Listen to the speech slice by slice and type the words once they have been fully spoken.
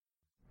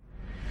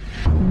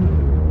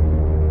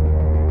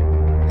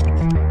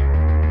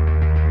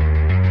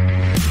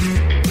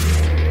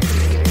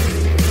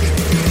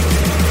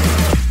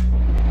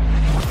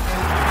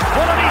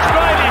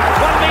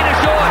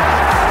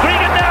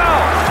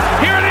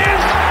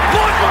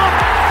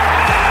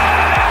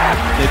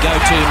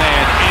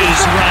two-man.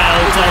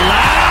 Israel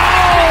Folau!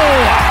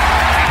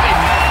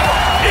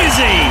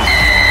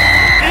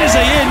 Is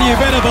he in? You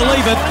better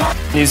believe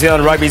it. New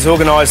Zealand Rugby's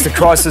organised a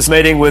crisis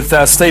meeting with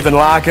Stephen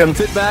Larkham.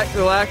 Sit back,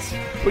 relax,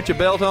 put your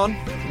belt on,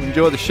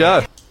 enjoy the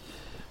show.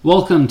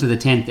 Welcome to the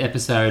 10th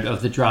episode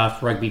of the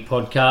Draft Rugby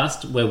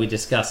podcast, where we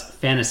discuss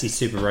Fantasy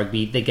Super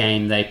Rugby, the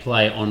game they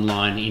play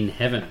online in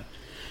heaven.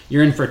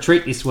 You're in for a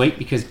treat this week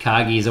because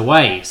Cargie is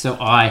away, so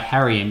I,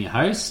 Harry, am your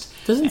host.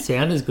 Doesn't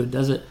sound as good,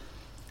 does it?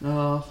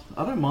 I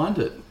don't mind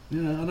it. Yeah,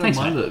 I don't Thanks,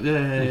 mind mate.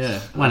 it. Yeah.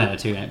 1 out of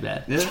 2 ain't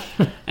bad. Yeah.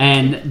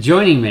 And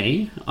joining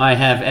me, I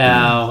have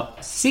our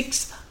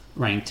 6th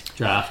ranked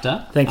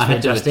drafter. Thanks I for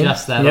had to adjusting.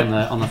 adjust that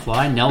Yep. on the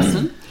fly.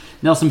 Nelson.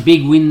 Nelson,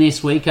 big win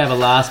this week over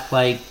last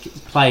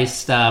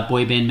placed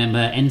boy band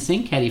member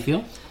NSYNC. How do you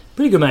feel?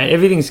 Pretty good, mate.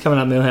 Everything's coming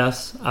up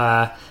Millhouse.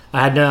 I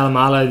had no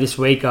Alamalo this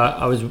week.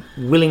 I was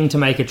willing to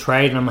make a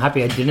trade, and I'm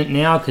happy I didn't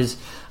now because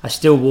I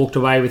still walked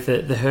away with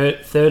the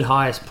third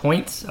highest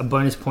points, a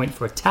bonus point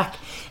for attack,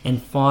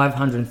 and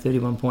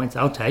 531 points.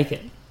 I'll take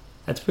it.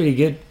 That's pretty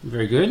good.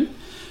 Very good.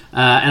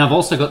 And I've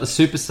also got the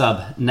super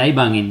sub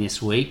Nabung in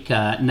this week.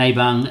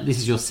 Nabung, this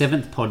is your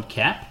 7th pod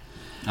cap.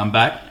 I'm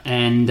back.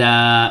 And,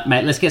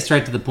 mate, let's get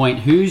straight to the point.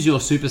 Who's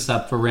your super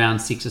sub for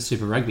round 6 of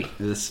Super Rugby?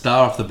 The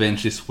star off the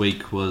bench this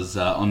week was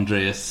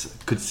Andreas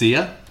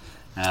Kutsia.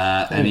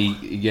 And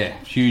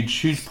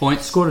huge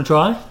points. Scored a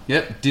try.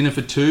 Yep, dinner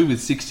for 2 with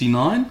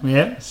 69.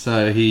 Yeah.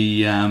 So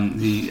he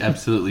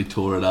absolutely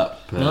tore it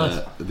up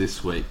Nice.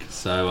 this week.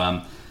 So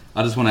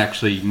I just want to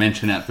actually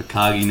mention out for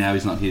Cargie now.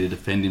 He's not here to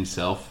defend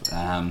himself.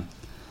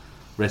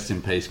 Rest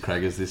in peace,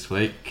 Craggers, this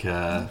week.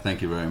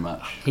 Thank you very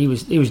much. He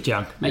was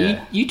junk. Mate,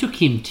 Yeah. you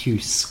took him to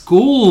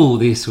school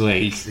this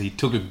week. He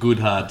took a good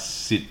hard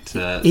sit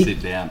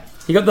down.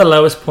 He got the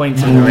lowest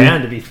points in the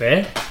round, to be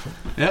fair.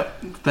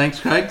 Yep. Thanks,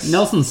 Craig.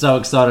 Nelson's so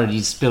excited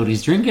he spilled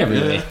his drink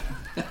everywhere.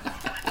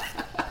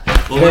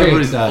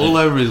 all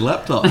over his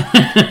laptop.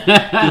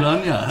 Good on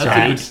you. That's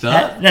a good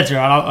start. That's all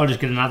right. I'll just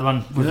get another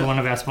one with one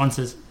of our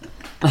sponsors.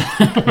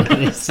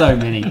 There's so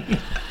many.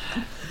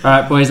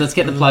 Alright, boys, let's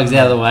get the plugs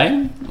out of the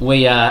way.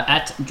 We are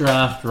at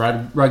Draft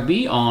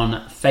Rugby on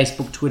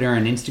Facebook, Twitter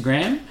and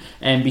Instagram.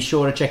 And be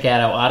sure to check out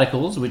our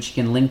articles, which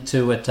you can link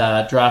to at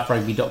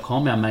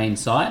draftrugby.com, our main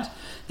site.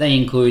 They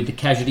include the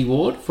casualty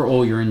ward for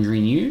all your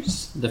injury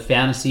news, the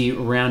fantasy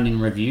round in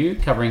review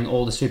covering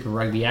all the Super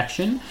Rugby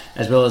action,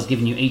 as well as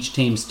giving you each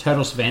team's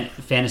total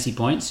fantasy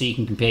points so you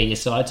can compare your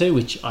side to,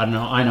 which I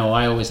know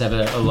I always have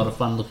a lot of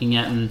fun looking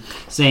at and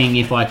seeing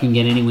if I can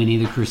get anywhere near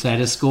the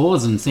Crusaders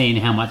scores and seeing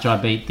how much I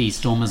beat the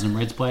Stormers and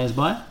Reds players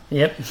by.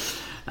 Yep.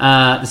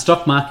 The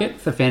stock market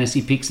for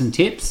fantasy picks and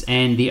tips,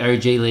 and the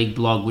OG League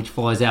blog, which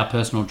follows our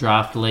personal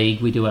draft league.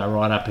 We do our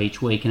write-up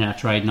each week and our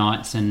trade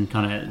nights and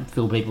kind of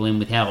fill people in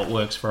with how it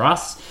works for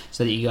us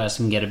so that you guys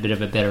can get a bit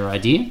of a better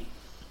idea.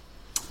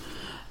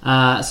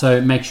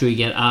 So make sure you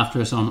get after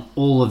us on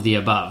all of the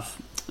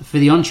above. For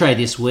the entree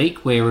this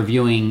week, we're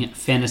reviewing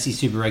Fantasy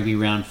Super Rugby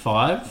Round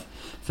 5.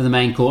 For the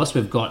main course,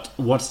 we've got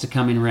what's to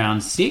come in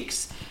Round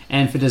 6.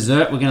 And for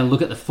dessert, we're going to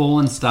look at the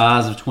fallen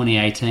stars of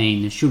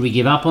 2018. Should we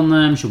give up on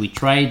them? Should we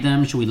trade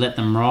them? Should we let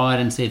them ride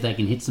and see if they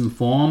can hit some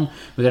form?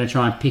 We're going to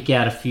try and pick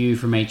out a few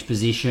from each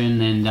position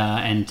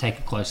and take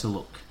a closer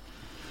look.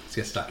 Let's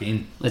get stuck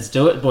in. Let's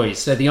do it, boys.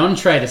 So the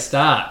entree to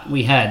start,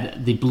 we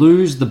had the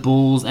Blues, the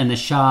Bulls, and the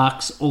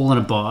Sharks all in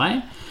a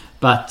bye.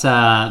 But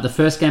the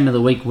first game of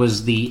the week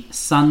was the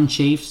Sun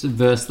Chiefs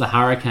versus the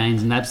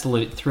Hurricanes, an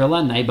absolute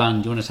thriller.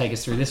 Nabung, do you want to take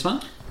us through this one?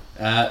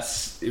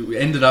 It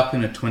ended up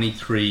in a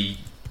 23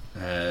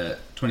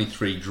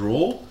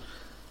 draw.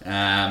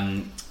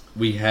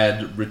 We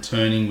had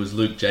returning was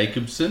Luke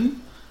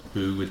Jacobson,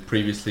 who was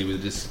previously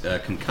with this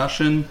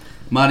concussion.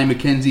 Marty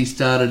McKenzie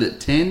started at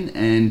 10,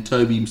 and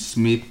Toby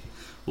Smith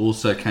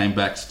also came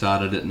back,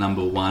 started at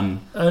number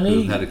 1,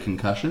 who had a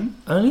concussion.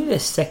 Only the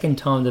second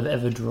time they've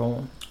ever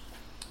drawn.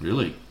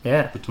 Really?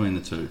 Yeah. Between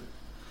the two.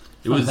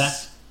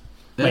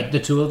 Wait, the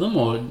two of them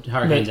or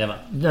Hurricanes ever?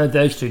 No,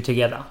 those two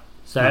together.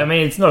 So, I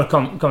mean, it's not a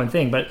common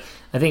thing, but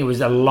I think it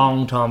was a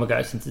long time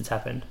ago since it's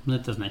happened.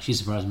 That doesn't actually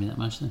surprise me that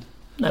much then.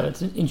 No,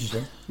 it's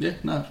interesting. Yeah,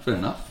 no, fair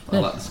enough. I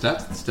Yeah. like the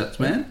stats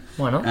man.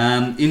 Why not?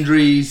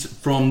 Injuries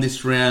from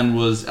this round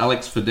was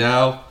Alex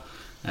Fidel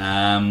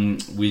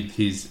with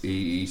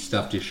he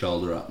stuffed his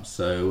shoulder up.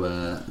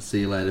 So see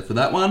you later for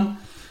that one.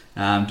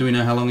 Do we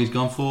know how long he's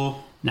gone for?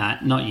 Nah,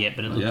 not yet,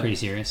 but it looked pretty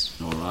serious.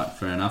 All right,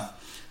 fair enough.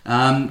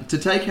 To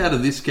take out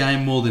of this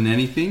game more than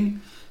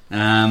anything,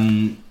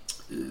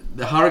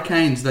 the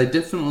Hurricanes, they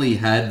definitely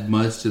had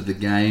most of the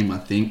game, I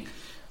think,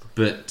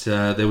 but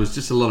there was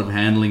just a lot of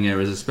handling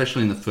errors,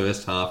 especially in the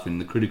first half in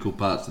the critical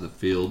parts of the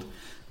field,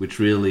 which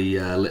really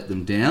let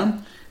them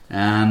down.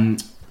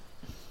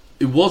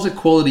 It was a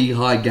quality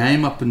high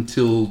game up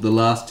until the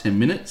last 10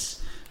 minutes,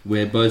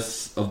 where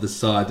both of the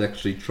sides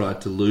actually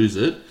tried to lose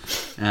it.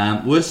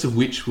 Worst of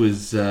which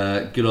was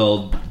good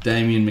old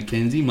Damien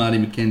McKenzie. Marty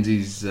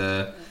McKenzie's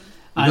got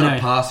a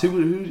pass.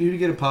 Who did he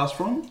get a pass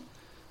from?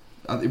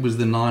 it was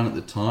the 9 at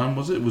the time,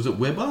 was it? Was it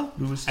Webber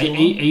who was Are still on?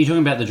 you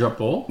talking about the drop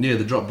ball? Yeah,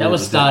 the drop ball. That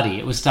was Stardy.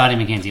 It was Stardy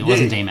McKenzie. It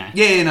wasn't D-Mac.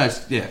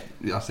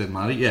 I said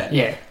Marty. Yeah.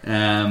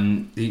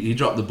 Yeah. He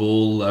dropped the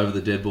ball over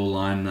the dead ball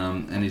line,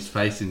 and his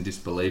face in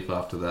disbelief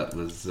after that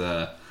was,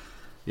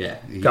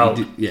 Gold.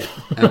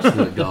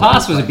 Absolute gold. The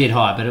pass was a bit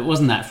high, but it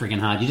wasn't that freaking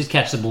hard. You just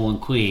catch the ball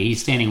and clear.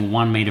 He's standing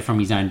 1 metre from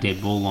his own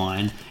dead ball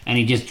line, and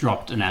he just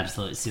dropped an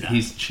absolute sitter.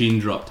 His chin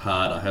dropped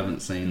hard. I haven't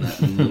seen that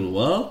in a little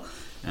while.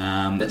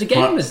 But the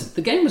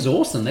game was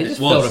awesome. They just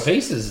fell to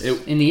pieces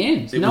in the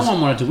end. No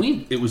one wanted to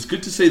win. It was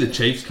good to see the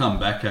Chiefs come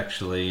back,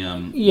 actually.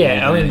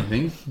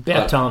 Anything.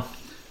 About time.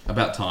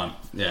 About time,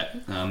 yeah.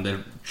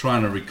 They're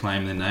trying to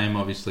reclaim their name.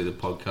 Obviously, the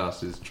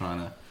podcast is trying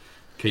to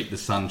keep the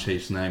Sun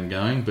Chiefs name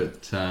going,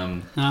 but...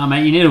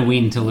 mate, you need a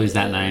win to lose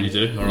that name. You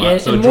do? All right. Yeah,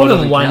 so more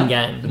than one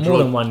game. More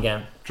than one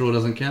game. Draw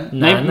doesn't count?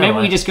 No, Maybe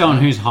way. we just go on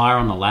who's higher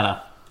on the ladder.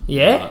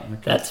 Yeah, Right, okay.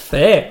 that's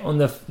fair on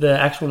the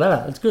actual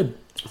ladder. That's good.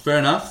 Fair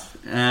enough.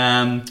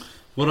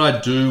 What I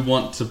do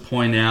want to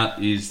point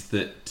out is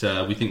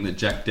that we think that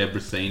Jack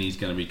Debrasini is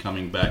going to be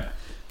coming back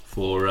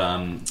for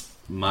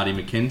Marty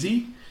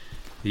McKenzie.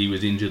 He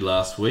was injured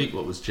last week.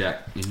 What was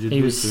Jack injured?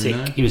 He with? was Do we sick.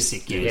 know? He was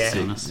sick, yeah. Sick, To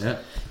be honest. yeah.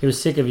 He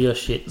was sick of your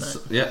shit, mate.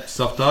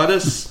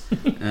 Softitis.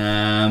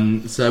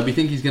 So we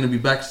think he's going to be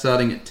back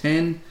starting at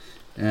 10.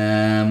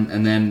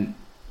 And then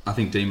I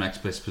think D-Mac's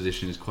best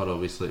position is quite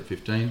obviously at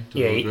 15. Do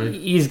you agree?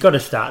 He's got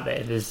to start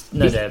there. There's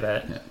no doubt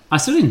about it. Yeah. I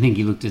still didn't think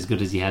he looked as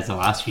good as he has the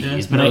last few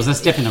years, but it was a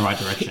step in the right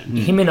direction.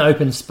 Him in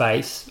open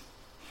space,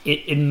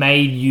 it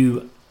made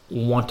you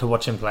want to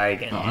watch him play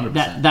again. Oh,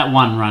 100%. That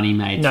one run he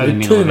made No, through the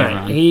middle two, of mate.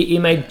 everyone. He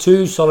made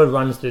 2 solid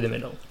runs through the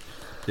middle.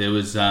 There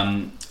was...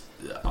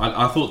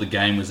 I thought the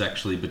game was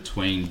actually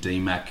between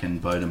D-Mac and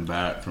Bowden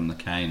Barrett from the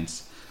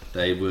Canes.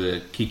 They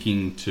were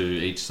kicking to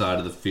each side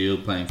of the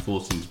field, playing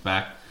forcings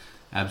back.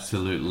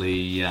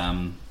 Absolutely...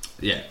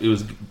 it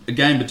was a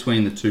game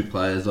between the two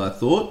players, I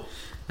thought.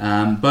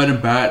 Bowden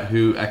Barrett,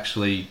 who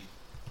actually...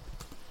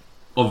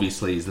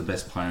 obviously is the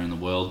best player in the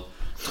world.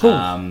 Cool.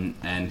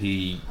 And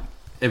he...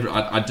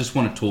 I just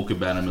want to talk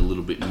about him a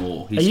little bit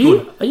more.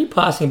 Are you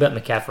passing about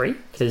McCaffrey?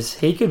 Because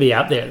he could be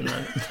up there at the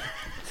moment.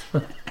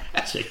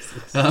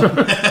 Jesus.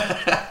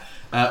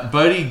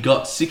 Bodie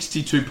got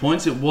 62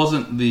 points. It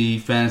wasn't the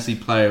fantasy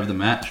player of the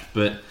match,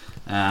 but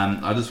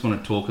I just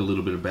want to talk a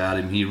little bit about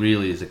him. He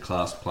really is a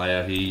class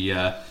player. He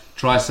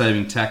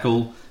try-saving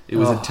tackle. It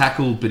was a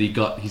tackle, but he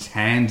got his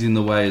hands in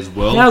the way as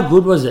well. How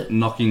good was it?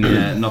 Knocking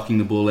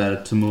the ball out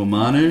of Tamur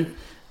Manu.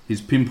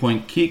 His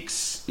pinpoint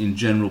kicks in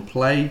general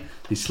play.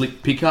 His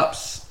slick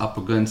pickups up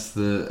against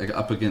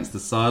the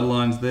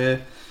sidelines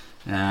there.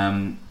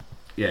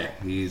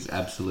 He's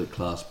absolute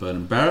class,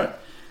 Bowden Barrett.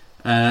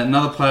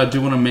 Another player I do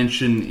want to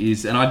mention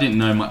is, and I didn't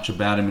know much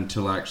about him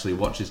until I actually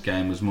watched this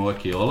game, was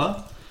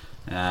Moakiola.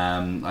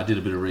 I did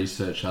a bit of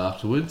research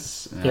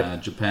afterwards.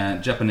 Yep.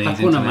 Japanese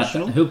Hakuna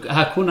international.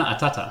 Hakuna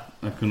Atata.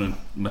 Hakuna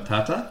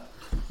Matata.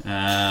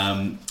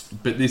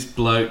 But this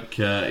bloke,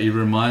 he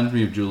reminds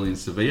me of Julian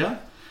Sevilla.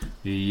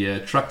 He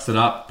trucks it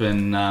up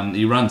and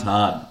he runs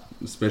hard,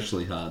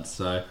 especially hard.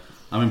 So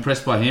I'm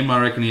impressed by him. I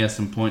reckon he has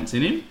some points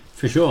in him.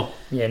 For sure.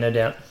 Yeah, no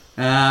doubt.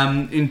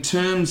 In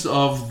terms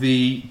of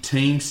the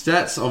team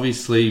stats,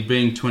 obviously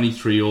being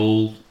 23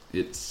 all,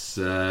 it's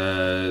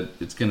going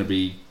to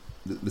be...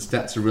 The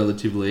stats are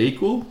relatively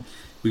equal.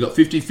 We got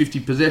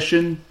 50-50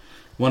 possession,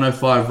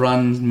 105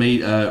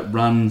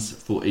 runs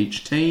for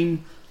each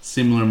team,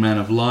 similar amount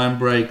of line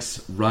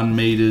breaks, run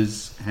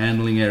meters,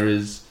 handling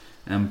errors,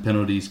 and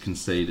penalties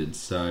conceded.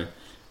 So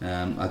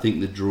I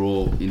think the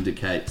draw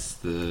indicates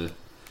where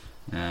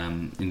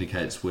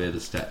the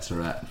stats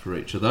are at for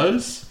each of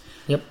those.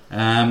 Yep.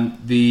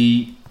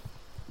 The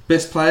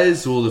best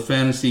players or the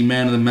fantasy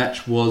man of the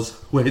match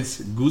was Wes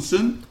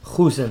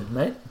Husen,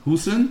 mate.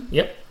 Husen.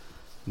 Yep.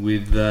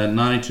 With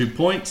 92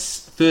 points,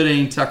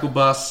 13 tackle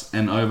busts,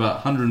 and over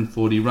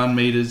 140 run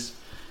meters.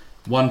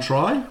 1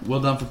 try. Well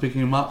done for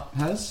picking him up,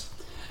 Haz.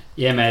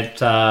 Yeah,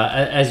 mate.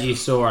 As you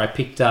saw, I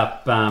picked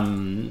up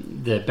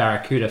the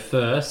Barracuda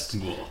first,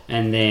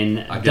 and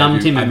then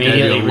dumped him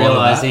immediately,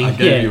 realizing I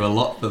gave you a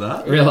lot for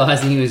that.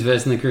 Realizing he was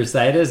versing the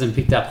Crusaders, and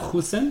picked up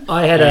Hussein.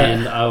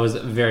 I was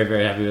very,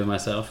 very happy with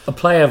myself. A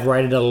player I've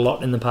rated a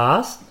lot in the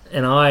past,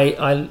 and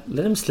I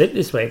let him slip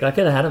this week. I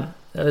could have had him.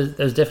 That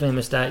was definitely a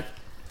mistake.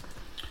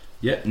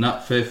 Yep,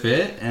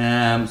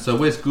 fair. So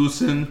Wes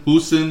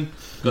Husen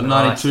got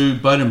 92,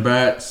 Bowden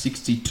Barrett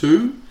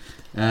 62.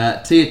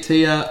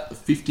 Tia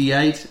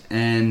 58,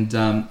 and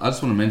I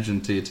just want to mention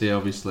Tia.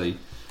 Obviously,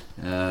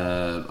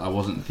 I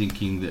wasn't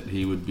thinking that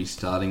he would be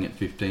starting at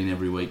 15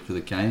 every week for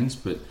the Canes,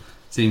 but it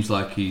seems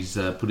like he's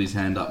put his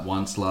hand up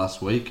once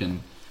last week,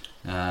 and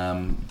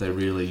they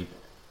really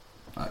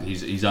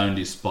he's owned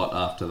his spot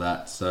after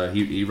that. So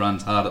he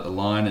runs hard at the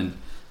line, and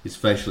his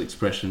facial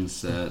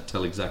expressions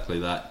tell exactly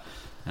that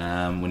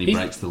when he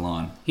breaks the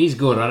line. He's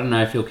good. I don't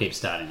know if he'll keep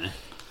starting though.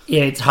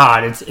 Yeah, it's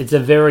hard. It's a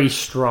very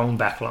strong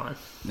back line.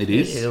 It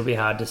is. It'll be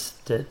hard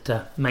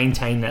to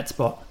maintain that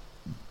spot.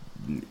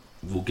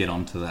 We'll get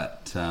onto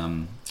that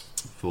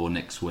for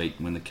next week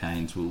when the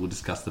Canes, we'll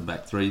discuss the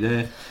back three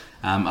there.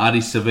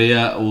 Artie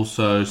Sevilla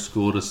also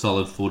scored a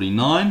solid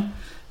 49.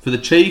 For the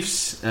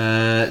Chiefs,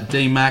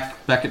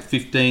 D-Mac back at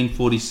 15,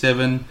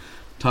 47.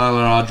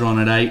 Tyler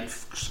Ardron at 8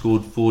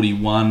 scored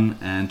 41,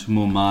 and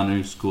Tamur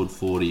Manu scored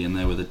 40, and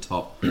they were the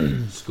top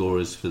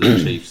scorers for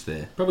the Chiefs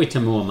there. Probably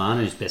Tamur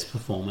Manu's best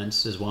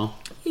performance as well.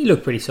 He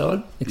looked pretty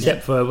solid,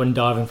 except for when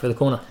diving for the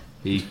corner.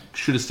 He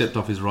should have stepped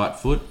off his right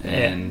foot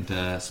and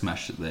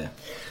smashed it there.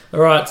 All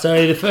right,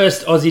 so the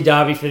first Aussie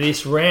derby for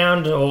this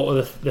round,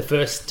 or the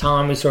first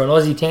time we saw an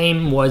Aussie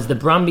team, was the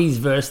Brumbies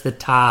versus the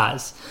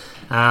Tars.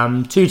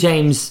 Two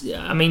teams,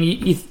 I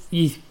mean,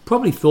 you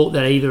probably thought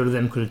that either of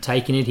them could have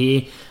taken it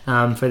here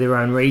for their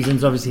own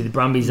reasons. Obviously, the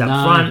Brumbies up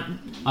front.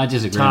 I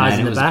disagree, Tars mate.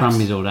 in It the was backs.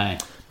 Brumbies all day.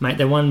 Mate,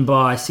 they won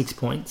by 6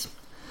 points.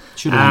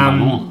 Should have won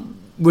by more.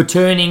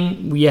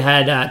 Returning, we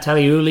had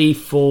Taliuli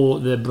for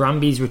the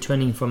Brumbies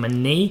returning from a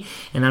knee,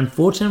 and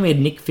unfortunately we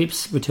had Nick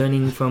Phipps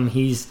returning from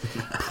his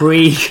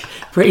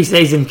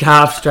pre-season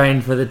calf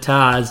strain for the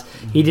Tars.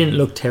 He didn't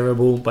look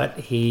terrible, but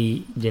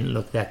he didn't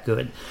look that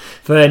good.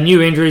 For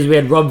new injuries, we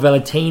had Rob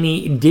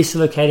Valentini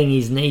dislocating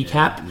his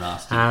kneecap.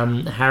 Nasty.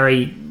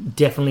 Harry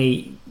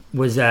definitely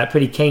was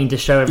pretty keen to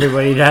show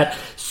everybody that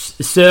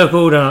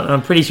circled.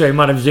 I'm pretty sure he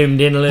might have zoomed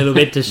in a little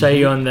bit to show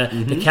you on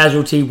the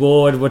casualty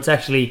ward what's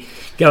actually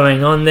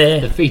going on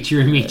there. The feature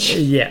image.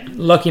 Yeah,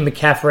 Lockie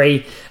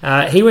McCaffrey.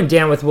 He went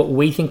down with what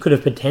we think could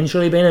have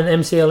potentially been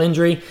an MCL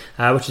injury,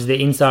 which is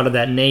the inside of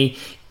that knee.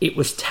 It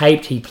was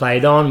taped. He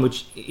played on,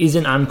 which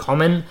isn't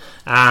uncommon.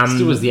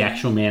 Still was the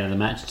actual man of the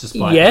match,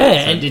 despite Yeah,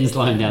 that, so it and didn't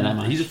slow him down that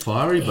much. He's a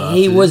fiery bastard.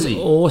 He was isn't he?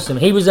 awesome.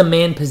 He was a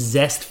man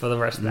possessed for the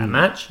rest of that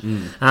match.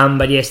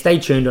 But yeah, stay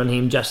tuned on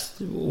him.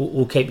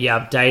 We'll keep you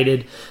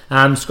updated.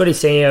 Scotty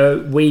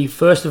Seo, we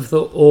first of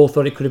all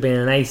thought it could have been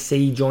an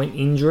AC joint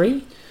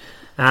injury.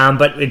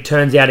 But it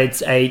turns out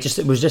it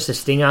was just a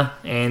stinger,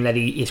 and that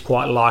he is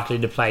quite likely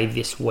to play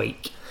this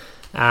week.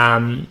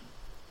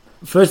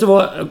 First of all,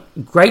 a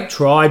great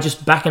try,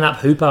 just backing up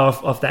Hooper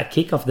off that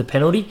kick, off the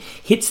penalty.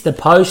 Hits the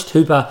post.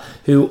 Hooper,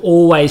 who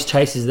always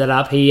chases that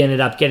up, he ended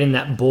up getting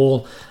that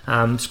ball,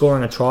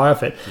 scoring a try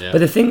off it. Yeah.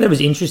 But the thing that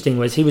was interesting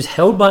was he was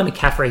held by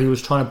McCaffrey, who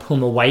was trying to pull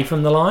him away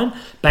from the line.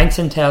 Banks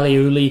and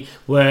Taliuli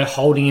were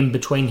holding him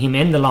between him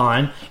and the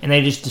line, and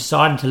they just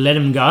decided to let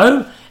him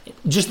go.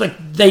 Just like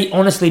they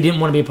honestly didn't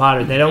want to be a part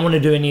of it. They don't want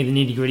to do any of the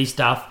nitty-gritty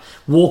stuff.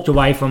 Walked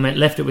away from it,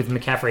 left it with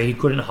McCaffrey. He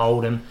couldn't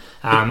hold him,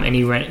 and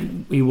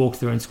he walked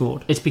through and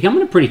scored. It's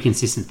becoming a pretty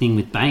consistent thing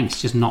with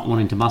Banks, just not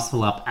wanting to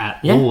muscle up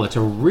at all. It's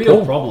a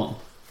real problem.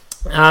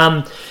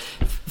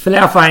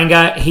 Folau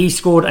Fainga, he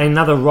scored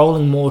another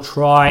rolling more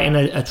try, and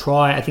a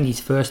try, I think his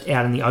first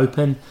out in the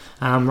open,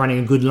 running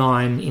a good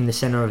line in the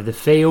centre of the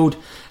field.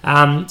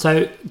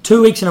 So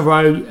 2 weeks in a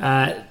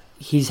row,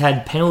 he's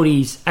had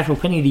actual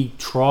penalty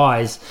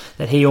tries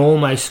that he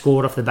almost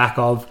scored off the back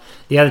of.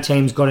 The other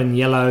team's got in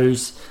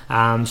yellows,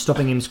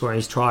 stopping him scoring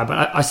his try.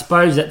 But I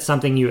suppose that's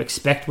something you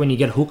expect when you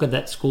get a hooker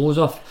that scores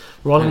off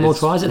rolling more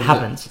tries. It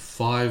happens.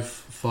 Five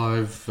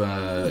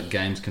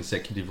games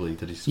consecutively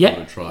that he scored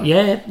a try.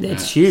 Yeah,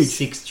 it's huge.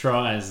 6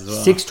 tries as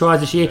well. 6 tries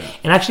this year. Yeah.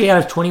 And actually out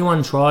of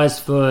 21 tries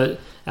for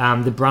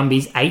the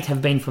Brumbies, 8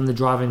 have been from the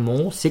driving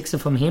maul, 6 are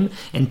from him,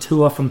 and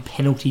 2 are from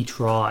penalty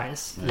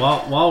tries.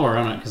 Yeah. While we're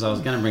on it, because I was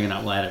going to bring it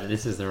up later, but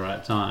this is the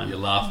right time. You're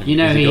laughing. You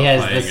know he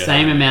has the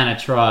same amount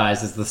of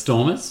tries as the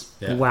Stormers.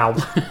 Yeah. Wow.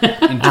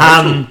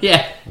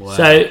 Yeah. Wow.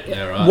 So,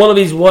 yeah, right.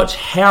 Wallabies watch.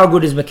 How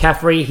good is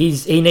McCaffrey?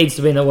 He needs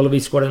to be in the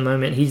Wallabies squad at the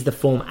moment. He's the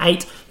form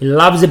 8. He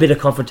loves a bit of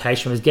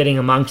confrontation, was getting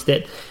amongst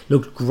it.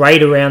 Looked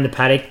great around the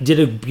paddock. Did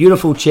a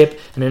beautiful chip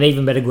and an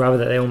even better grubber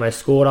that they almost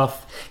scored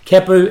off.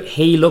 Kepu,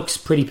 he looks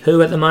pretty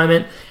poo at the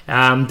moment.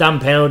 Done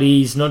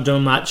penalties, not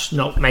doing much,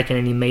 not making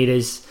any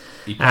metres.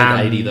 He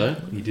played 80 though.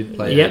 He did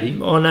play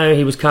 80. Oh no,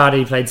 he was carded.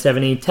 He played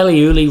 70.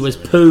 Taliuli was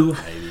poo.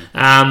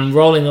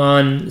 Rolling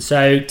on.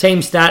 So team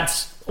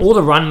stats, all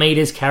the run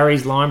meters,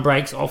 carries, line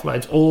breaks,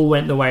 offloads, all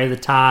went the way of the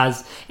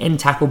Tars and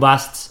tackle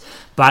busts.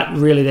 But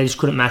really, they just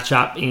couldn't match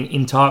up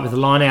in tight with the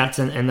lineouts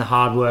and the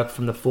hard work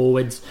from the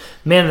forwards.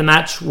 Man of the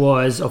match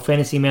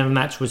fantasy man of the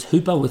match was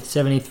Hooper with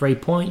 73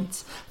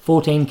 points,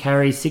 14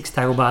 carries, 6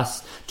 tackle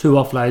busts, 2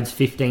 offloads,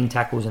 15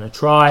 tackles and a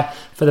try.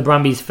 For the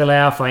Brumbies,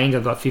 Folau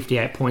Fainga got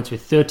 58 points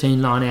with 13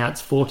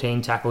 lineouts,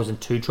 14 tackles and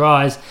 2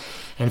 tries.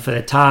 And for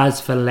the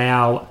Tars,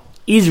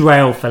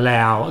 Israel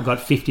Folau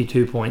got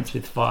 52 points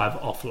with 5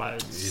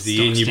 offloads. Is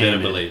he in? You better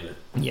believe it.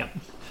 Yep.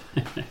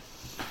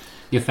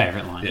 Your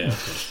favourite line. Yeah.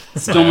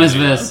 Stormers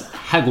versus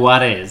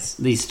Jaguares.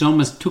 The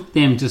Stormers took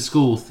them to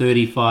school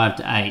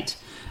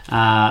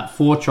 35-8.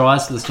 4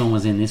 tries for the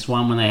Stormers in this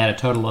one when they had a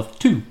total of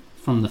 2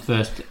 from the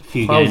first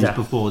few games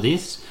before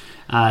this.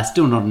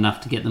 Still not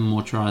enough to get them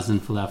more tries than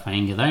Folau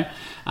Fainga though.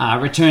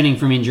 Returning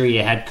from injury,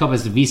 you had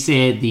Cobus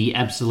Visser, the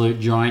absolute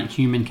giant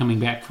human, coming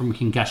back from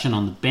concussion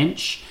on the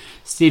bench.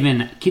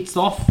 Stephen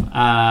Kitzloff,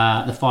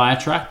 the fire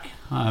truck,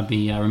 I'd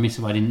be remiss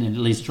if I didn't at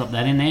least drop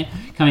that in there.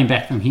 Coming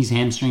back from his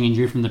hamstring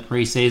injury from the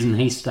pre-season,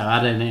 he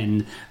started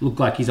and looked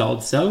like his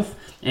old self.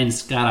 And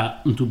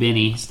Skara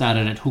Ntubeni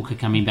started at hooker,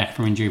 coming back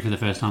from injury for the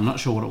first time. Not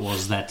sure what it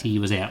was that he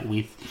was out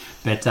with,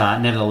 but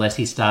nevertheless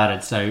he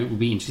started. So it will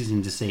be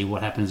interesting to see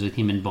what happens with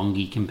him and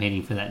Bongi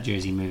competing for that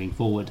jersey moving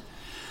forward.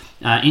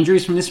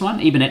 Injuries from this one: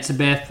 Ibn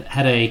Etzebeth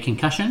had a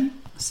concussion.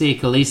 Sia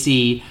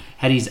Khaleesi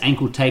had his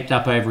ankle taped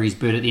up over his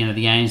boot at the end of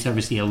the game, so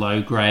obviously a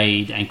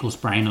low-grade ankle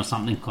sprain or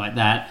something like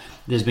that.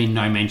 There's been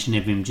no mention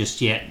of him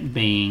just yet,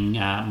 being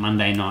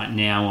Monday night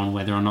now, on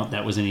whether or not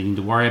that was anything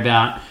to worry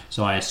about,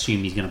 so I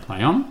assume he's going to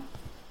play on.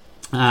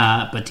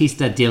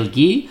 Batista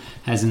Delgui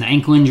has an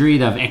ankle injury.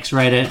 They've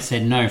x-rayed it,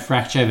 said no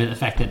fracture, but the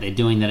fact that they're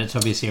doing that, it's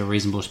obviously a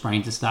reasonable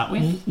sprain to start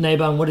with.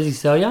 Neighbour, what does he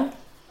sell you?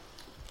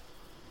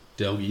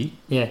 Delgi?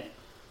 Yeah.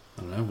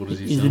 I don't know, what does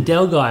he He's sell? the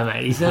Dell guy,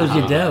 mate. He sells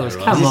your Dells.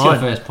 right. Come Is this on. your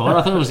first pod?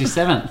 I thought it was his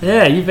seventh.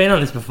 Yeah, you've been on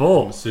this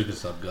before. Super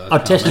sub guys. I'll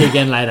test you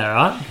again later,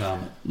 alright?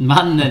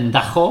 Martin and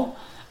Dajo.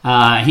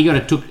 He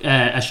took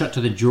a shot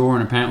to the jaw,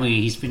 and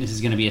apparently his fitness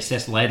is going to be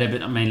assessed later,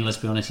 but I mean, let's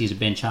be honest, he's a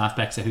bench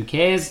halfback, so who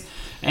cares?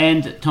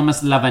 And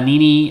Thomas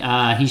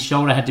Lavanini, his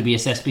shoulder had to be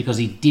assessed because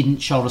he didn't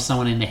shoulder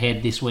someone in the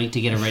head this week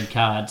to get a red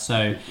card,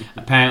 so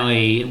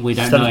apparently we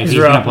don't know if he's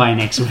going to play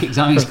next week.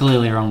 Something's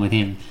clearly wrong with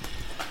him.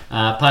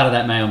 Part of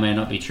that may or may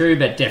not be true,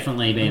 but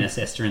definitely been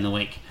assessed during the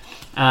week.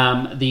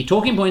 The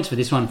talking points for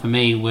this one for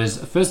me was,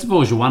 first of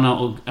all,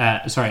 Juano.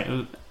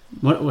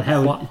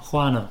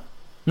 Juano.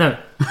 No.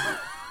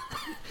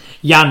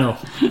 Yano.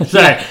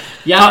 Sorry.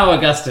 Yano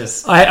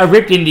Augustus. I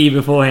ripped into you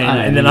beforehand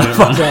and then I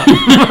fucked up.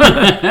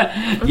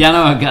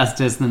 Yano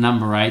Augustus, the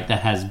number 8 that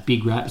has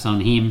big raps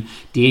on him,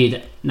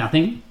 did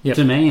nothing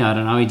to me. I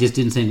don't know. He just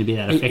didn't seem to be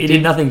that effective. He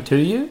did nothing to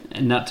you?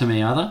 Not to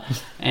me either.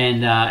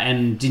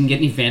 And didn't get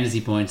any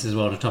fantasy points as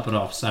well to top it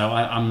off. So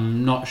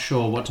I'm not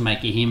sure what to make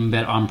of him,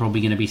 but I'm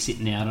probably going to be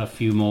sitting out a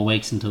few more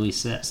weeks until he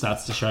starts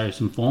to show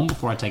some form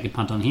before I take a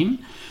punt on him.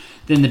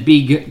 Then the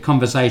big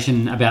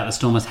conversation about the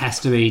Stormers has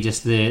to be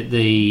just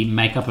the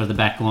makeup of the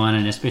back line,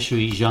 and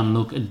especially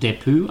Jean-Luc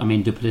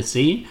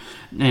Duplessis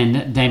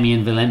and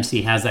Damien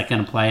Villemsi. How's that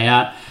going to play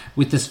out?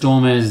 With the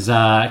Stormers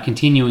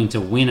continuing to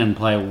win and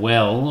play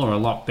well, or a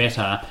lot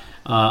better,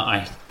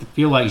 I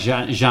feel like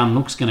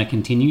Jean-Luc's going to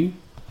continue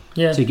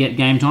to get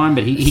game time,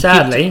 but he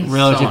sadly kicked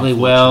relatively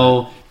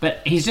well. But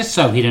he's just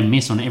so hit and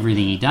miss on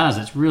everything he does.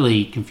 It's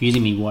really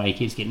confusing me why he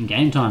keeps getting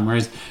game time.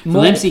 Whereas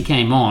Villemsi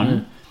came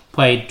on,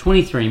 played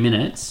 23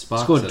 minutes,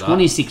 scored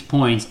 26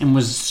 points, and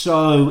was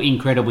so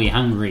incredibly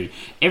hungry.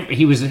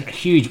 He was a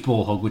huge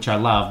ball hog, which I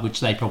love, which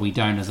they probably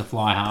don't as a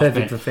fly half.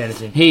 Perfect for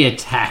fantasy. He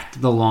attacked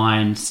the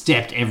line,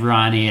 stepped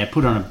everyone here,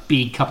 put on a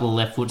big couple of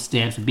left foot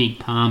steps, a big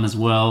palm as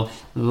well.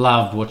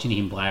 Loved watching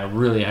him play. I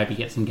really hope he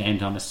gets some game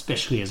time,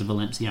 especially as a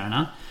Villemsi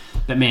owner.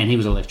 But man, he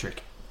was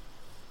electric.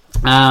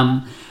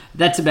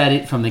 That's about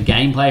it from the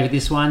gameplay for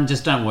this one.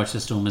 Just don't watch the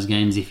Stormers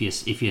games if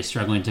you're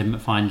struggling to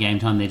find game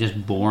time. They're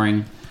just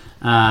boring.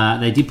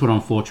 They did put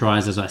on 4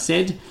 tries, as I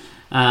said.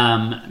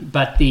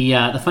 But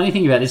the funny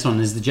thing about this one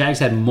is the Jags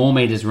had more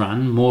metres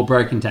run, more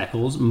broken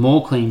tackles,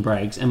 more clean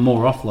breaks, and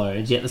more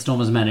offloads, yet the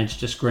Stormers managed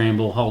to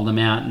scramble, hold them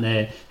out, and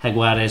their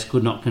Jaguares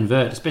could not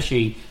convert,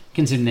 especially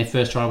considering their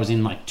first try was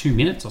in like 2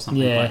 minutes or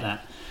something like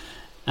that.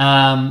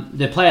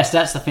 The player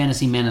stats, the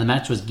fantasy man of the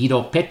match was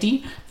Guido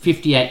Petti,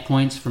 58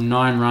 points from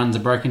 9 runs, a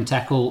broken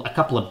tackle, a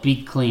couple of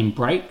big clean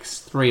breaks,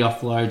 3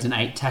 offloads, and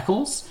 8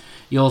 tackles.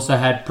 You also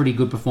had pretty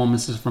good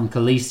performances from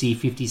Khaleesi,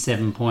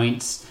 57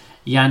 points,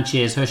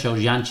 Herschel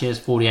Janches,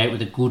 48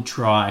 with a good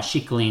try,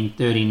 Shiklin,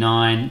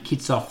 39,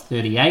 Kitsoff,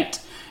 38,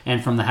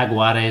 and from the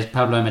Jaguares,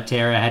 Pablo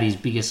Matera had his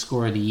biggest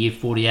score of the year,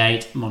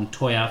 48,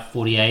 Montoya,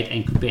 48,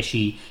 and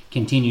Kubeshi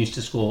continues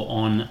to score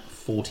on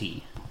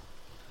 40.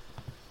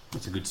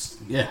 That's a good...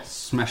 Yeah,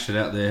 smashed it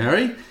out there,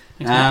 Harry.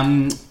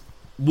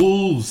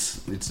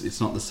 Wolves, it's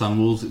not the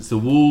Sunwolves, it's the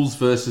Wolves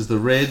versus the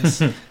Reds.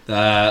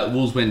 The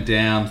Wolves went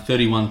down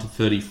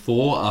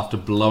 31-34 after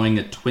blowing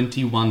a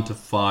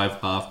 21-5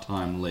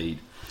 halftime lead.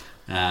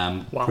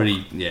 Wow.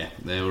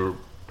 They were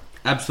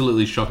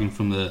absolutely shocking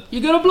from the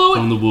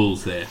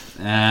Wolves there.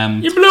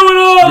 You blew it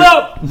all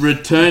up!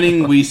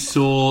 Returning, we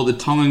saw the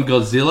Tongan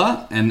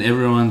Godzilla and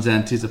everyone's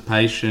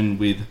anticipation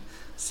with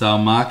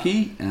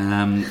Salmaki.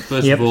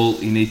 First of all,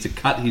 he needs to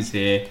cut his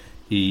hair.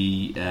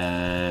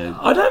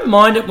 I don't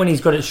mind it when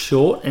he's got it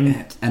short and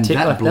that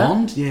like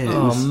blonde. That.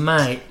 Yeah.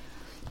 Mate,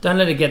 don't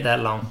let it get that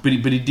long. But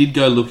he did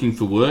go looking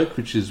for work,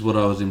 which is what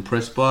I was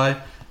impressed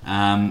by.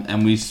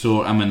 And we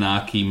saw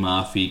Amanaki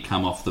Murphy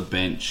come off the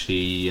bench.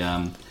 He,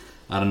 I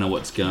don't know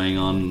what's going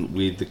on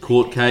with the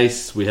court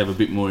case. We have a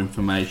bit more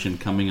information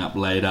coming up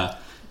later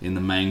in the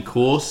main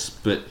course.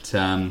 But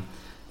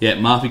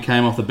Murphy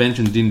came off the bench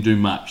and didn't do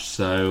much.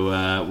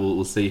 So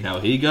we'll see how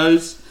he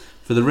goes.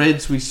 For the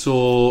Reds, we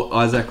saw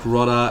Isaac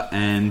Rodda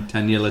and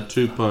Taniela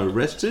Tupou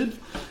rested.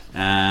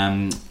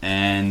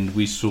 And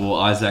we saw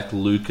Isaac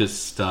Lucas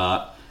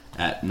start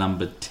at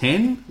number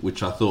 10,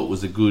 which I thought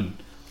was a good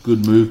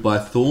move by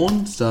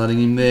Thorne, starting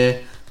him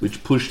there.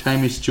 which pushed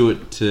Hamish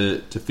Stewart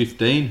to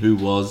 15, who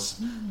was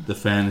the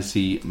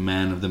fantasy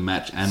man of the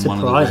match and one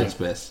of the Reds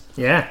best.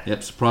 Yeah.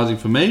 Yep, surprising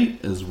for me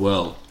as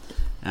well.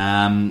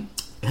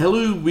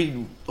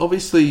 Helu,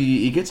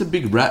 he gets a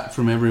big rap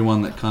from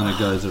everyone that kind of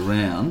goes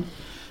around.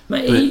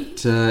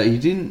 Mate, but he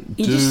didn't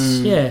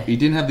he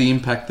didn't have the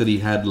impact that he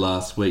had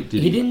last week,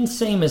 did he? He didn't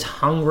seem as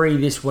hungry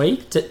this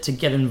week to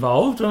get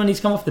involved. When he's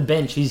come off the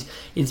bench,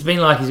 it's been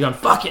like he's going,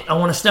 fuck it, I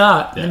want to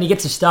start. Yeah. And he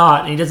gets to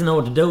start and he doesn't know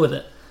what to do with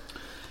it.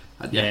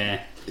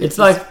 Yeah. It's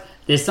like...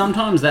 There's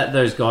sometimes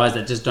those guys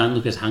that just don't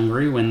look as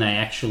hungry when they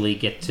actually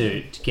get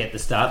to get the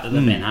start that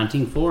they've been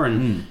hunting for,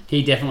 and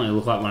he definitely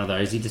looked like one of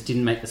those. He just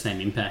didn't make the same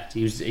impact.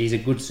 He's a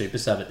good super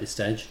sub at this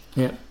stage.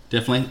 Yeah,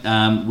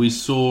 definitely. We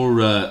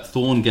saw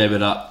Thorne gave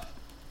it up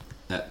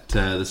at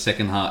the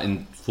second half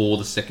for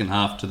the second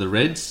half to the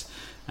Reds,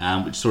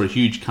 which saw a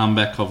huge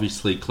comeback,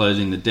 obviously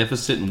closing the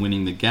deficit and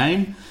winning the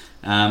game.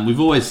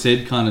 We've always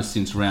said, kind of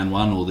since round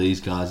one, all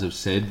these guys have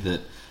said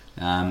that.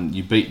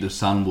 You beat the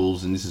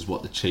Sunwolves, and this is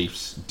what the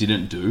Chiefs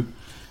didn't do.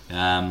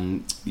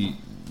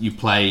 You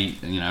play,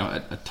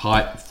 a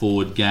tight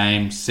forward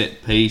game,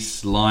 set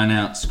piece, line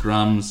out,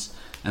 scrums,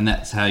 and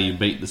that's how you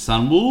beat the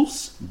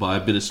Sunwolves, by a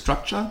bit of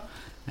structure.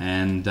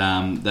 And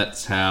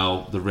that's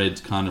how the Reds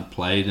kind of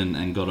played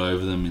and got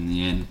over them in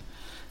the end.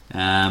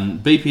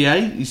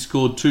 BPA, he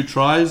scored 2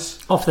 tries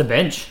off the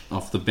bench.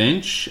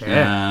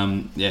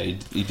 Yeah,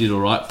 he did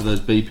all right for those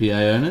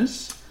BPA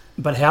owners.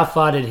 But how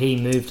far did he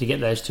move to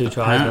get those 2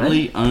 tries?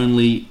 Apparently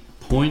only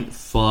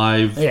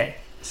 0.5. Yeah.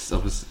 So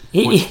it was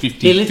he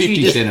literally 50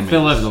 just centimetres.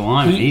 fell over the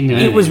line.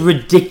 It was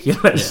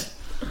ridiculous.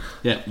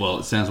 Yeah, well,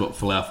 it sounds what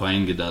Folau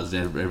Fainga does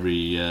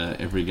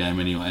every game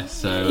anyway.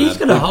 So he's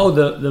got to hold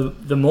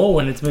the maul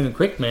when it's moving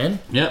quick, man.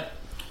 Yep.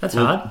 That's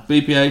hard.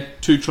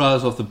 BPA, 2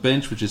 tries off the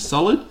bench, which is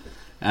solid.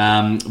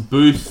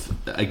 Booth,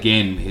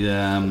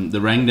 again, the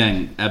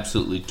Rangdang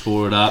absolutely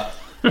tore it up.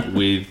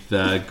 With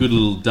good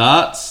little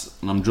darts,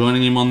 and I'm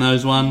joining him on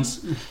those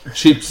ones.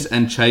 Chips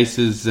and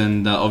chases,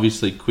 and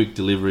obviously quick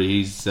delivery.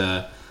 He's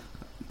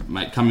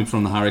coming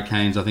from the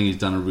Hurricanes. I think he's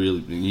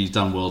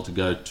done well to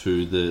go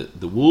to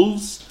the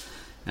Wolves.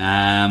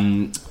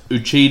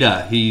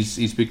 Uchida,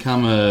 he's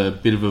become a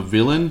bit of a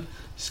villain.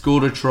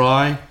 Scored a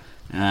try,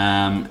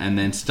 and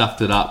then stuffed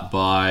it up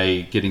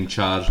by getting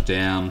charged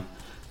down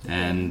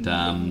and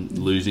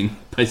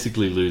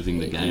basically losing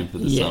the game for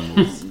the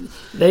Sunwolves.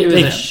 It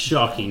was a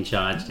shocking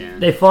charge down.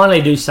 They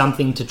finally do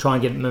something to try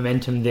and get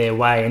momentum their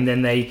way, and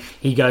then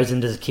he goes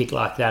and does a kick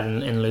like that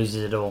and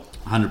loses it all.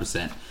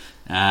 100%.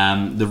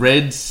 The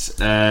Reds,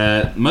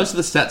 most of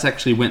the stats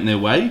actually went their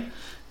way,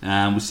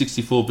 with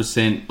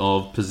 64%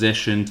 of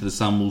possession to the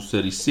Sunwolves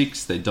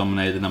 36. They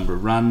dominated the number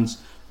of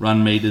runs,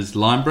 run meters,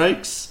 line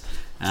breaks.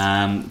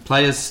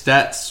 Players'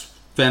 stats,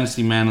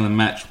 fantasy man of the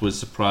match was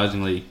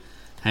surprisingly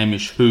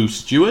Hamish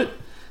Stewart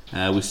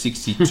with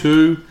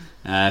 62.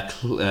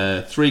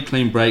 3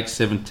 clean breaks,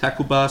 7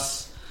 tackle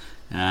busts.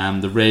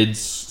 The Reds,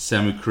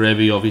 Samu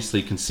Karevi,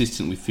 obviously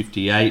consistent with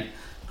 58.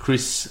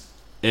 Chris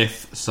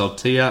F.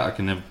 Saltia, I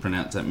can never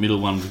pronounce that middle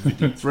one, with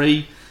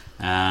 53.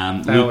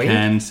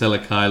 Lucan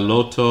Selakai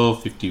Loto,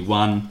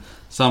 51.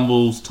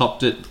 Sunwolves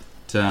topped it.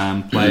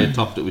 Player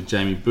topped it with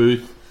Jamie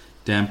Booth.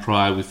 Dan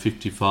Pryor with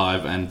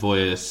 55. And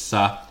Voya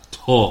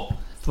Sato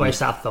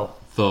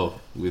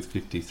with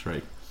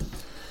 53.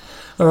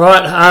 All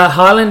right,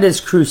 Highlanders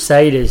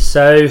Crusaders.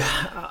 So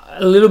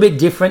a little bit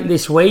different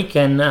this week,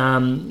 and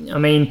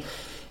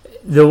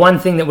the one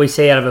thing that we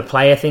see out of a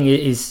player thing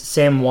is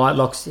Sam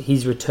Whitelock's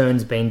his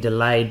return's been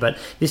delayed, but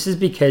this is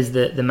because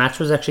the match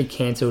was actually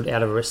cancelled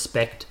out of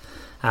respect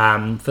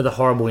for the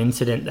horrible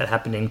incident that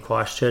happened in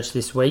Christchurch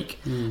this week.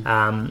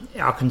 Our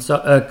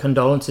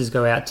condolences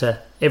go out to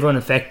everyone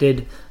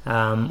affected,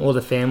 all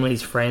the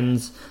families,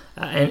 friends,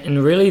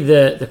 and really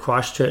the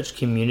Christchurch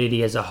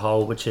community as a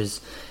whole, which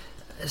is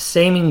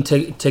seeming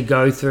to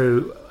go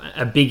through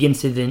a big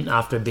incident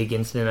after a big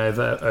incident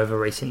over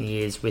recent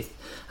years with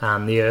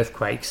the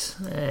earthquakes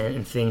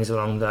and things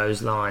along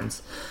those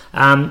lines.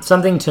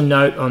 Something to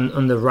note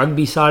on the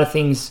rugby side of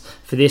things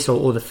for this,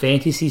 or the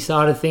fantasy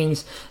side of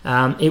things,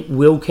 it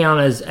will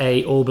count as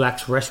a All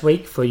Blacks rest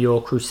week for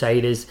your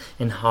Crusaders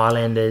and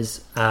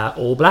Highlanders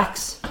All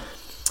Blacks.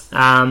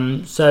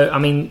 So,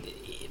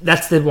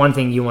 that's the one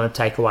thing you want to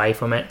take away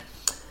from it.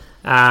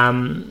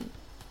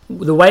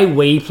 The way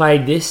we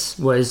played this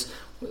was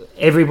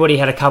everybody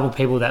had a couple of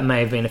people that may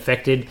have been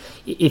affected.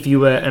 If you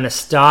were a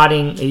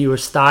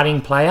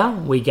starting player,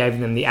 we gave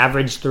them the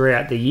average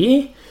throughout the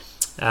year.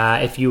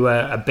 If you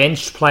were a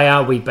benched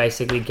player, we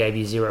basically gave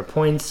you 0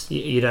 points.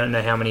 You don't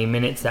know how many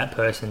minutes that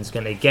person's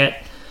going to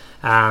get.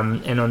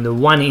 And on the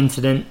one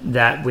incident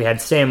that we had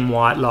Sam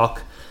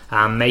Whitelock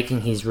making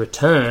his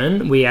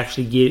return, we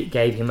actually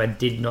gave him a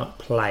did not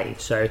play.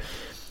 So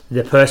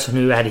the person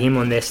who had him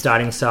on their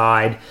starting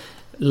side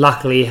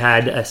luckily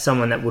had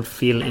someone that would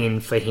fill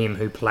in for him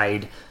who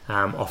played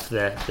off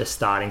the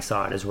starting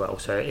side as well.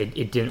 So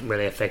it didn't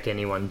really affect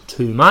anyone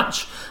too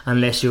much,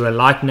 unless you were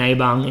like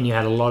Nabung and you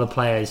had a lot of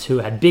players who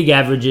had big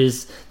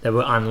averages that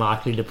were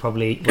unlikely to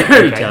probably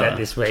replicate that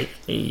this week.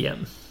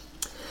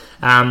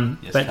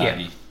 But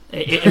yeah,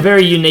 a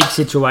very unique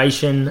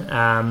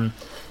situation.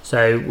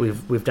 So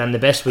we've done the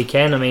best we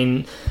can. I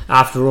mean,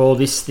 after all,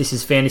 this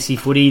is fantasy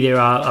footy. There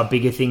are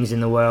bigger things in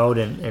the world,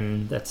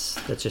 and that's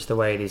just the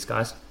way it is,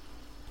 guys.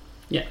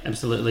 Yeah,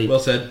 absolutely. Well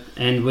said.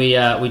 And we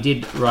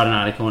did write an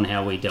article on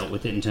how we dealt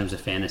with it in terms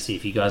of fantasy.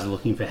 If you guys are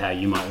looking for how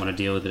you might want to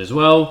deal with it as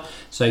well,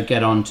 so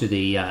get on to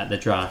the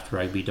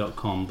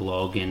draftrugby.com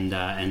blog and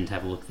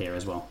have a look there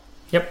as well.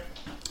 Yep.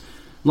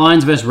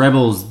 Lions versus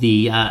Rebels,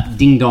 the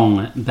ding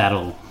dong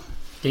battle.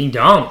 Ding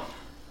dong.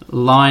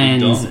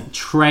 Lions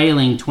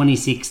trailing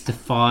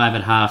 26-5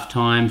 at half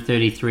time,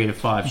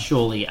 33-5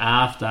 shortly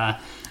after,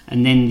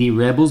 and then the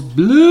Rebels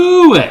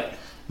blew it.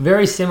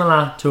 Very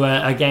similar to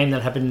a game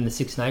that happened in the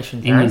Six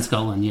Nations. England,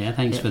 Scotland, yeah.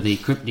 Thanks for the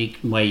cryptic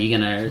way you're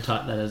going to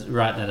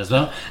write that as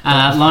well.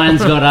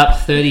 Lions got up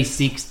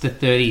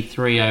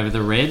 36-33 over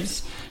the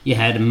Rebs. You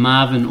had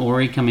Marvin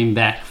Ory coming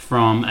back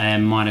from a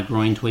minor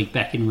groin tweak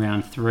back in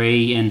round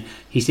 3, and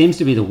he seems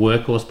to be the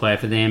workhorse player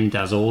for them,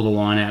 does all the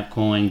line-out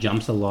calling,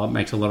 jumps a lot,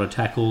 makes a lot of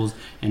tackles,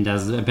 and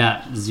does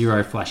about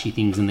 0 flashy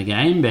things in the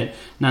game, but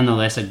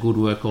nonetheless a good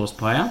workhorse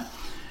player.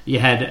 You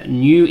had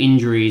new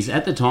injuries.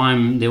 At the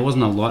time, there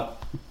wasn't a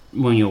lot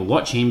when you were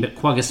watching, but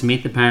Quagga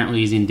Smith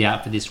apparently is in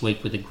doubt for this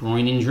week with a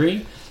groin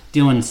injury.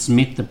 Dylan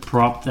Smith, the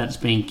prop that's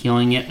been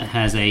killing it,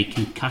 has a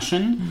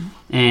concussion,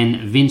 and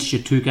Vince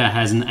Shatuka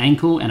has an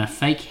ankle and a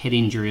fake head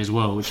injury as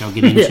well, which I'll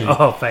get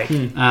into. Fake.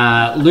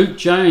 Luke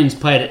Jones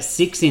played at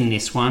 6 in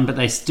this one, but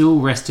they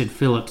still rested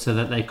Phillips so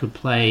that they could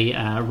play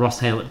Ross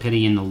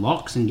Hale-Petty in the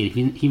locks and get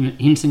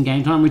him some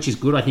game time, which is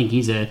good. I think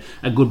he's a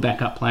good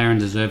backup player and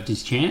deserved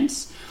his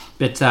chance.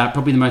 But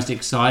probably the most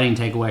exciting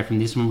takeaway from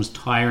this one was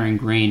Tyrone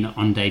Green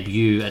on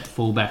debut at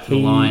fullback for the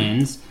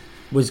Lions.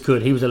 Was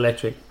good. He was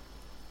electric.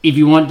 If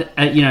you want,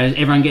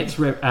 everyone gets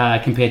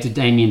compared to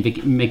Damien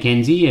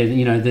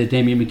McKenzie. The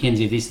Damien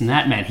McKenzie of this and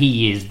that, man.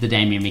 He is the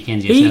Damien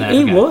McKenzie of South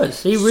Africa. He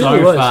was. He really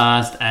so was.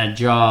 Fast,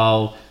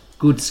 agile,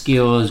 good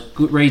skills,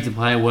 good reads the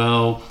play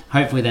well.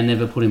 Hopefully they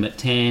never put him at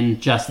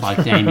 10, just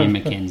like Damien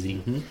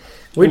McKenzie.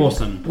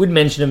 Awesome. We'd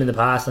mentioned him in the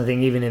past, I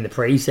think even in the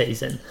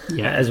pre-season,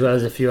 as well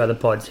as a few other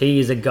pods. He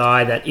is a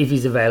guy that if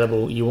he's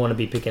available, you want to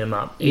be picking him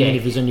up, even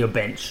if he's on your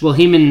bench. Well,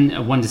 him and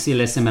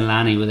Wandisile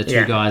Semelani were the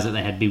two guys that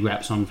they had big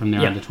raps on from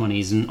their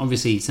under-20s, and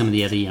obviously some of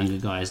the other younger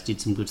guys did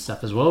some good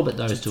stuff as well, but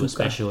those two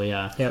especially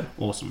are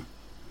awesome.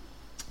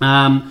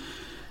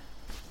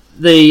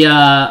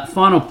 The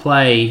final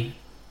play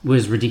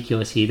was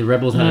ridiculous here. The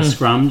Rebels had a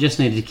scrum, just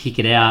needed to kick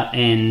it out,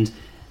 and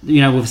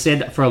we've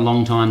said for a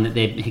long time that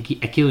their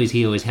Achilles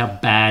heel is how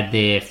bad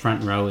their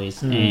front row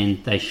is,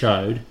 and they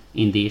showed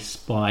in this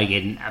by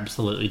getting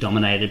absolutely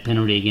dominated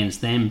penalty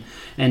against them.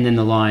 And then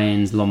the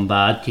Lions,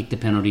 Lombard, kicked a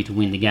penalty to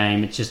win the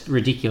game. It's just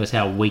ridiculous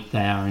how weak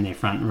they are in their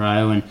front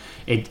row, and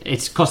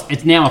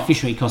it's now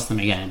officially cost them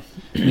a game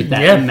with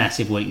that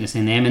massive weakness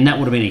in them, and that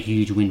would have been a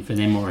huge win for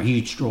them or a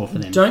huge straw for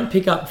them. Don't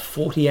pick up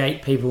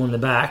 48 people in the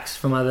backs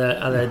from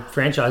other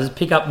franchises.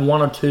 Pick up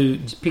one or two.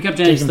 Just pick up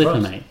James Slipper,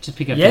 mate. Just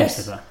pick up James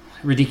Slipper.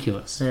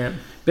 Ridiculous. Yeah.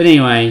 But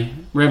anyway,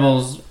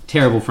 Rebels,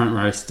 terrible front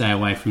row, stay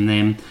away from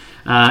them.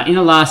 In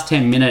the last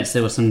 10 minutes,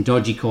 there were some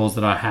dodgy calls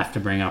that I have to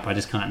bring up. I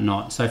just can't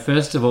not. So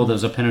first of all, there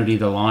was a penalty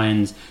to the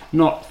Lions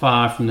not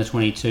far from the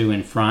 22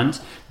 in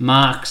front.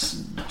 Marks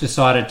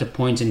decided to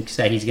point and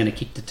say he's going to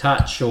kick to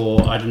touch,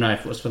 or I don't know if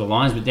it was for the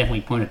Lions, but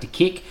definitely pointed to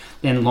kick.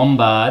 Then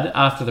Lombard,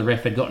 after the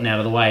ref had gotten out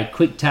of the way,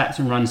 quick taps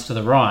and runs to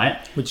the right,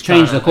 which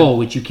changed the call,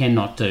 which you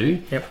cannot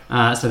do.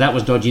 Yep. So that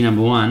was dodgy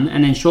number one.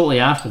 And then shortly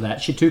after that,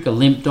 Shatuka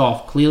limped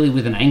off, clearly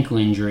with an ankle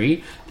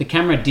injury. The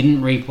camera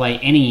didn't replay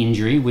any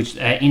injury, which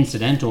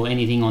incident or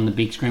anything on the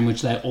big screen,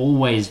 which they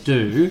always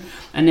do.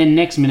 And then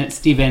next minute,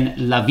 Steven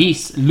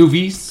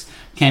Luvis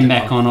came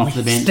back on off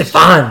the bench.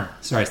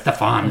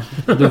 Stefan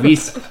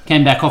Luvis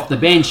came back off the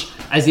bench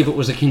as if it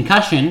was a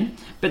concussion.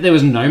 But there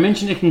was no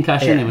mention of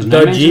concussion. There was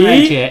no mention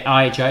of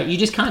IHO. You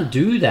just can't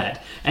do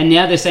that. And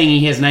now they're saying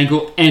he has an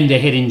ankle and a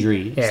head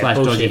injury /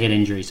 dodgy head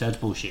injury. So it's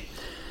bullshit.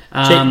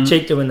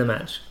 Cheek to win the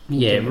match.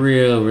 Yeah,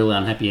 real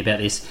unhappy about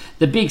this.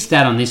 The big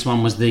stat on this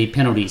one was the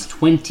penalties.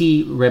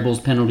 20 Rebels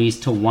penalties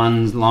to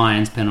 1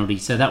 Lions penalty.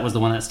 So that was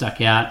the one that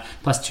stuck out.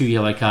 Plus 2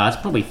 yellow cards.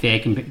 Probably fair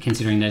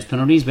considering those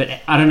penalties. But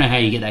I don't know how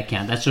you get that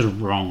count. That's just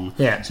wrong.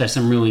 Yeah. So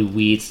some really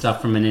weird stuff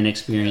from an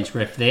inexperienced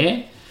ref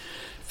there.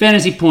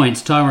 Fantasy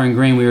points, Tyrone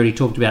Green, we already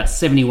talked about,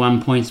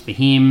 71 points for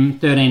him,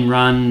 13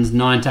 runs,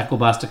 9 tackle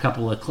bust, a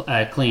couple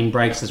of clean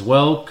breaks as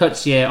well.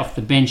 Coetzee off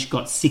the bench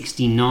got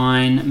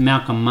 69,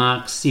 Malcolm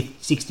Marks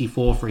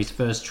 64 for his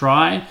first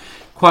try,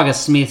 Quagga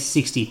Smith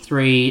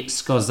 63,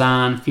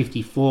 Skozan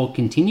 54,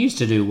 continues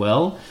to do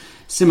well.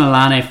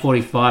 Similane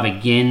 45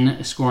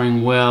 again,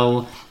 scoring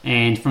well.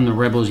 And from the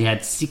Rebels, you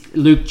had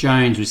Luke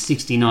Jones with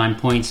 69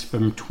 points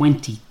from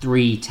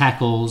 23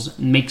 tackles,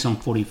 Meeks on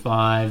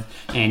 45,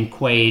 and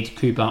Quade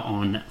Cooper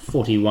on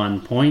 41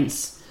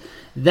 points.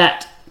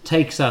 That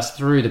takes us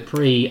through the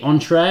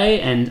pre-entree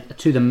and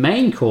to the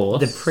main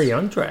course. The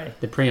pre-entree.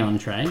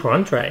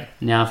 Pre-entree.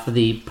 Now for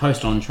the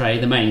post-entree,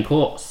 the main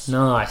course.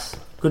 Nice.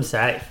 Good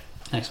save.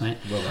 Thanks, mate.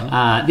 Well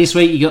done. This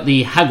week you got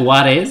the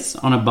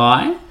Jaguares on a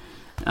bye.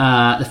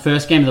 The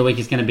first game of the week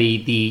is going to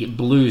be the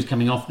Blues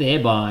coming off their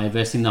bye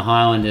versus the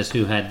Highlanders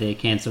who had their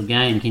cancelled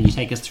game. Can you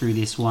take us through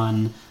this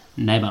one,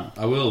 neighbour?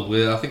 I will.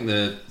 I think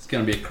it's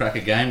going to be a cracker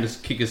game to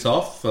kick us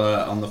off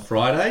on the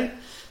Friday.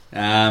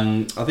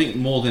 I think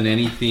more than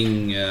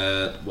anything,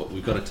 what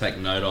we've got to take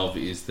note of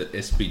is that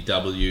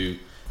SBW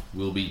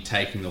will be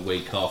taking the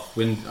week off.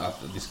 When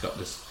this got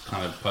just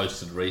kind of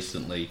posted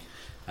recently,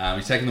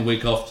 he's taking the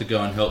week off to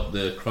go and help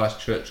the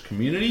Christchurch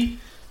community,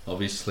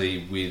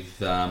 obviously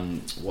with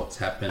what's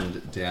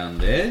happened down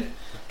there.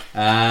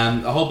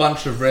 A whole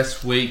bunch of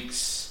rest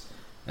weeks.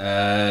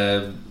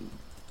 I'm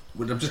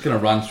just going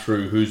to run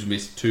through who's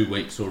missed 2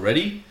 weeks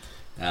already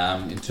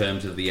in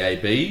terms of the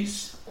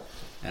ABs.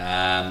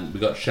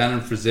 We've got Shannon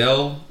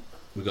Frizzell,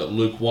 we've got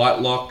Luke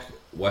Whitelock,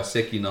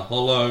 Waiseki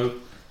Naholo,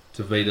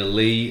 Tavita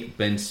Lee,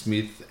 Ben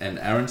Smith and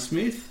Aaron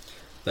Smith.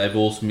 They've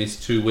all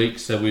missed 2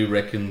 weeks, so we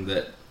reckon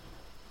that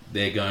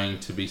they're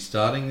going to be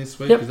starting this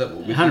week. Yep. Is that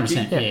what we're 100%,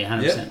 thinking? yeah,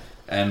 100%. Yep.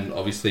 And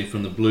obviously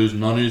from the Blues,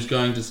 Nonu's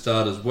going to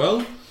start as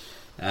well.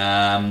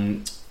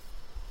 Jackson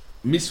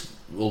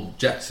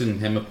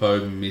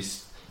Hemapo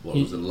missed, what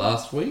was it,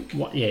 last week?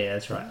 Yeah,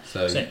 that's right.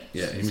 So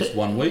he missed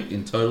 1 week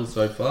in total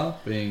so far,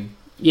 being...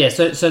 Yeah,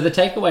 so the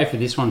takeaway for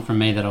this one from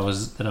me that I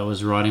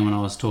was writing when I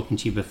was talking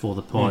to you before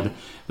the pod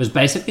was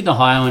basically the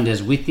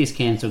Highlanders with this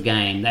cancelled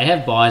game. They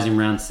have buys in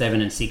round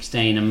 7 and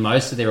 16, and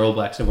most of their All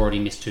Blacks have already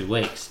missed 2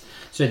 weeks.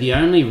 So the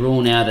only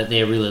rule now that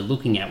they're really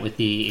looking at, with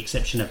the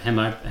exception of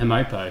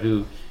Hemopo,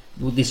 who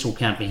this will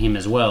count for him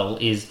as well,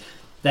 is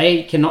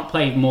they cannot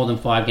play more than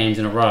 5 games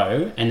in a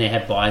row, and they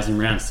have buys in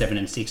round 7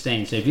 and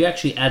 16. So if you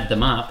actually add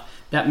them up,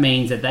 that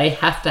means that they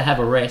have to have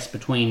a rest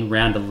between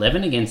round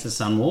 11 against the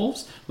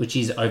Sunwolves, which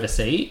is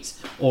overseas,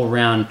 or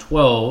round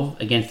 12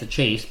 against the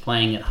Chiefs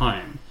playing at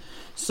home.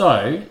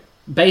 So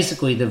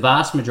basically the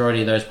vast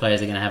majority of those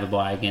players are going to have a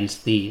bye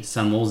against the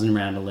Sunwolves in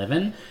round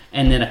 11,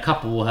 and then a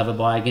couple will have a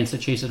bye against the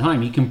Chiefs at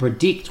home. You can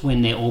predict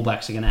when their All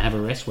Blacks are going to have a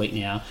rest week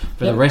now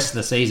for the rest of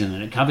the season,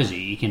 and it covers you.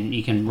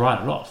 You can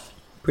write it off.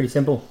 Pretty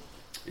simple.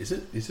 Is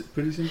it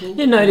pretty simple?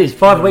 Yeah, no, it is.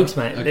 5 weeks,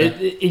 mate.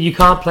 Okay. You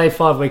can't play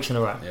 5 weeks in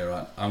a row. Yeah,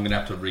 right. I'm going to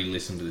have to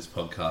re-listen to this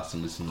podcast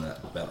and listen to that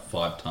about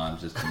 5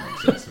 times just to make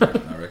sense of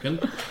it, I reckon.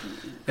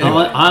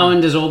 Anyway.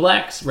 Islanders, All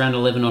Blacks, round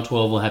 11 or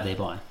 12 will have their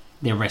bye.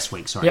 Their rest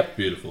week, sorry. Yep.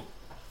 Beautiful.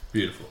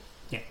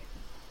 Yeah.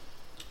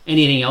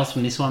 Anything else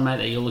from this one, mate,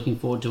 that you're looking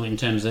forward to in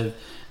terms of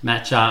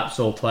matchups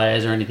or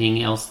players or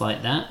anything else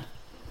like that?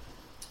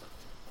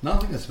 No, I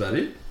think that's about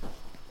it.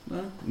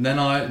 No.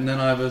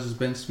 Nanai versus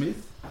Ben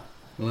Smith.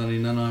 Melanie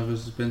Nanai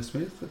versus Ben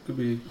Smith. That could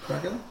be a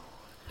cracker.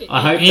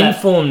 I hope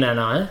Inform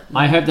Nanai.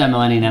 I hope that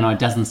Melanie Nanai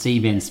doesn't see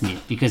Ben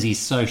Smith because he's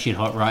so shit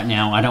hot right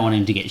now. I don't want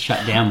him to get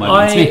shut down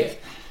by Ben Smith.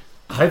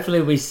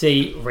 Hopefully we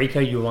see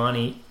Rico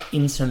Ioane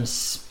in some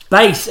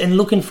space and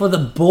looking for the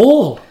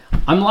ball.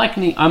 I'm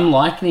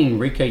likening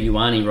Rico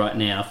Ioane right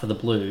now for the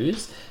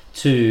Blues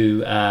to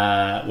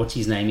what's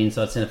his name,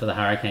 inside centre for the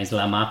Hurricanes,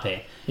 La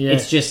Mape. Yeah.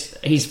 It's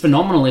just, he's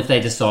phenomenal if they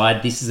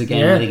decide this is a game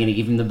where they're going to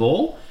give him the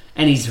ball,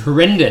 and he's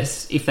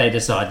horrendous if they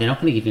decide they're not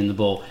going to give him the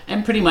ball,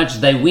 and pretty much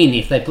they win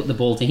if they put the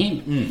ball to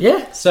him.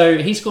 Yeah. So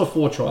he scored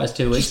 4 tries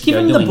 2 weeks Just give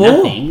ago him doing the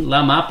ball. nothing.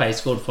 La Mape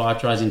scored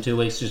 5 tries in 2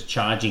 weeks just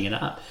charging it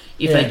up.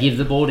 If they give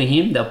the ball to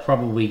him, they'll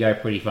probably go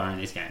pretty far in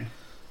this game.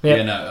 Yep.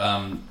 Yeah,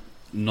 no.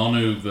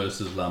 Nonu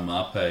versus La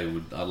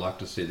Mape, I'd like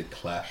to see the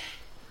clash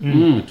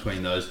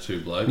between those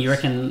two blokes. You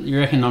reckon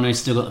Nonu's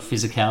still got the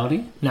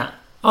physicality? Nah.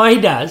 Oh,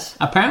 he does.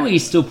 Apparently, he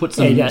still put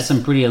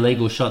some pretty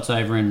illegal shots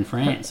over in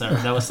France. So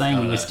they were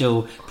saying he was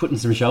still putting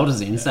some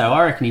shoulders in. So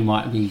I reckon he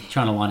might be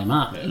trying to line him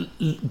up.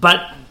 Yeah.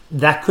 But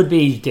that could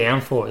be his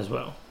downfall as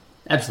well.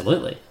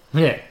 Absolutely.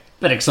 Yeah.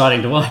 But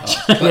exciting to watch.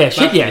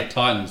 The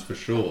Titans for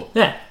sure.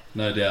 Yeah.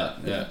 No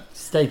doubt. Yeah.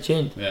 Stay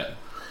tuned. Yeah.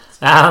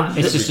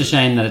 It's just a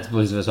shame that it's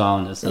Blues vs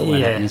Islanders, so it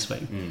won't happen this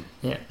week.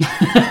 Yeah.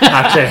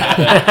 Actually.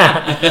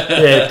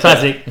 Yeah,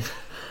 classic.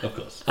 Of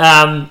course.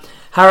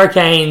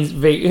 Hurricanes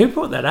v... Who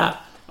brought that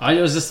up? I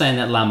was just saying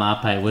that La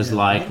Mape was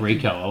like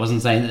Rico. I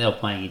wasn't saying that they were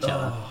playing each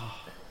other.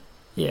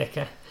 Yeah,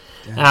 okay.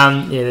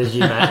 There's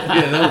you, mate.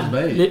 Yeah, that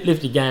was me.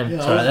 Lift your game.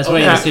 That's right. That's why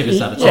you're a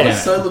superstar. I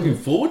was so looking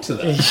forward to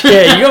that.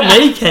 Yeah, you got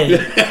me keen.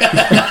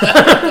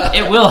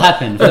 It will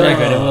happen. For the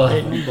record, it will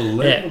happen.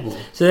 Unbelievable. Yeah.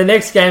 So the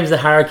next game is the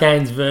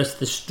Hurricanes versus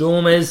the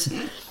Stormers.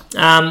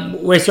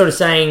 We're sort of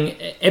saying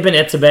Eben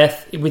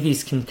Etzebeth, with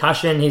his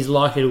concussion, he's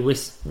likely to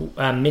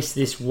miss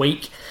this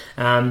week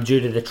due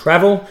to the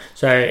travel.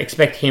 So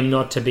expect him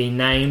not to be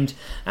named.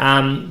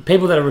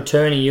 People that are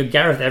returning, you're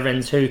Gareth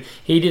Evans, who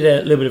he did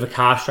a little bit of a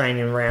calf strain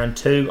in round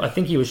 2. I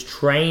think he was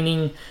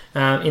training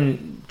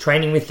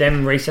with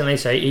them recently,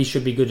 so he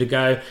should be good to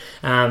go.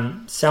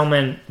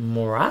 Salman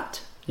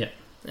Murat.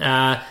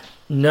 Yeah.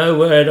 No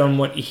word on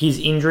what his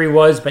injury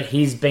was, but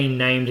he's been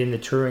named in the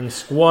touring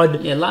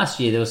squad. Yeah, last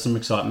year there was some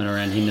excitement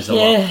around him as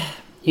well.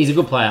 He's a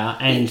good player,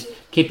 and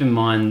keep in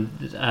mind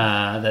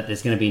that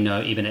there's going to be no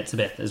Eben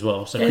Etzebeth as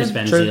well. So Chris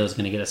Van Zyl is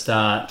going to get a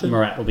start.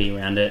 Murat will be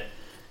around it.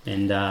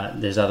 And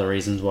there's other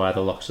reasons why the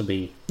locks will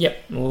be...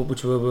 Yep,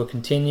 which we'll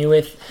continue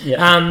with. Yep.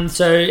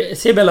 So,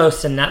 Sibelo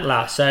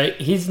Sinatla, so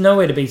he's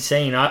nowhere to be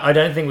seen. I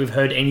don't think we've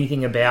heard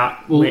anything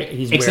about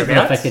his except for the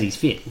whereabouts. fact that he's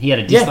fit. He had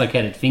a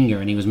dislocated finger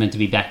and he was meant to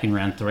be back in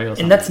round 3 or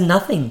something. And that's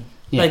nothing.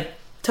 Yeah. Like,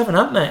 toughen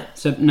up, mate.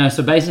 So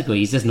basically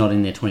he's just not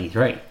in their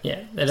 23.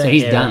 Yeah. So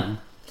he's done.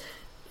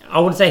 I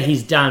wouldn't say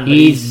he's done, but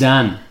He's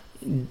done.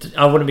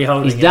 I wouldn't be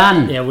holding him. He's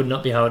done. Yeah, I would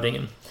not be holding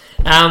him.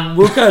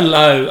 We'll go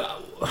low.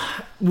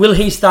 Will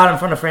he start in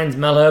front of friends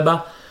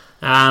Malherbe?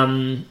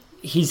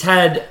 He's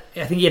had,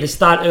 I think he had to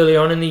start early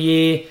on in the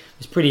year. It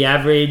was pretty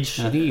average.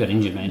 I think he got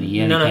injured, man.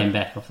 He only came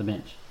back off the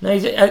bench. No,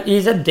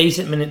 he's had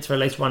decent minutes for at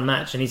least one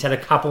match, and he's had a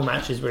couple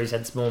matches where he's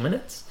had small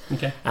minutes.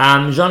 Okay.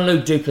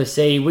 Jean-Luc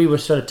Duplessis, we were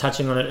sort of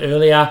touching on it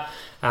earlier.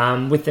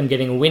 With them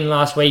getting a win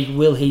last week,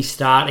 will he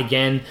start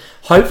again?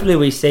 Hopefully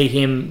we see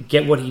him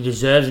get what he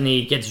deserves and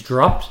he gets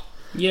dropped.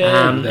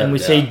 Yeah. And we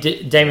see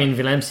Damien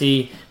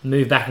Villemsi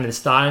move back into the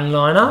starting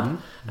lineup.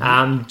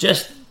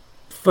 Just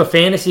for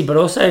fantasy, but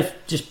also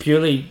just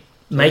purely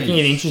making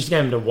it an interesting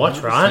game to watch,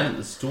 100%. right?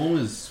 The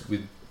Stormers,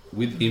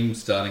 with him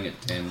starting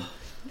at 10,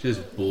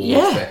 just bores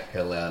the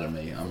hell out of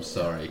me. I'm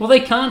sorry. Well,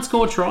 they can't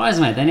score tries,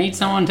 mate. They need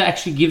someone to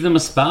actually give them a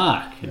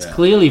spark. It's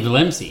clearly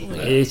Villemsi.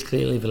 It is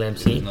clearly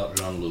Villemsi. It's not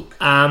Jean-Luc.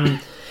 And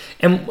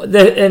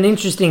an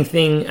interesting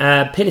thing,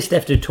 Peter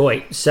Steph du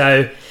Toit.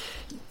 So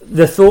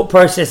the thought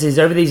process is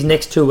over these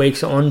next 2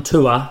 weeks on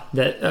tour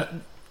that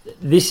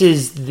this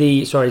is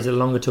is it a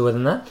longer tour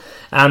than that?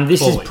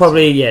 This is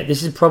probably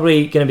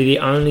going to be the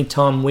only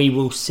time we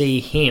will see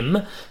him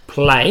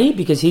play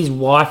because his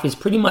wife is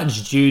pretty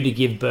much due to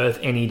give birth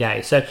any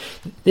day. So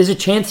there's a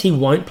chance he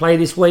won't play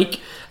this week,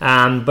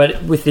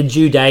 but with the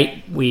due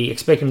date, we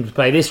expect him to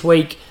play this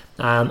week.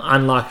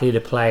 Unlikely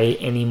to play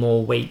any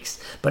more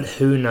weeks, but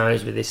who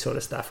knows with this sort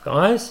of stuff,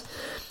 guys.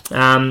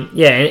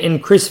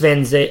 And Chris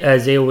Van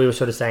Zyl, we were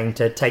sort of saying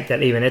to take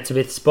that Ivan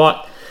Etzebeth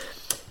spot.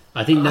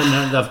 I think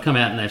they've come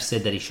out and they've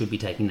said that he should be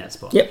taking that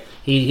spot. Yep.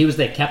 He was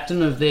their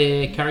captain of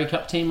their Curry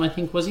Cup team, I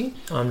think, was he?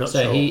 I'm not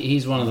sure. So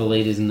he's one of the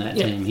leaders in that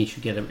team. He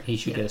should get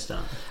a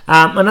start.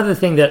 Another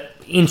thing that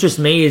interests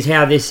me is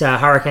how this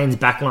Hurricanes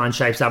backline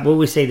shapes up. Will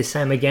we see the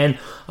same again?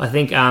 I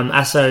think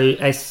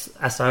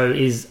Asso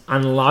is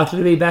unlikely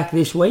to be back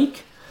this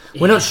week.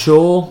 We're not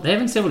sure. They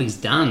haven't said what he's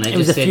done. They It just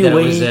was a said few that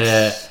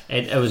weeks.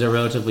 it was a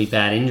relatively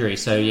bad injury.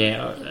 So,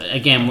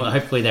 again,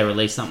 hopefully they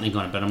release something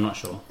on it, but I'm not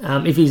sure.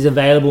 If he's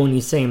available and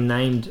you see him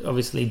named,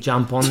 obviously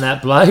jump on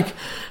that bloke.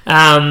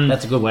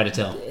 That's a good way to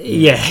tell.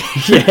 Yeah.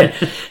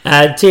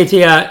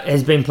 Tia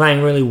has been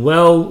playing really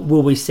well.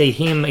 Will we see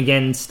him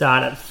again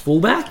start at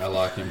fullback? I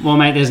like him. Well,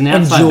 mate, there's an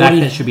outside back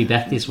that should be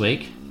back this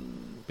week.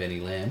 Benny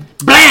Lamb.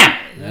 Bam!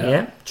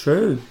 Yeah,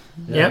 true.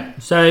 Yeah.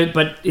 So,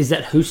 but is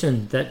that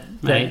Hoosen?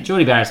 Mate,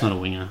 Geordie Barrett's not a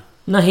winger.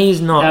 No, he's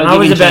not. I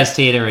was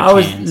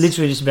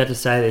literally just about to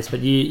say this,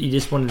 but you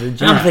just wanted to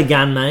jump the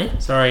gun,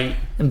 mate. Sorry.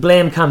 And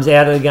Blam comes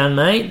out of the gun,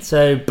 mate.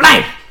 So,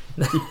 blam!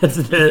 That's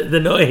the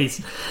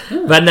noise.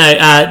 But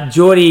no,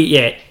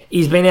 Geordie,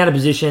 he's been out of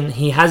position.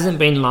 He hasn't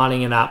been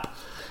lining it up.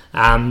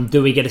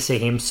 Do we get to see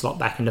him slot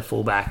back into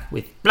fullback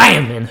with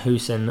Blam and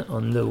Hoosen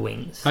on the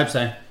wings? Hope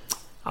so.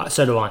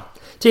 So do I.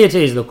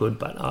 TTs look good,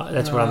 but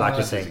that's what I'd like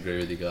to see. I disagree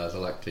with you guys. I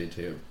like TT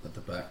at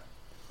the back.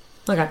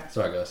 Okay.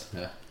 Sorry, guys.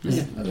 Yeah. He's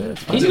a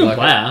good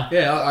player.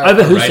 Yeah, I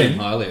Over rate him Hoosen.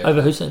 highly.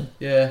 Over Hoosen.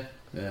 Yeah,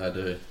 I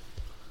do.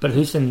 But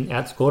Hoosen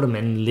outscored him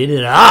and lit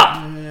it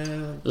up.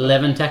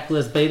 11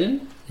 tacklers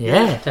beaten.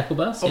 Yeah. Tackle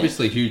bus.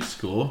 Obviously, huge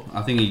score.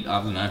 I think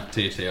I don't know,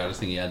 TT, I just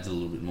think he adds a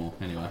little bit more.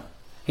 Anyway.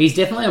 He's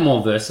definitely a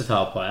more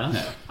versatile player.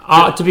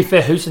 Yeah. To be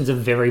fair, Hoosen's a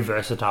very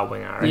versatile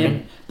winger, I reckon.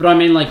 Yeah. But I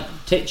mean,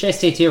 Chase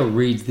TTL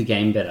reads the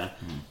game better.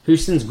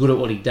 Hoosen's good at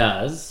what he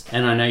does,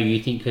 and I know you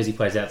think because he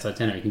plays outside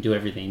centre he can do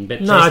everything, but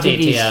Chase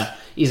TTL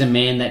is a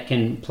man that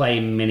can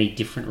play many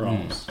different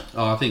roles.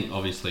 I think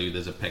obviously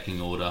there's a pecking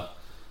order.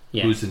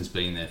 Yeah. Hoosen's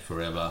been there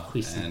forever,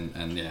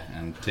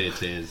 and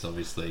TT is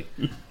obviously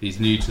he's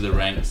new to the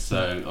ranks,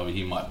 so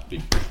he might be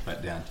pushed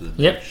back down to the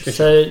bench.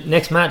 So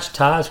next match,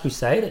 Tars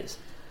Crusaders.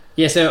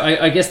 Yeah, so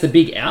I guess the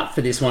big out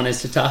for this one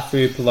is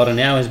Tatafu Pilota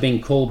now has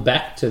been called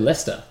back to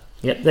Leicester.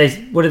 Yep.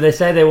 What did they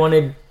say? They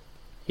wanted.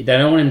 They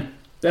don't want him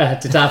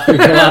Tatafu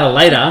Pilota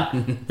later.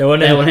 They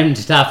want him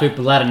Tatafu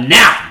Pilota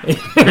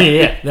now.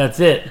 Yeah, that's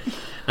it.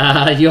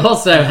 You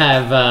also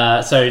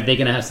have so they're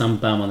going to have some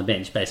bum on the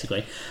bench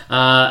basically.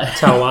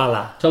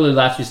 Tawala. Tolu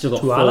Lafu's still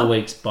got 4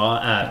 weeks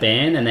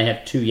ban, and they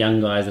have 2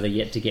 young guys that are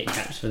yet to get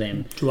caps for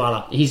them.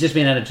 Tuala. He's just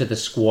been added to the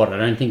squad. I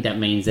don't think that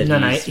means that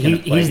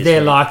he's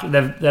their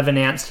they've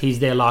announced he's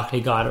their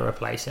likely guy to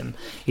replace him.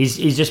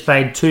 He's just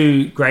played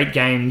 2 great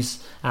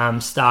games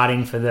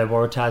starting for the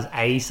Waratahs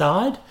A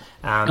side,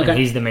 and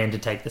he's the man to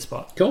take the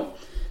spot. Cool.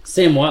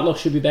 Sam Whitelock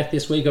should be back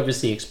this week.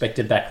 Obviously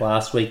expected back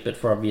last week, but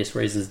for obvious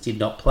reasons did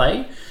not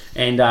play.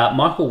 And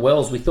Michael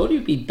Wells, we thought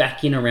he'd be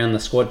back in around the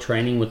squad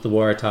training with the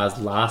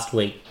Waratahs last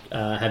week,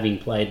 having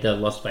played the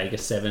Las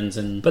Vegas Sevens.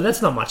 But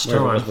that's not much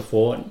time. It was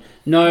before.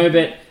 No,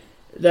 but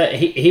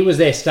He was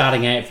there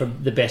starting out for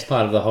the best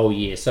part of the whole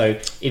year. So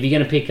if you're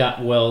going to pick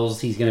up Wells,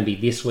 he's going to be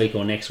this week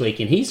or next week,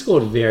 and he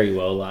scored very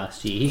well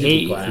last year. He's a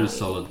good player. He was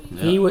solid.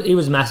 Yeah. He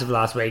was massive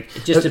last week.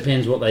 It just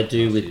depends what they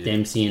do with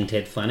Dempsey and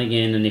Ted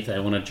Flanagan, and if they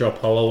want to drop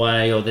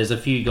Holloway, or there's a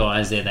few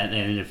guys there that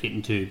they need to fit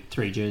into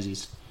 3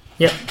 jerseys.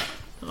 Yep.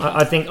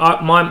 I think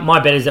my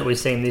bet is that we've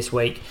seen this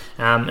week,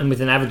 and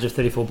with an average of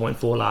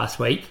 34.4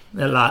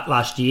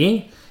 last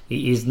year,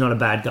 he is not a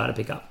bad guy to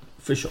pick up.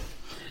 For sure.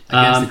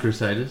 Against the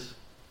Crusaders?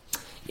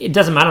 It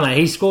doesn't matter, mate.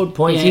 He's scored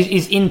points. Yeah.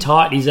 He's in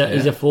tight. He's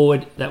a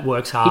forward that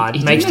works hard,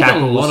 He makes did make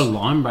tackles. a lot of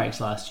line breaks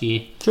last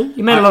year. True.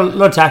 He made a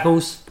lot of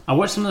tackles. I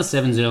watched some of the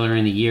sevens earlier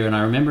in the year, and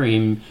I remember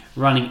him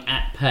running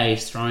at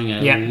pace, throwing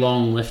a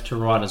long left to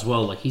right as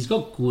well. Like, he's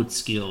got good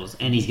skills,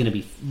 and he's going to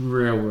be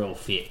real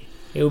fit.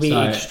 He'll be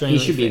extremely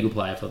He should be a fit. good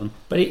player for them.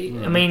 But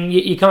I mean,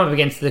 you come up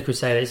against the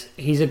Crusaders.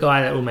 He's a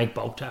guy that will make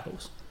bulk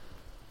tackles.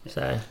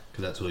 So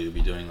Because that's all you'll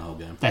be doing the whole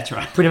game. That's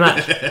right. pretty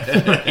much.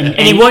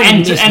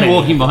 and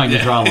walking behind the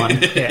try line.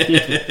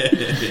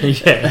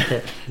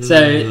 Yeah.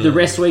 So the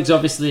rest weeks,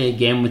 obviously,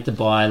 again with the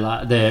bye,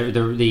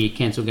 the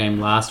cancelled game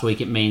last week,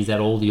 it means that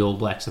all the All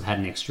Blacks have had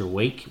an extra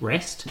week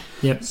rest.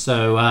 Yep.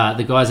 So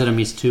the guys that have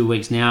missed 2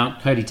 weeks now: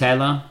 Cody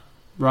Taylor,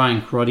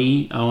 Ryan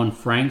Crotty, Owen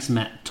Franks,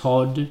 Matt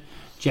Todd,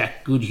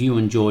 Jack Goodhue,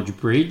 and George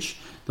Bridge.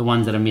 The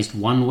ones that have missed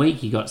 1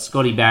 week, you got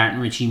Scotty Barrett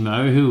and Richie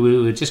Moe, who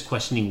we were just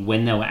questioning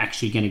when they were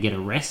actually going to get a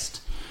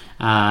rest.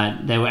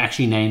 They were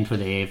actually named for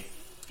their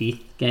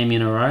 5th game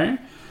in a row.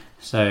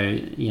 So,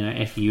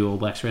 FU All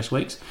Blacks rest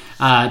weeks.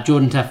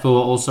 Jordan Tafua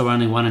also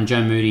only one, and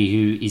Joe Moody,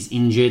 who is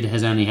injured,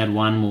 has only had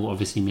one. Will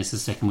obviously miss the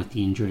second with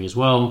the injury as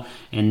well.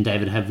 And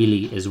David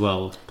Havili as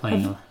well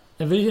playing.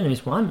 Havili's only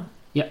missed one.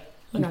 Yep.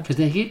 Okay. Because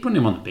they keep putting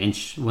him on the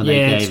bench when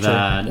Yeah, they gave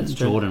that's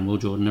true. Will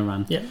Jordan a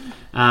run. Yep.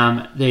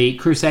 The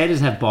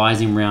Crusaders have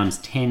buys in rounds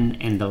 10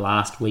 and the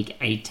last week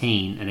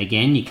 18. And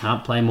again, you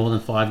can't play more than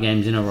 5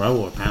 games in a row,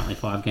 or apparently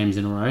 5 games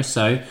in a row.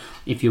 So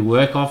if you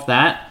work off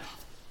that,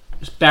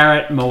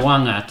 Barrett,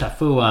 Mwanga,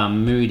 Tafua,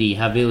 Moody,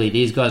 Havili,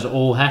 these guys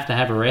all have to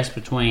have a rest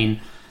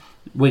between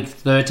week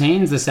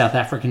 13's the South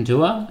African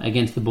tour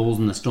against the Bulls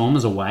and the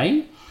Stormers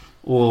away,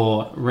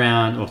 or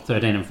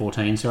 13 and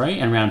 14,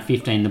 and round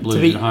 15 the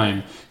Blues at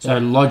home. So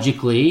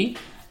logically,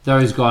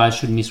 those guys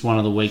should miss one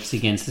of the weeks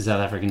against the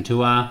South African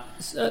tour,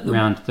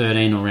 round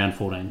 13 or round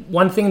 14.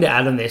 One thing to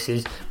add on this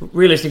is,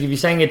 realistically, if you're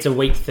saying it's a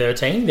week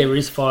 13, there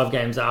is 5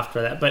 games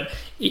after that. But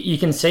you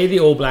can see the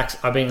All Blacks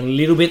are being a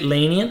little bit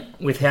lenient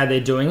with how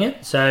they're doing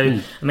it. So,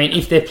 I mean,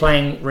 if they're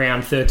playing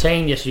round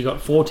 13, yes, you've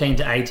got 14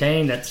 to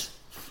 18, that's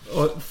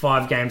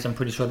 5 games I'm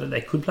pretty sure that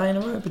they could play in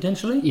a row,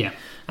 potentially. Yeah.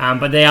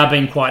 But they are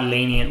being quite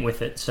lenient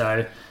with it.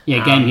 So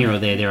game here or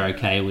there, they're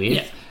okay with.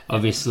 Yeah.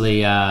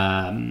 Obviously,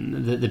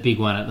 the big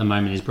one at the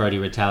moment is Brodie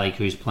Retallick,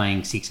 who's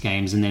playing 6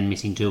 games and then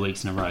missing 2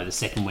 weeks in a row. The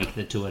second week of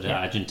the tour to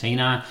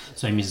Argentina,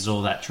 so he misses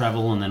all that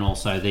travel, and then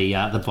also the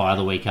bye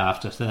the week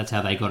after. So that's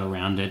how they got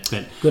around it.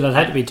 But good, I'd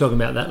hate to be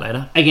talking about that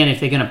later. again, if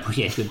they're going to,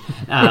 good.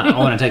 I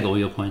want to take all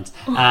your points.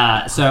 So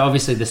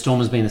obviously, the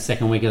Stormers being the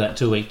second week of that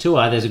 2-week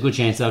tour, there's a good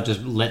chance they'll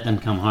just let them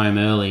come home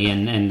early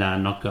and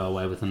not go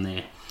away with them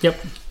there. Yep.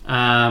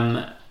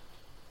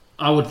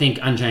 I would think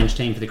unchanged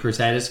team for the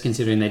Crusaders,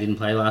 considering they didn't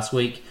play last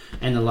week.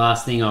 And the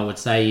last thing I would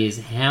say is,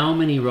 how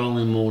many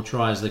rolling maul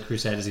tries are the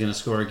Crusaders going to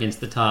score against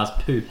the Tars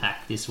poo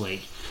pack this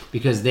week?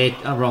 Because their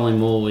rolling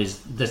maul is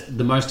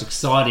the most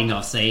exciting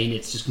I've seen.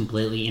 It's just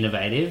completely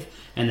innovative,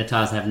 and the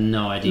Tars have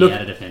no idea how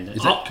to defend it.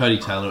 Is that Cody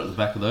Taylor at the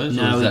back of those?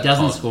 No, or is he that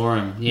doesn't Todd? score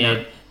them. Yeah,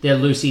 No. they're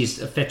Lucy's.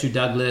 Fetu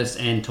Douglas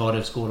and Todd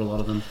have scored a lot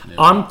of them. Yeah.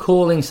 I'm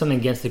calling something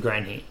against the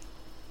grain here.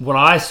 What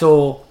I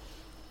saw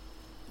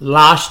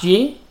last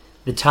year,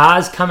 the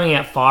Tars coming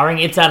out firing,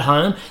 it's at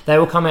home, they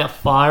will come out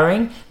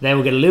firing, they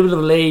will get a little bit of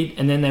a lead,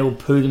 and then they will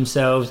poo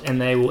themselves, and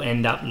they will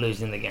end up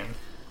losing the game.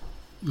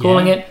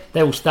 Calling it,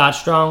 they will start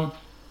strong,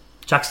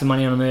 chuck some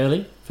money on them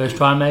early, first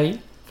try maybe,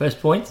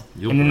 first points,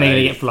 You're and then they're going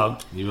to brave. get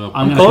flogged. You are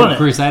I'm going calling to it.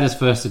 put Crusaders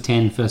first to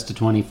 10, first to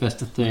 20, first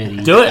to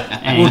 30. Do it.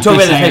 And We'll talk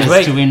about this next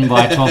Crusaders week. to win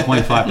by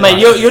 12.5. Mate,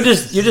 you're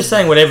just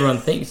saying what everyone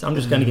thinks. I'm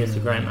just going against the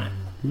grain, mate.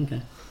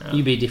 Okay.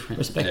 You be different.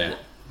 Respect Yeah. it.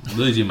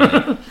 Lose your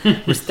money.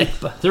 Respect.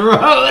 Throw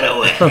it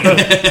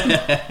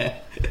away.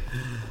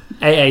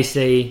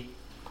 AAC,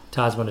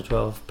 Tars 1 to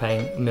 12,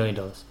 paying $1 million.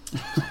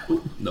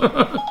 No.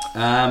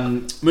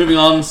 Moving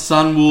on,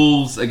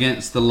 Sunwolves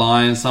against the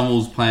Lions.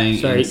 Sunwolves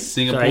playing in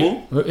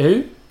Singapore.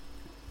 Who?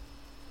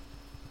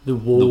 The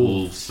Wolves. The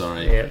Wolves,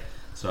 sorry. Yeah.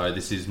 Sorry,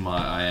 this is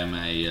I am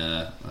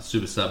a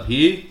super sub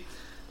here.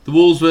 The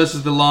Wolves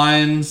versus the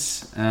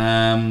Lions,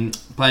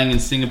 playing in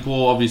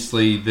Singapore.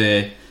 Obviously,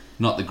 they're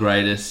not the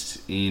greatest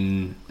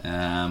in,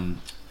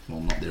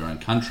 not their own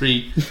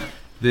country.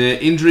 Their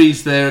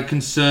injuries, there are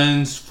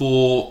concerns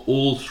for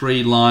all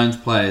 3 Lions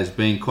players,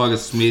 being Quagga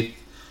Smith,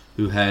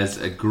 who has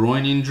a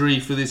groin injury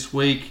for this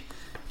week,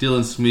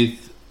 Dylan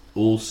Smith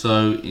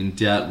also in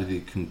doubt with a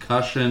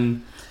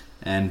concussion,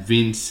 and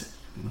Vince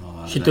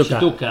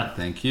Shituka.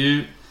 Thank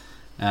you.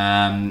 He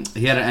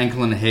had an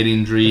ankle and a head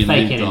injury and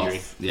Fake moved head off.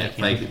 injury. Yeah,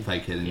 Fake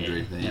fake head injury.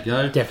 Yeah. There you Yep.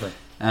 go. Definitely.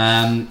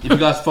 If you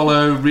guys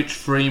follow Rich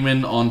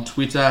Freeman on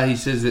Twitter, he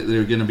says that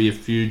there are going to be a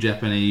few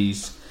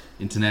Japanese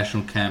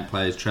international camp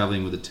players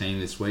travelling with the team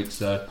this week.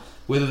 So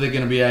whether they're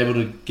going to be able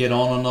to get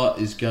on or not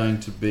is going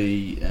to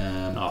be...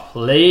 Oh,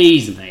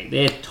 please, mate.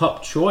 They're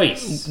top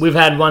choice. We've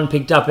had one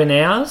picked up in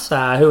ours.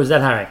 Who was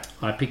that, Harry?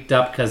 I picked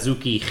up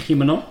Kazuki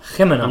Himeno.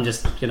 Himeno. I'm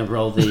just going to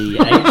roll the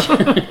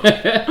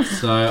H.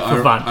 So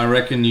I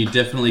reckon you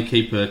definitely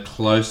keep a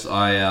close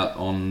eye out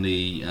on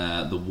the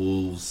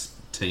Wolves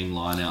team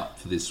lineup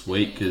for this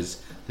week,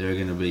 because there are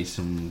going to be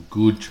some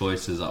good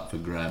choices up for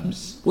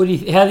grabs. How do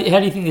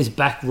you think this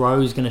back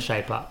row is going to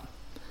shape up?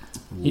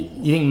 You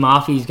think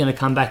Murphy's going to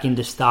come back in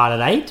to start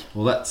at 8?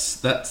 Well,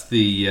 that's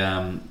the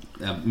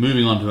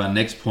moving on to our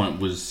next point.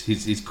 Was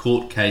his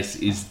court case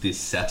is this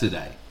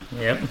Saturday.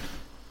 Yep.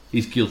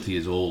 He's guilty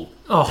as all.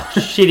 Oh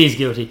shit, he's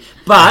guilty.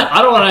 But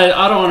I don't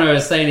want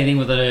to say anything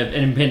with an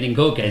impending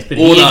court case, but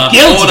Order, he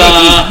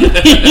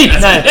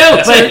is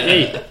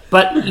guilty.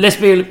 But let's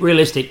be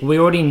realistic. We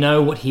already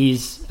know what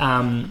his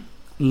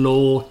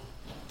law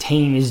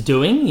team is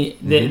doing.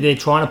 They're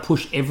trying to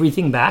push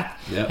everything back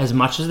as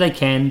much as they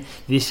can.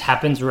 This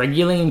happens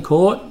regularly in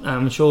court.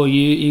 I'm sure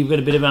you've got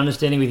a bit of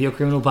understanding with your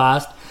criminal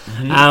past.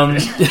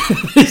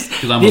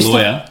 Because I'm a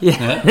lawyer.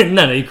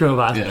 No, your criminal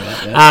past.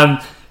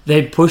 Yeah.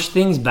 They push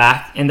things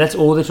back, and that's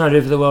all they're trying to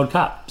do for the World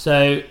Cup.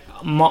 So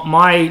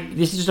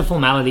this is just a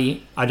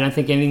formality. I don't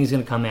think anything's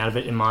going to come out of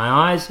it in my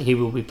eyes. He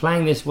will be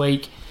playing this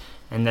week,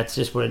 and that's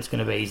just what it's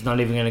going to be. He's not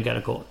even going to go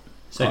to court.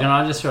 So can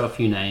I just throw a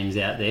few names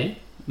out there?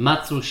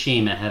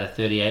 Matsushima had a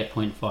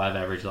 38.5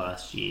 average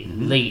last year.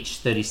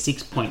 Leach,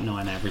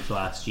 36.9 average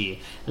last year.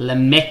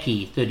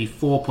 Lemeki,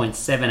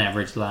 34.7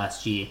 average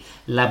last year.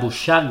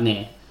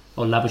 Labuschagne,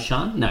 or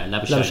Labuschagne? No,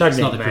 Labuschagne. It's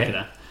not the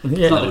cricketer.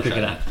 It's not the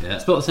cricketer. Yeah.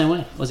 Spelled the same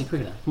way. Aussie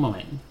cricketer. Come on,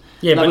 mate.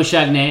 Yeah,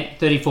 Labuschagne,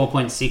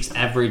 34.6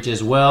 average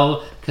as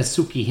well.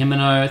 Kazuki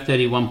Himeno,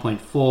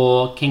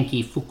 31.4.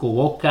 Kenki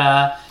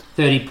Fukuoka,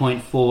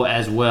 30.4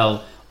 as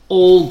well.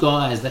 All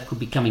guys that could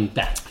be coming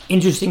back.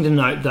 Interesting to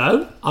note,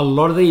 though, a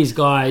lot of these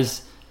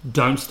guys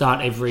don't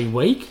start every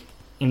week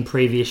in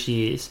previous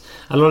years.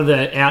 A lot of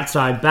the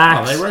outside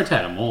backs... Oh, they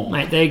rotate them all.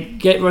 Mate, they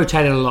get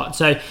rotated a lot.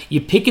 So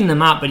you're picking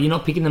them up, but you're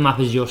not picking them up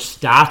as your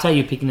starter.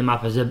 You're picking them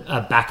up as a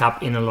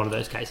backup in a lot of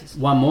those cases.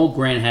 One more,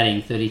 Grant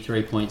Hadding,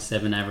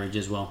 33.7 average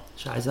as well.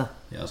 Shiza.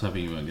 Yeah, I was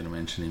hoping you weren't going to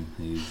mention him.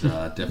 He's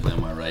definitely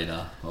on my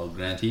radar. Old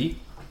Granty.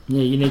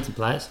 Yeah, you need some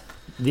players.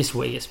 This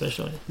week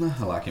especially. No,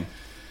 I like him.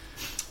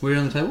 We're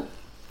on the table?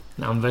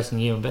 No, I'm versing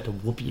you. I'm about to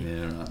whoop you.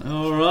 Yeah, right.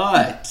 All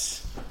right.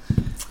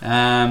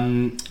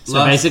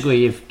 So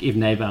basically, if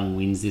Nabang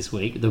wins this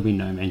week, there'll be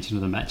no mention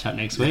of the matchup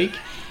next week.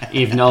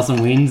 If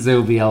Nelson wins,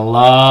 there'll be a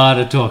lot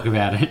of talk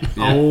about it.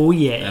 Yeah. Oh,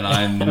 yeah. And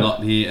I'm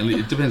not here. And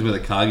it depends whether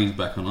Cargie's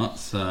back or not.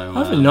 So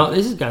hopefully not.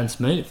 This is going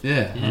smooth.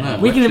 Yeah. I know.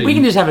 We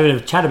can just have a bit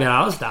of chat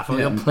about other stuff. We've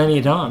got plenty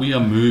of time. We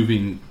are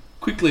moving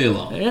quickly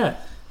along. Yeah.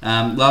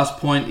 Last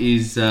point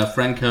is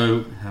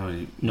Franco. How are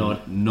you? Nord.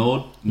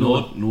 Nord.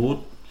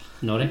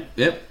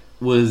 Yep.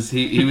 He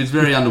was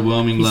very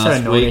underwhelming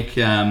last week.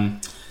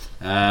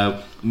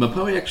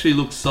 Mapoe actually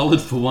looked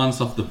solid for once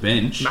off the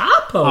bench.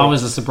 Mapoe? I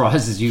was as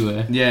surprised as you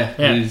were. Yeah.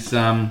 He's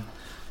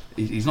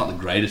not the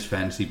greatest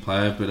fantasy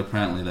player, but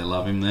apparently they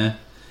love him there,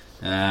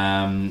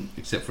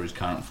 except for his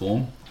current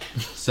form.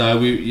 So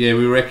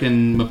we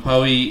reckon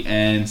Mapoe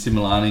and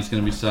Similani's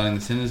going to be starting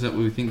the centres. Is that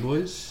what we think,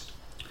 boys?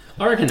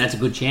 I reckon that's a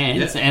good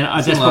chance, Yeah.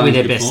 and that's probably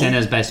their best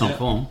centres based on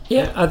form.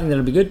 Yeah, I think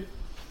that'll be good.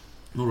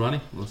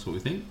 Alrighty, well, that's what we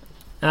think.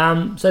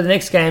 So the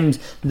next game's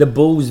the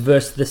Bulls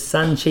versus the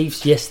Sun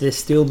Chiefs. Yes, they're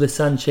still the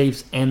Sun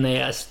Chiefs, and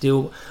they are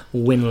still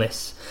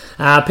winless.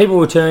 People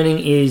returning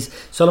is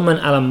Solomon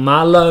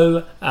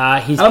Alamalo.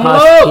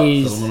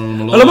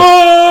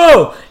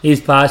 He's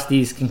passed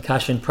his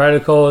concussion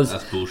protocols.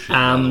 That's bullshit,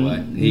 by the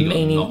way. He got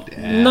knocked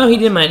out. No, he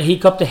didn't, mate. He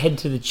copped a head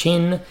to the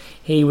chin.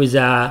 He was...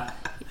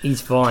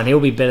 he's fine.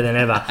 He'll be better than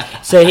ever.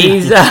 So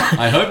he's...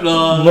 I hope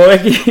not.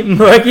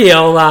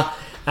 Morekiola...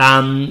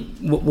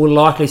 we'll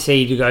likely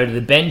see to go to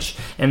the bench,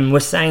 and we're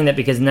saying that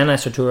because Nana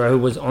Satura, who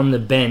was on the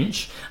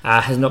bench,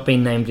 has not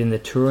been named in the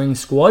touring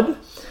squad.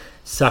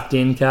 Sucked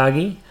in,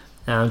 Kagi.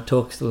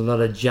 Talks a lot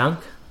of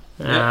junk.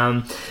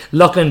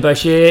 Lachlan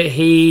Bashir,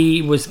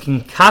 he was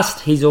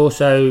concussed. He's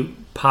also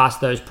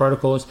passed those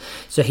protocols,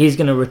 so he's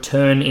going to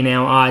return in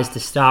our eyes to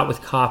start,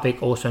 with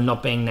Karpik also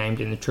not being named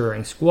in the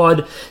touring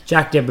squad.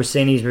 Jack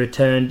Debrasini's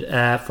returned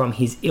from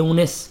his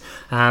illness,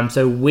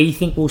 so we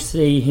think we'll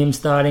see him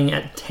starting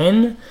at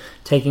 10,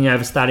 taking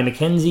over Starty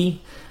McKenzie.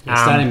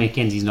 Starty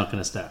McKenzie's not going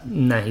to start.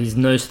 No, he's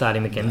no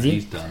Starty McKenzie. No,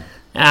 he's done.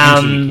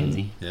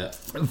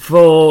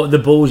 For the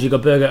Bulls, you've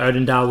got Berger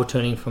Odendale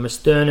returning from a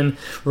sternum.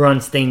 Ron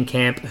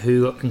Steenkamp,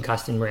 who got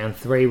concussed in round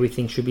 3, we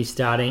think should be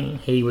starting.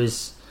 He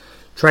was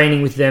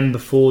training with them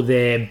before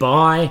their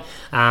bye.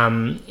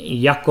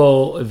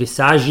 Jaakko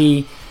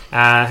Visagi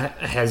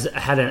has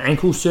had an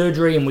ankle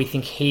surgery, and we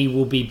think he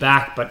will be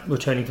back, but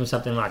returning from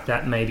something like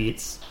that, maybe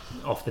it's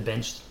off the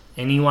bench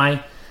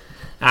anyway.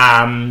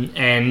 And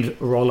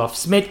Roloff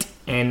Smith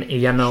and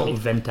Jano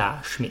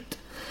Venta Schmidt.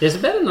 There's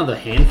about another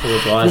handful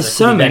of guys There's that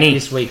so could be back many.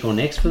 this week or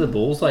next for the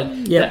Bulls.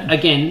 Yeah.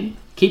 Again,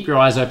 keep your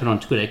eyes open on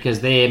Twitter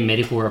because their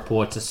medical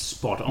reports are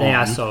spot on. They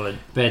are solid.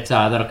 But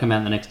that'll come out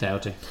in the next day or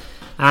two.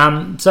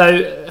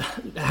 So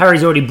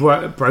Harry's already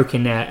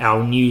broken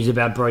our news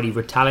about Brodie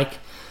Retallick.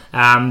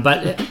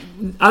 But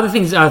other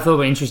things I thought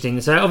were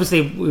interesting. So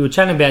obviously we were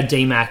chatting about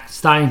D-Mac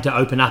starting to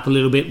open up a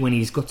little bit when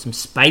he's got some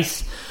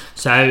space.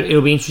 So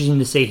it'll be interesting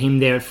to see him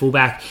there at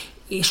fullback.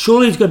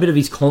 Surely he's got a bit of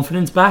his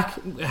confidence back,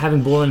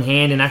 having ball in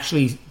hand and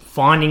actually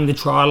finding the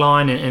try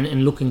line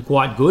and looking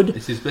quite good.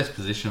 It's his best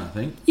position, I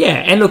think. Yeah,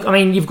 and look, I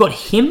mean, you've got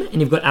him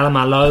and you've got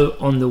Alamalo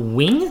on the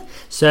wing.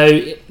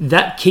 So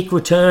that kick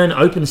return,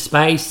 open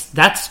space,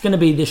 that's going to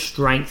be the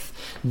strength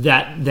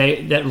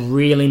that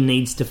really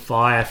needs to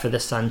fire for the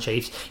Sun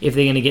Chiefs if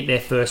they're going to get their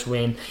first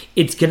win.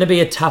 It's going to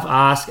be a tough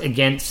ask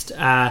against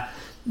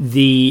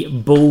the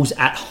Bulls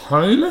at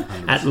home,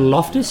 100%, at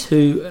Loftus,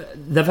 who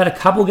they've had a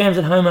couple games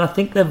at home and I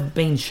think they've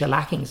been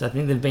shellackings. I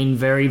think they've been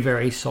very,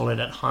 very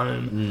solid at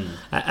home,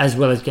 as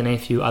well as getting a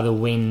few other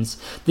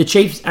wins. The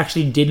Chiefs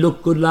actually did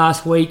look good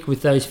last week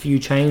with those few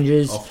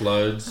changes.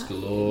 Offloads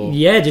galore.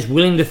 Yeah, just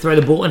willing to throw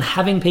the ball and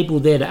having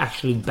people there to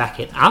actually back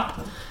it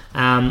up.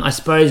 I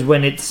suppose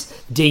when it's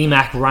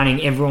D-Mac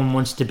running, everyone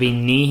wants to be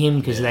near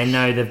him because they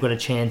know they've got a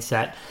chance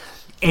at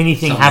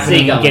anything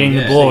happening and getting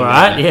the ball,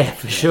 right? Yeah,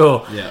 for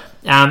sure. Yeah.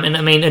 And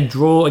I mean, a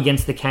draw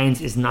against the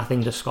Canes is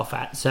nothing to scoff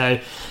at.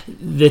 So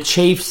the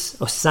Chiefs,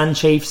 or Sun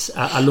Chiefs,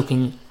 are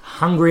looking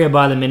hungrier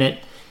by the minute,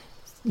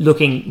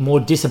 looking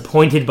more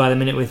disappointed by the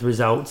minute with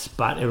results,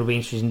 but it'll be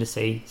interesting to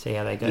see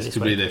how they go this week. This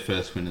could be their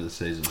first win of the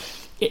season.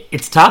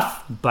 It's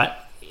tough,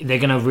 but they're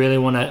going to really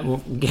want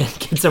to get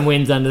some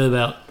wins under the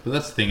belt. But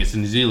that's the thing, it's a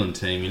New Zealand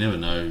team, you never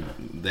know.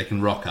 They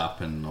can rock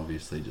up and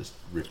obviously just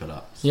rip it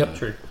up. So, yep,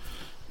 true.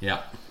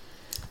 Yeah.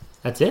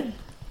 That's it.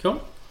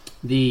 Cool.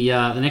 The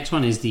next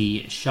one is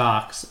the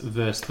Sharks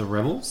versus the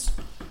Rebels.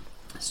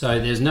 So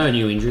there's no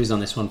new injuries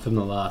on this one from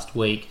the last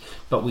week,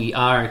 but we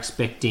are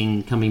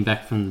expecting coming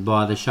back from the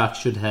bye. The Sharks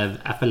should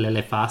have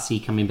Afalele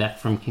Fasi coming back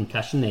from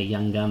concussion, their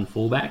young gun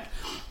fullback,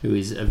 who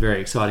is a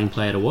very exciting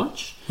player to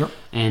watch. Yep.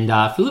 And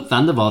Philip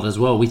Vanderwald as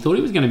well. We thought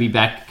he was going to be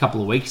back a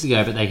couple of weeks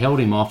ago, but they held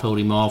him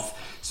off.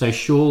 So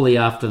surely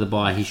after the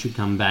bye he should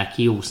come back.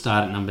 He will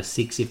start at number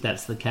 6 if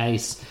that's the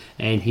case.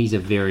 And he's a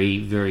very,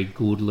 very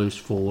good loose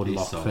forward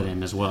lock solid for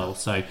them as well.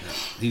 So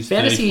he's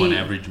fantasy 30-point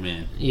average,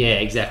 man. Yeah,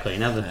 exactly.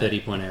 Another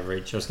 30-point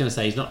average. I was going to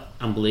say he's not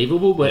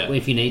unbelievable, but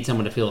if you need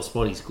someone to fill a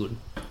spot, he's good.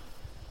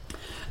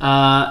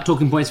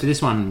 Talking points for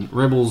this one.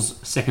 Rebels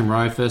second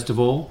row, first of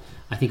all.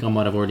 I think I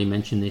might have already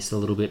mentioned this a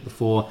little bit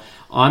before.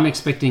 I'm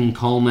expecting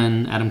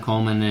Adam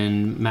Coleman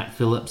and Matt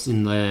Phillips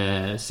in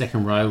the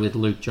second row with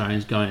Luke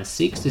Jones going at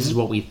 6. This is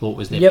what we thought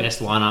was their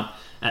best lineup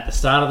at the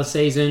start of the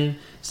season.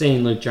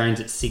 Seeing Luke Jones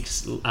at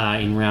 6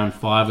 in round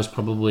 5 was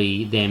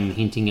probably them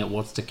hinting at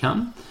what's to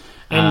come.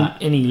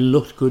 And he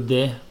looked good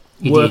there.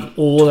 He worked did.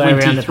 all the way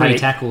around the 23 paddock.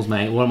 tackles,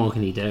 mate. What more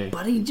can he do?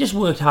 But he just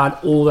worked hard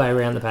all the way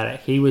around the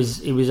paddock. He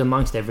was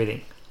amongst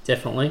everything.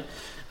 Definitely.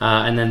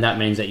 And then that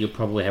means that you'll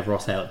probably have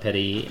Ross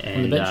Howlett-Petty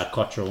and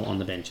Cottrell on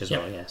the bench as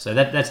well. Yeah, so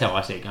that's how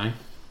I see it going.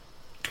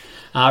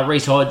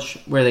 Reece Hodge,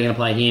 where are they going to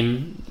play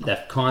him?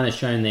 They've kind of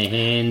shown their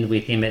hand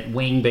with him at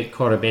wing, but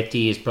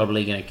Korobetti is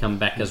probably going to come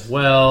back as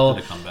well.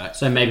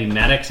 So maybe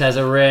Maddox has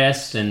a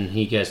rest and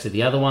he goes to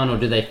the other one, or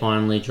do they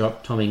finally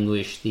drop Tom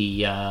English,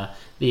 the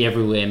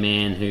everywhere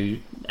man, who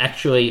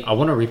actually, I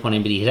want to rip on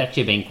him, but he's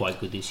actually been quite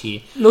good this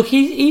year. Look,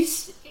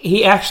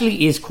 he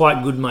actually is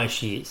quite good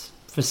most years.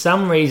 For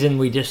some reason,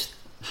 we just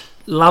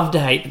love to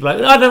hate the bloke.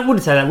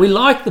 Wouldn't say that. We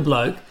like the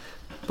bloke,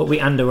 but we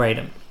underrate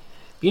him.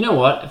 You know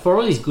what? For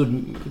all these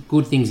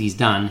good things he's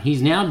done,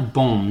 he's now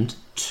bombed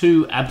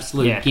 2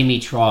 absolute gimme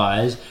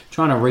tries,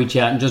 trying to reach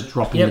out and just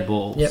dropping the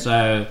ball. Yep.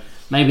 So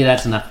maybe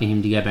that's enough for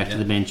him to go back to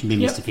the bench and be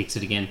Mr. Fix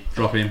It again.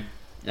 Drop him.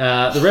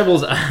 The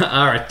Rebels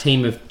are a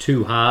team of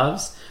 2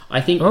 halves.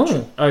 I think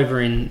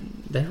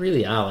they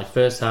really are, like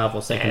first half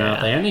or second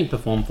half. They only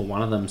perform for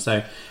one of them,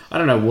 so I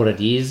don't know what it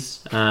is,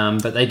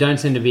 but they don't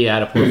seem to be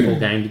able to put a full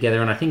game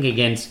together. And I think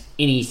against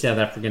any South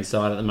African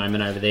side at the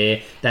moment over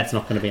there, that's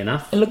not going to be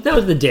enough. And look, that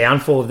was the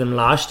downfall of them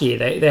last year.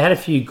 They had a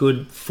few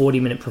good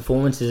 40-minute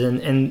performances,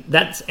 and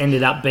that's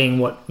ended up being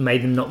what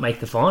made them not make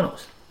the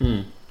finals.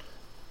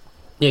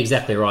 Yeah,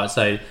 exactly right.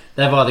 So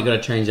they've either got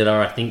to change it,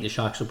 or I think the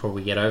Sharks will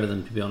probably get over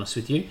them, to be honest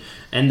with you.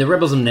 And the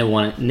Rebels have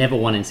never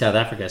won in South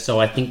Africa, so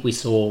I think we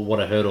saw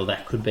what a hurdle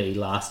that could be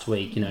last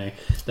week. You know,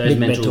 those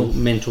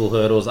mental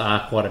hurdles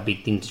are quite a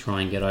big thing to try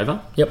and get over.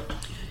 Yep.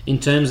 In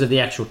terms of the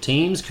actual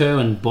teams, Kerr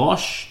and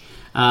Bosch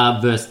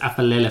versus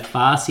Afalele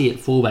Fasi at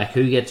fullback.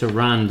 Who gets a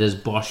run? Does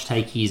Bosch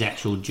take his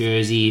actual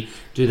jersey?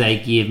 Do they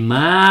give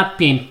Ma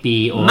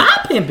Pimpi or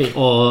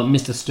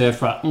Mr.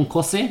 Stirfra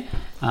Nkose?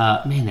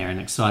 Man, they're an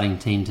exciting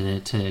team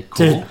to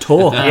call. To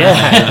talk,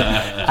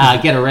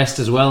 get a rest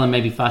as well, and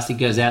maybe Fasi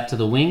goes out to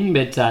the wing,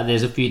 but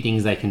there's a few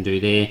things they can do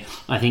there.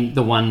 I think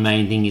the one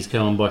main thing is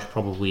Kerwin Bosch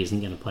probably isn't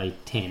going to play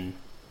 10.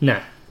 No.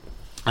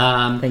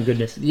 Thank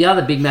goodness. The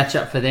other big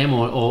matchup for them,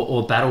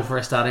 or battle for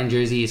a starting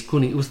jersey, is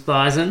Kuni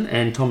Oosthuizen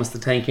and Thomas the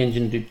Tank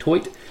Engine du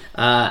Toit.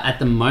 At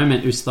the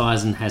moment,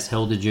 Oosthuizen has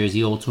held the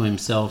jersey all to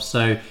himself,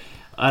 so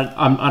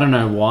I don't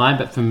know why,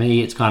 but for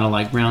me, it's kind of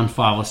like round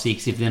 5 or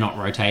 6. If they're not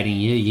rotating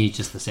you, you're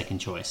just the second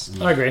choice.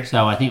 I agree.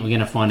 So I think we're going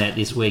to find out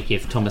this week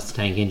if Thomas the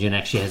Tank Engine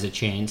actually has a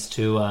chance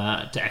to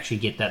actually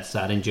get that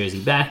starting jersey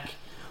back,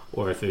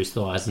 or if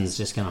Oosthuizen's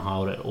just going to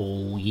hold it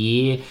all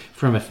year.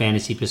 From a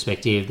fantasy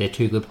perspective, they're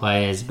two good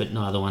players, but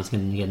neither one's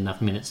going to get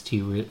enough minutes for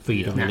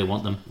you to really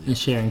want them. It's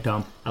sharing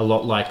time. A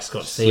lot like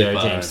Scott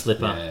Seo, James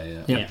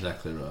Slipper. Yeah,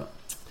 exactly right.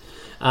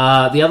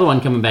 The other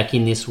one coming back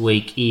in this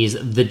week is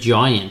the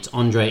Giant,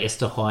 Andre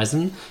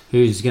Esterhuizen,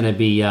 who's going to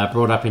be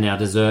brought up in our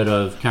dessert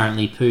of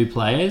currently Pooh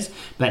players,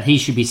 but he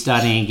should be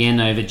starting again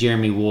over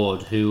Jeremy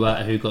Ward, who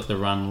got the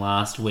run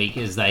last week,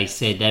 as they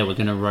said they were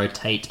going to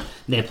rotate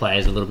their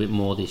players a little bit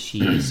more this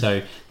year.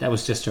 So that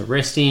was just a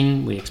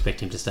resting. We expect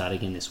him to start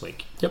again this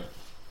week. Yep.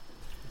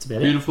 That's about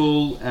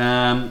Beautiful.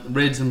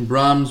 Reds and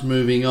Brums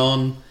moving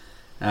on.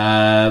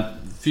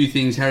 Few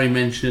things Harry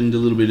mentioned a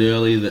little bit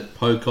earlier, that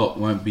Pocock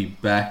won't be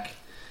back.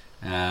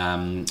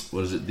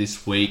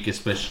 This week,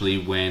 especially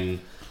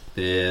when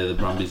the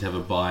Brumbies have a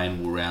bye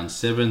in round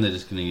 7. They're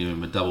just going to give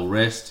him a double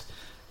rest.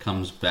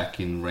 Comes back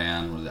in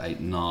round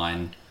 8,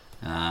 9,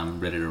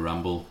 ready to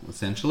rumble,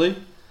 essentially.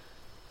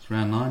 It's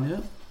round 9, yeah?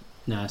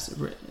 No,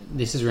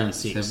 this is round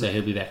 6, 7. so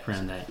he'll be back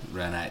round 8.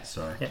 Round 8,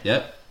 sorry.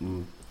 Yep.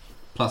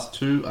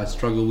 +2, I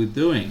struggle with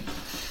doing.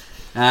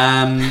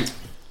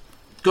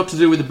 Got to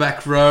do with the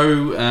back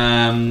row,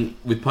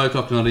 with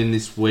Pocock not in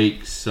this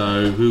week,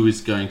 so who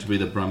is going to be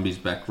the Brumbies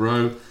back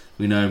row?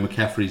 We know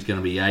McCaffrey's going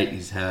to be 8.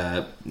 He's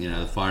had,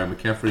 the fire of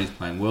McCaffrey's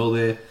playing well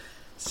there.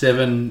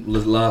 7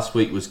 last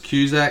week was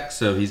Cusack,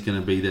 so he's going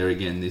to be there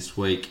again this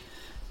week.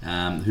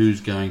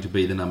 Who's going to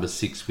be the number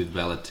 6 with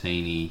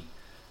Valentini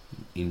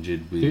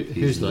injured with his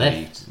who's knee?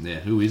 left? Yeah,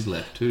 who is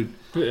left? Do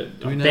we know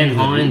Ben who that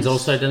Hines is?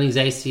 also done his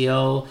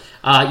ACL.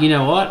 You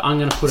know what? I'm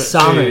going to put it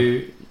Samu.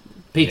 to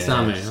Pete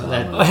Samu.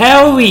 Samu.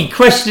 How are we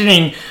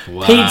questioning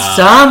Wow. Pete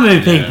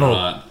Samu, people?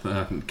 Yeah,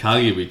 right.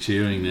 Cargie will be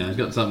cheering now. He's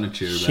got something to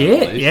cheer about.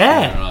 Shit, at least.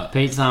 yeah. Right.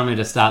 Pete Samu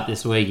to start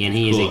this week, and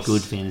he is a course.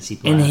 good fantasy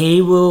player. And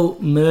he will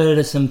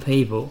murder some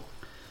people.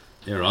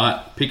 Yeah,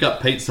 right. Pick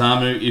up Pete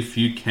Samu if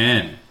you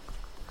can.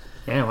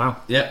 Yeah, wow.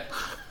 Yep.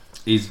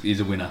 He's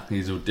a winner.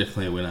 He's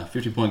definitely a winner.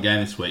 50-point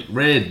game this week.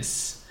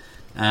 Reds.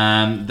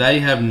 They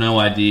have no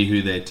idea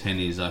who their 10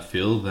 is, I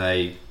feel.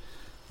 They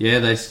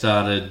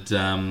started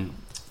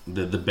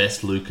the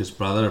best Lucas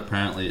brother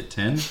apparently at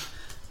 10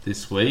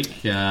 this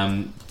week.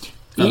 Are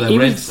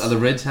the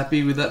Reds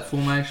happy with that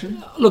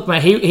formation? Look,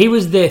 mate, he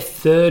was their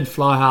third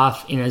fly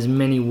half in as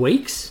many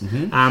weeks.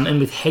 And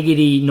with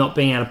Hegarty not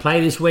being able to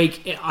play this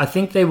week, I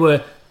think they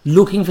were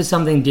looking for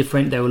something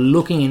different. They were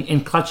looking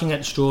and clutching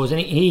at straws.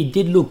 And he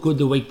did look good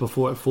the week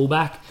before at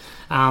fullback.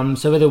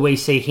 So whether we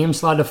see him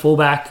slide to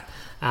fullback,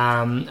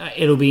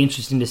 it'll be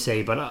interesting to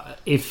see. But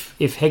if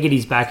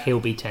Hegarty's back, he'll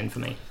be 10 for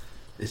me.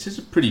 It's just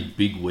a pretty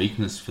big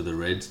weakness for the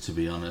Reds, to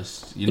be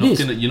honest.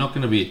 You're not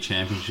going to be a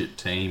championship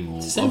team.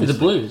 Or Same with the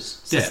Blues.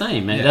 It's the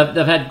same, man. Yeah.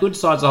 They've had good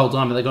sides the whole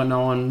time, but they've got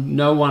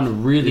no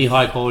one really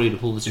high quality to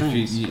pull the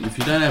strings. If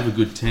you don't have a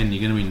good 10,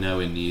 you're going to be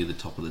nowhere near the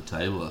top of the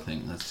table, I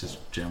think. That's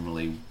just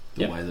generally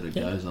the way that it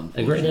goes,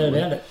 unfortunately. Agree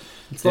about it.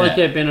 It's like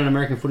they've been an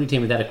American footy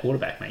team without a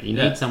quarterback, mate. You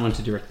need someone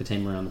to direct the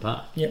team around the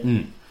park. Yep.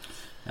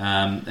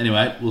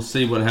 Anyway, we'll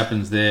see what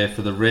happens there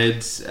for the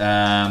Reds.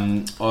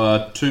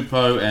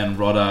 Tupou and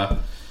Rodder,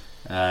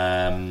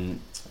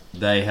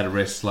 they had a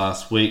rest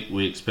last week.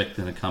 We expect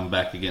them to come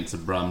back against the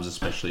Brums,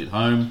 especially at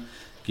home.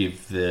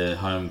 Give the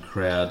home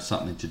crowd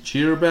something to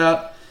cheer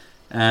about.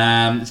 It's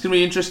going to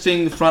be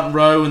interesting, the front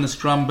row and the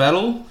scrum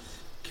battle.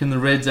 Can the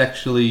Reds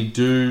actually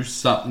do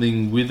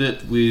something with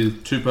it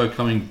with Tupou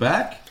coming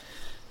back?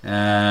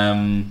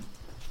 I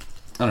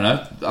don't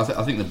know.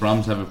 I think the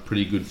Brums have a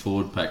pretty good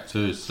forward pack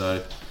too,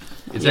 so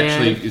it's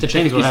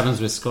depends what happens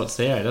with Scott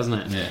Seo, doesn't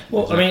it? Yeah.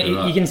 Well, exactly I mean,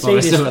 right. you can see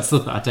this.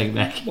 I take it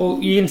back. Well,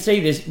 you can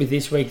see this with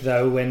this week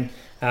though, when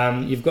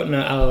you've got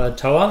no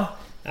Alatoa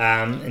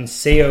and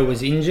Seo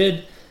was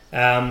injured.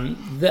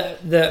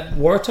 The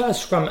Waratah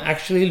scrum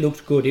actually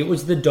looked good. It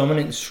was the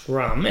dominant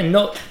scrum, and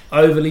not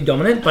overly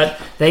dominant, but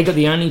they got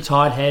the only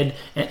tight head,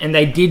 and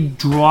they did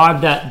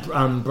drive that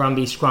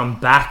Brumby scrum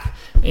back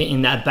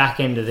in that back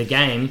end of the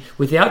game.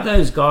 Without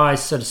those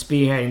guys sort of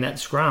spearheading that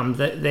scrum,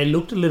 they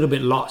looked a little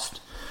bit lost.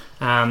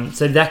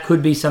 So that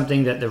could be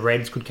something that the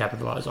Reds could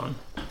capitalise on.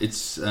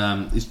 Is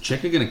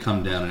Checker going to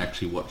come down and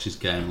actually watch his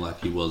game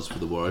like he was for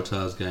the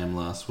Waratahs game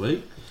last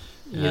week?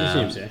 Yeah, it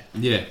seems so.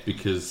 Yeah,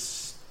 because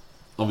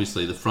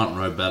obviously the front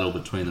row battle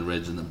between the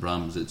Reds and the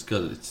Brums,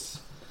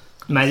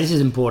 Mate, this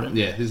is important.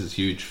 Yeah, this is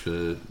huge for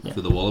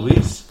the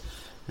Wallabies,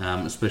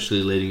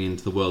 especially leading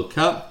into the World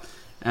Cup.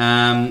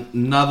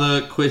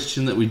 Another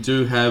question that we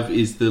do have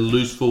is the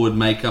loose forward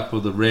makeup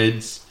of the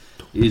Reds.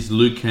 Is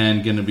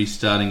Lucan going to be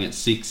starting at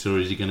 6, or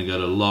is he going to go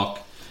to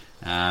lock?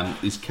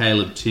 Is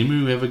Caleb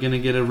Timu ever going to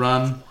get a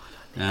run?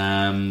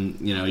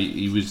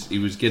 He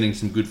was getting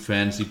some good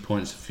fantasy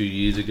points a few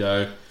years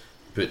ago,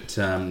 but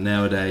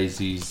nowadays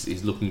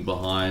he's looking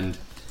behind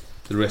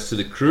the rest of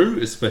the crew,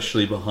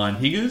 especially behind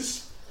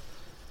Higgers.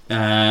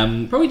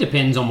 Probably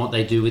depends on what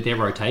they do with their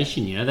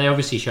rotation. They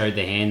obviously showed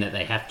their hand that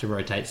they have to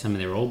rotate some of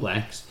their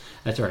Wallabies.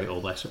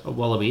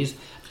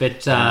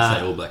 But I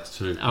say All Blacks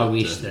too. I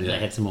wish that they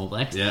had some All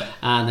Blacks. Yeah.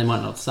 They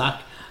might not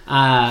suck.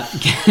 But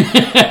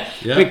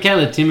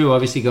Caleb Timu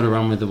obviously got a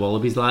run with the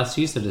Wallabies last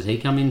year, so does he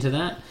come into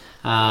that?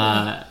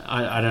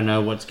 I don't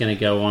know what's going to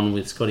go on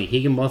with Scotty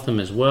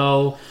Higginbotham as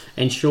well,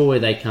 and surely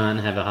they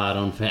can't have a hard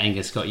on for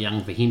Angus Scott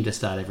Young for him to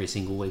start every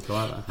single week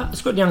either.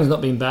 Scott Young's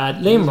not been bad.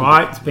 Liam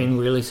Wright's been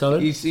really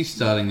solid. He's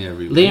starting there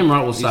every week. Liam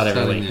Wright will start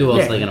every week. Who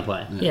else are they going to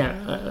play?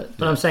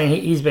 But I'm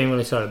saying he's been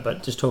really solid,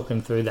 but just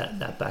talking through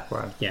that back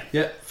row.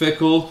 Yeah, fair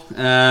call.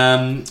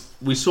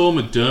 We saw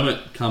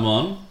McDermott come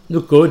on.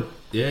 Look good.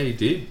 Yeah, he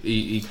did.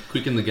 He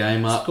quickened the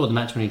game up. Scored the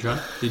match when he tried.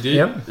 He did.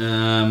 Yep.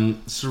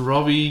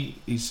 Sarabi,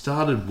 he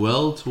started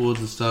well towards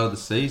the start of the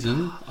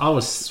season. I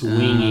was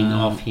swinging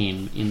off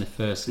him in the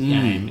first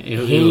game.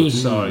 He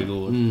was so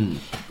good.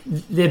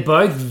 They're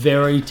both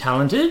very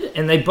talented,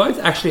 and they both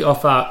actually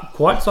offer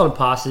quite solid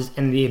passes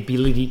and the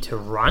ability to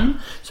run.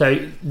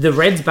 So the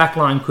Reds'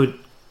 backline could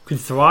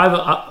thrive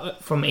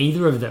up from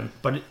either of them,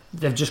 but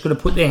they've just got to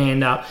put their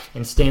hand up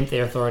and stamp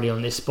their authority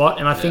on this spot,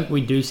 and I think we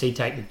do see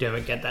Tate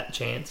McDermott get that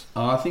chance.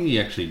 Oh, I think he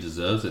actually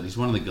deserves it. He's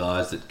one of the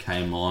guys that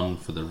came on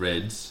for the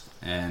Reds,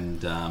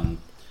 and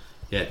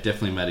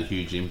definitely made a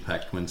huge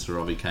impact when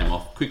Sarabi came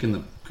off, quickened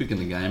the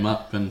game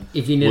up. And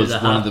if you needed a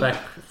halfback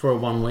for a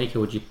 1 week,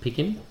 would you pick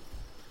him?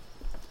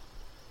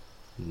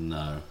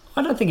 No.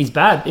 I don't think he's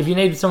bad. If you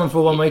needed someone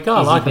for 1 week,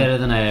 I Is like he better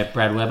him. than a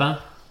Brad Weber?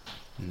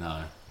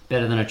 No.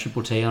 Better than a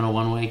Triple T on a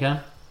 1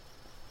 weeker?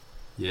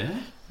 Yeah?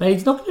 Mate,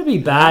 he's not going to be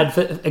bad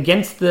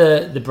against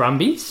the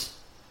Brumbies.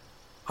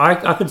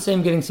 I could see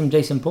him getting some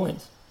decent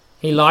points.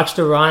 He likes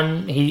to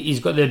run.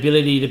 He's got the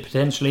ability to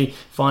potentially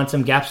find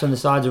some gaps on the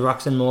sides of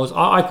rucks and moors.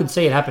 I could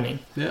see it happening.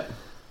 Yeah.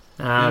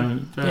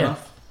 Fair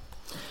enough.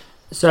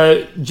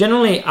 So,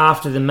 generally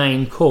after the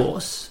main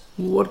course,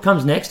 what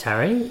comes next,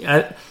 Harry?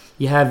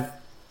 You have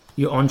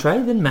your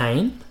entree, then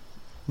main,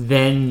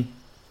 then...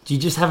 Do you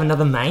just have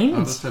another main? I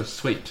just have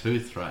sweet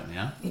tooth right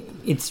now.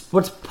 It's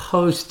what's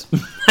post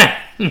main.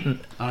 I don't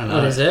know.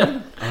 What is it?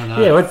 I don't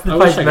know. Yeah, what's the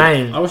post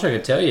main? I wish I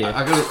could tell you.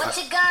 I got What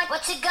you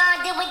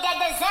gonna do with that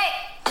dessert?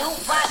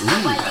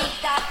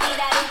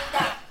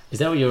 Is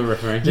that what you were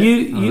referring to?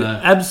 You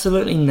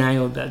absolutely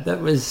nailed that. That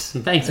was...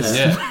 Thanks, man.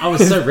 Yeah. I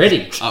was so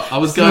ready. I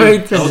was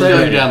going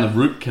Sweet down the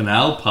root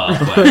canal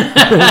pathway.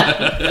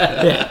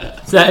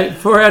 So,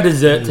 for our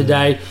dessert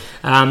today...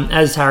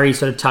 as Harry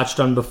sort of touched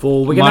on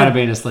before, we're Might have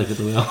been asleep at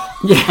the wheel.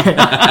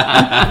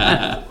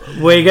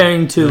 We're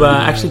going to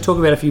actually talk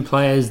about a few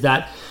players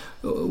that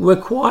were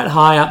quite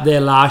high up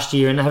there last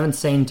year and haven't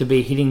seemed to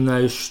be hitting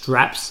those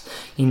straps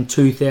in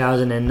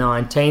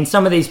 2019.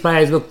 Some of these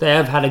players, look, they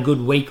have had a good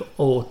week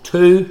or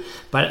two,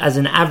 but as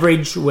an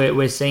average,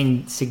 we're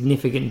seeing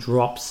significant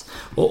drops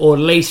or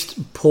at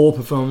least poor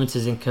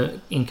performances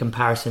in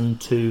comparison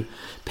to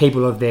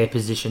people of their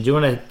position. Do you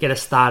want to get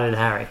us started,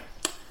 Harry?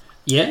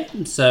 Yeah,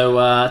 so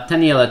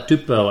Taniela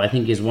Tupou, I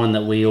think, is one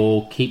that we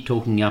all keep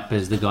talking up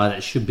as the guy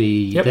that should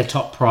be the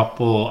top prop,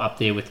 or up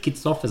there with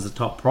Kitsoff as the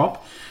top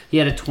prop. He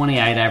had a 28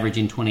 average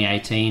in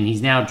 2018.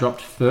 He's now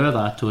dropped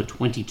further to a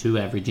 22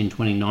 average in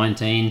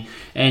 2019.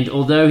 And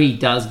although he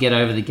does get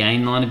over the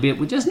gain line a bit,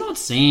 we're just not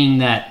seeing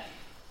that...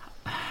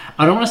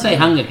 I don't want to say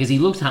hunger, because he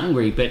looks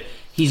hungry, but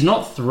he's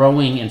not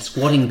throwing and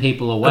squatting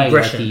people away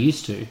Aggression. like he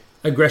used to.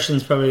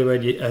 Aggression's probably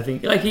where I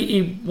think... Like,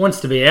 he wants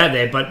to be out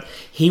there, but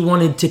he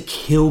wanted to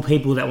kill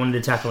people that wanted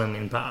to tackle him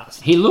in the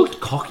past. He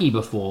looked cocky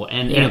before,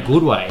 and in a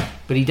good way,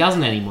 but he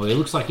doesn't anymore. He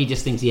looks like he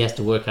just thinks he has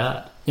to work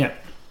hard. Yeah.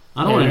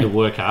 I don't want him to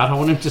work hard. I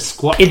want him to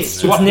squat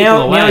It's people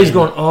now away. he's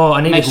gone,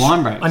 I need make a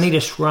line breaks. I need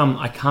a scrum.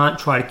 I can't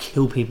try to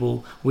kill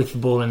people with the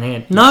ball in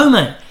hand. No,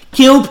 mate.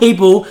 Kill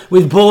people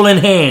with ball in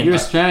hand. You're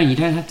Australian. You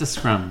don't have to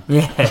scrum.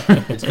 Yeah.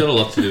 It's got a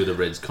lot to do with the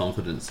Reds'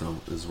 confidence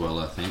as well,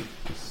 I think.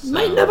 So,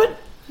 Mate, no, but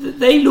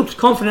they looked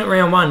confident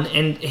round one,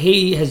 and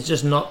he has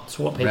just not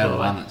swapped people round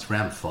away. one, it's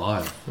round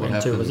 5. What Round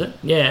happened? two, was it?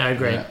 Yeah, I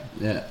agree.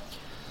 Yeah.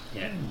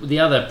 Yeah. The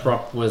other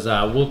prop was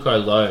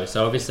Wilco Lowe.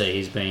 So obviously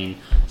he's been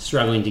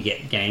struggling to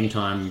get game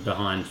time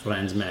behind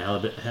Franz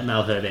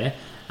Malherbe.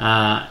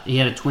 He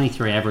had a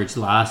 23 average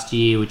last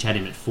year, which had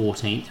him at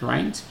 14th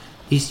ranked.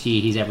 This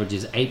year his average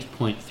is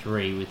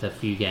 8.3 with a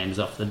few games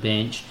off the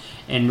bench.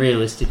 And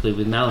realistically,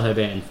 with Malherbe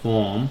in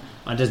form,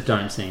 I just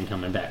don't see him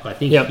coming back. I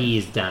think he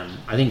is done.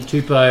 I think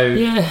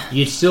Tupou,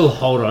 you'd still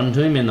hold on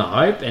to him in the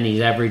hope, and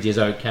his average is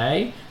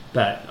okay.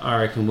 But I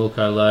reckon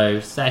Wilco Lowe,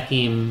 sack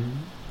him.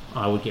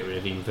 I would get rid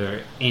of him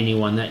for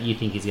anyone that you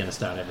think is going to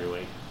start every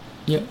week.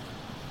 Yep.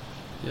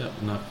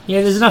 No.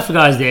 Yeah, there's enough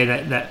guys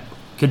there that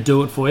could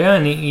do it for you,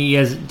 and he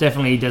has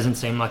definitely doesn't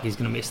seem like he's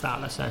going to be a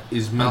starter. So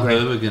Is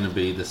Malherbe going to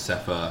be the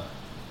Safa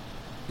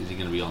Is he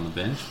going to be on the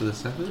bench for the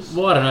Sappers?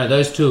 Well, I don't know.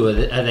 Those two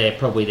are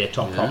probably their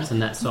top props on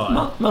that side.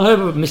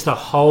 Malherbe missed a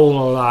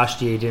whole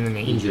last year, didn't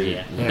he? Injury,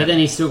 yeah. But then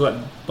he's still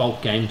got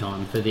bulk game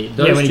time for the.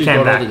 Those when he two came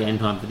got back. all the game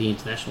time for the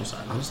international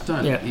side. I just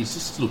don't. Yeah. He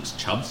just looks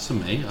chubs to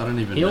me. I don't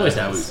even. He know always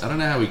how has. I don't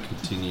know how he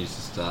continues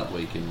to start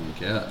week in,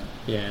 week out.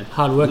 Yeah.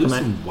 Hard worker, Lose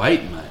mate. some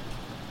weight, mate.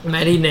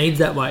 Mate, he needs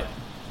that weight.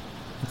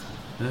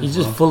 Yeah, He's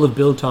just full of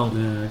biltong.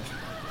 Yeah.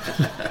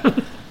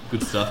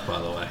 Good stuff, by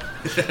the way.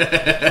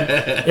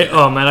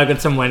 Oh man, I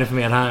got some waiting for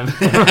me at home.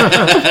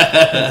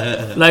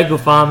 Local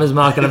farmers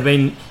market. I've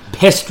been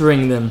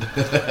pestering them.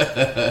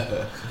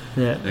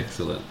 Yeah.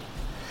 Excellent.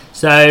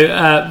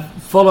 So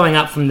following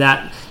up from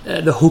that,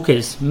 the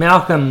hookers,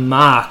 Malcolm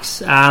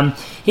Marks.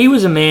 He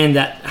was a man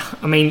that,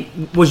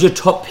 was your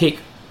top pick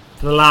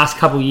for the last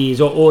couple of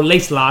years, or at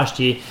least last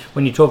year,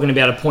 when you're talking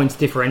about a points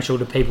differential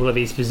to people of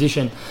his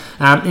position.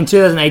 In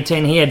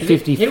 2018, he had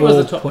 54.2. He was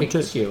the top pick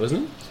this year,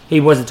 wasn't he? He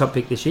was the top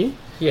pick this year.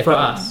 Yeah, for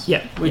us.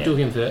 Yeah. We took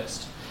him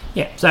first.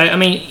 Yeah, so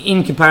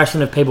in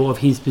comparison of people of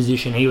his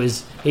position, he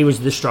was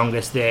the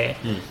strongest there.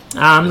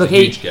 Look,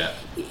 Huge gap.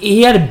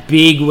 he had a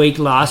big week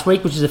last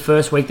week, which is the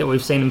first week that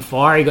we've seen him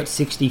fire. He got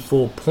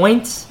 64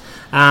 points,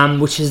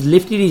 which has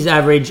lifted his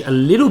average a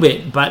little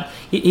bit, but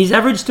his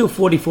average still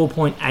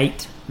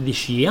 44.8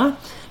 this year,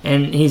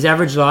 and his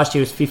average last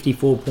year was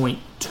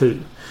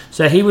 54.2.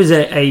 So he was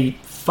a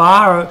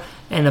far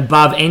and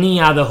above any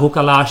other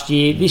hooker last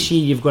year. This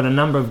year, you've got a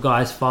number of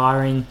guys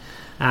firing.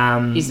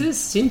 Is it as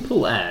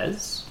simple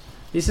as...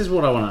 This is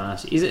what I want to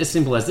ask. Is it as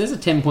simple as there's a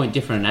 10-point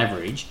difference in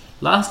average?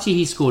 Last year,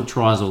 he scored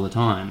tries all the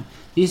time.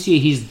 This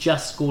year, he's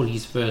just scored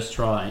his first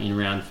try in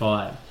round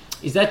 5.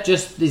 Is that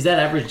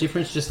average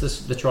difference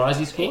just the tries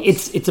he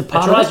scores? It's a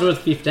part a try's of it. worth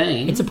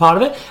 15. It's a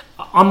part of it.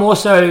 I'm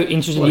also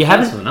interested. Well, you it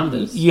counts haven't. for the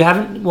numbers. You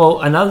haven't. Well,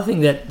 another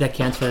thing that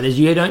counts for that is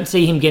you don't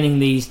see him getting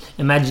these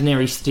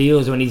imaginary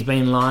steals when he's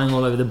been lying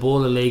all over the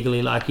ball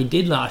illegally like he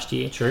did last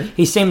year. True.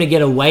 He seemed to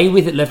get away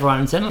with it left, right,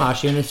 and centre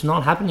last year, and it's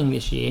not happening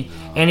this year.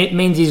 No. And it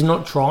means he's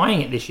not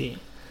trying it this year.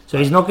 So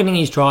he's not getting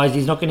his tries,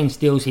 he's not getting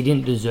steals he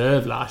didn't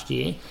deserve last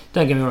year.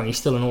 Don't get me wrong, he's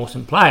still an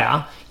awesome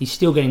player. He's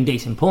still getting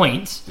decent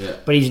points,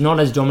 but he's not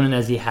as dominant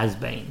as he has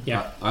been.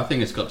 Yeah, I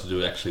think it's got to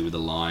do actually with the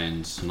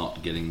Lions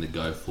not getting the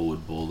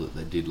go-forward ball that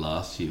they did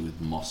last year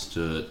with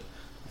Mostert.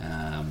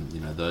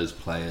 Those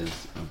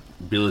players'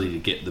 ability to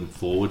get them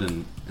forward,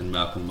 and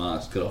Malcolm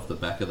Marks got off the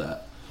back of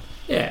that.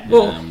 Yeah,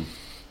 well,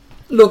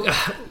 look,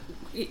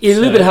 he's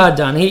a little bit hard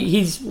done.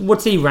 He's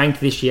what's he ranked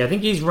this year? I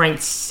think he's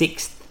ranked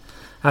 6th.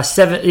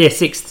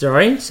 6th,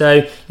 sorry.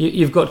 So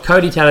you've got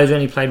Cody Taylor, who's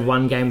only played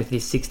one game with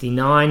his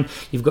 69.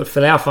 You've got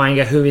Folau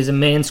Fainga, who is a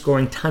man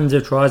scoring tons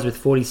of tries with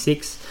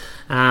 46.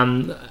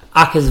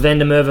 Uckers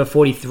Vandermerve,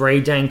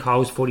 43. Dane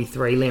Coles,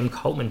 43. Liam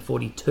Coltman,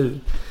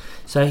 42.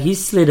 So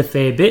he's slid a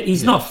fair bit.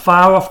 He's not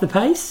far off the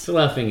pace.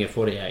 Folau Fainga,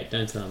 48.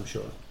 Don't tell I'm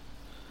sure.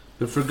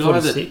 But for a guy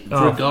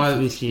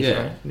this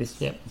year,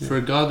 for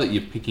a guy that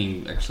you're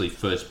picking actually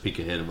first pick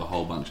ahead of a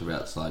whole bunch of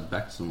outside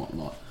backs and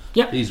whatnot,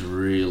 he's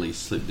really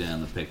slipped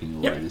down the pecking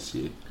order this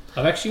year.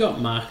 I've actually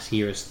got Marks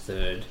here as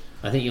 3rd.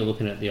 I think you're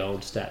looking at the old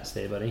stats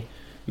there, buddy.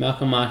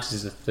 Malcolm Marks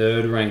is the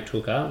 3rd ranked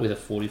hooker with a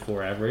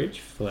 44 average.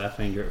 Folau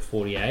Fainga at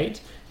 48,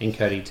 and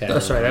Cody Taylor. Oh,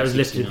 sorry, that was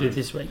 69. lifted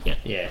this week.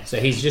 Yeah. So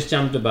he's just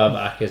jumped above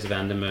Uckers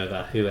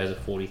Vandermerve, who has a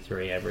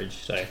 43 average.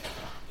 So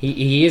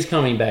he is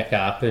coming back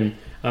up, and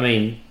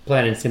plain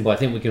and simple, I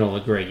think we can all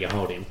agree you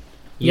hold him.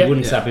 You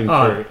wouldn't sub him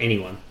for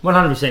anyone.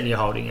 100% you're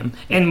holding him,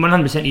 and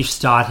 100% you're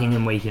starting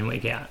him week in,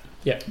 week out.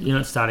 Yeah, you're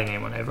not starting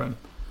anyone over him.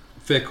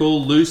 Fair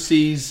call.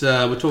 Lucy's,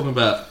 we're talking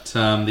about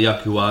the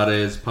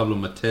Akuates, Pablo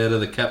Matera,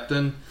 the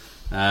captain.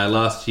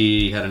 Last year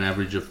he had an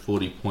average of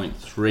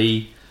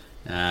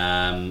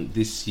 40.3.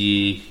 This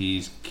year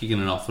he's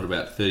kicking it off at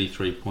about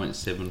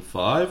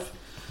 33.75.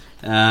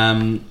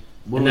 And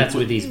that's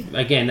with his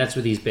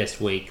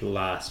best week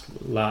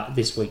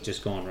this week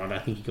just gone, right? I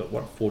think he got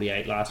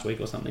 48 last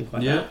week or something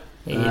like that. Yeah,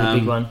 he had a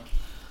big one.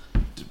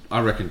 I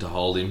reckon to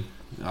hold him.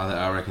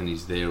 I reckon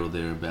he's there or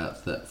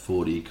thereabouts, that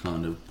 40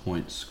 kind of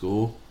point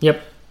score.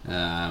 Yep.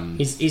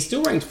 He's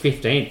still ranked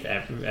 15th,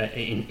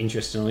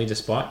 interestingly,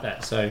 despite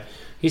that. So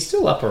he's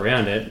still up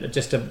around it,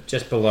 just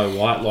below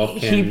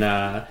Whitelock and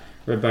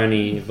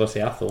Raboni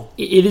Vosiathor.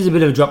 It is a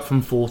bit of a drop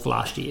from 4th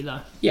last year, though.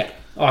 Yeah.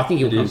 Oh, I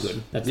think he'll come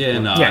good. I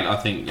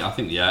think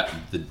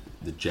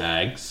the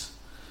Jags,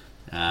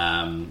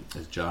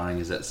 as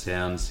jarring as that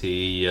sounds,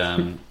 they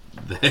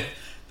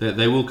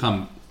will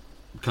come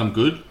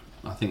good.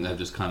 I think they've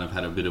just kind of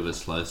had a bit of a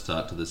slow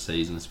start to the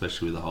season,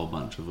 especially with a whole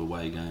bunch of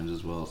away games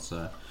as well.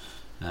 So,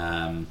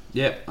 I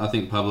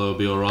think Pablo will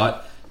be all right.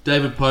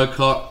 David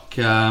Pocock,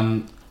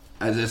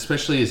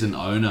 especially as an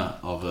owner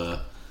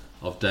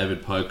of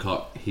David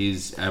Pocock,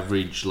 his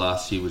average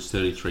last year was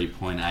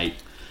 33.8.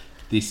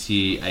 This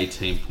year,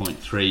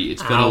 18.3.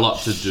 It's got a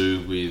lot to do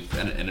with,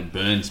 and it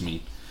burns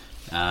me.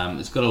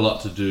 It's got a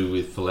lot to do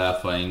with Folau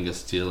Fainga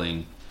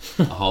stealing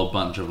a whole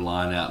bunch of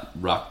line-out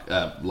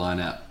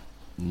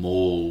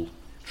maul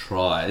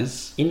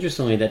tries.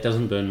 Interestingly, that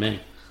doesn't burn me.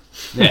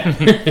 Yeah,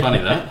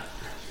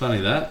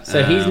 funny that.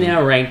 So he's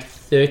now ranked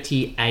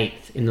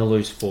 38th in the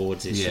loose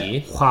forwards this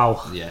year.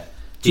 Wow. Yeah.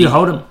 Do you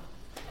hold him?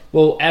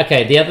 Well,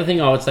 okay, the other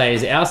thing I would say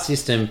is our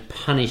system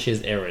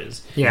punishes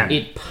errors. Yeah.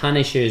 It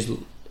punishes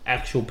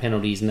actual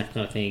penalties and that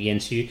kind of thing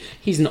against you.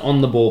 He's an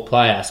on-the-ball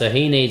player, so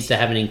he needs to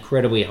have an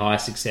incredibly high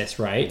success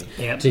rate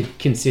to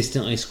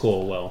consistently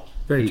score well.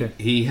 Very true.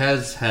 He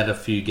has had a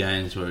few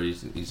games where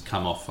he's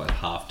come off at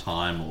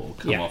half-time or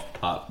come off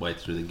part way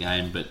through the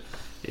game, but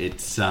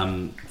it's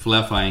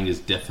Falafang is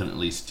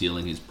definitely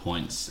stealing his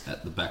points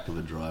at the back of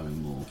a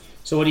driving ball.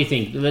 So what do you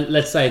think?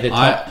 Let's say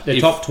the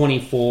top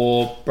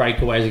 24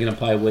 breakaways are going to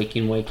play week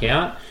in, week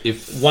out.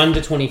 If 1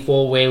 to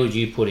 24, where would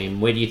you put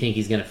him? Where do you think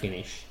he's going to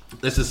finish?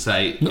 Let's just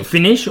say...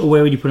 Finish, or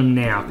where would you put him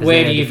now?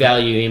 Where do you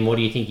value him? What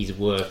do you think he's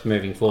worth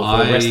moving forward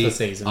for the rest of the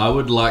season? I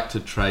would like to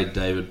trade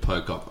David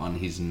Pocock on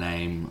his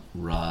name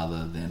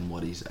rather than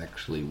what he's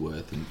actually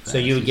worth in fantasy. So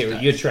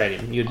you'd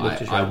trade him? You'd look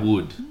to trade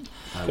him?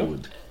 I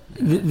would.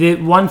 The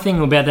one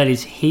thing about that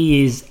is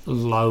he is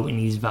low in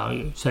his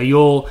value.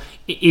 So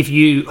if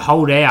you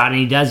hold out and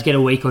he does get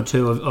a week or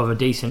two of a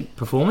decent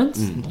performance,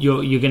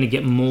 you're going to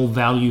get more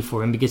value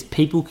for him because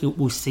people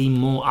will see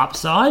more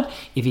upside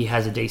if he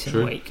has a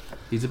decent week.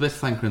 He's the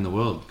best flanker in the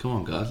world. Come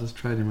on, guys, let's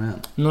trade him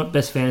out. Not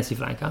best fantasy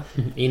flanker.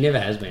 He never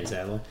has been,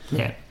 sadly.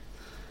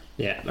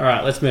 Yeah. All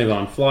right, let's move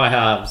on. Fly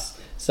halves.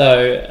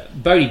 So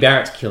Bodie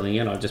Barrett's killing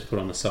it. I'll just put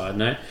on the side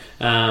note.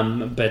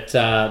 But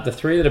the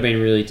three that have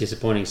been really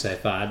disappointing so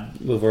far,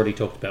 we've already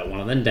talked about one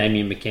of them,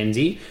 Damien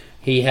McKenzie.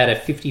 He had a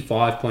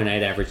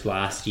 55.8 average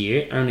last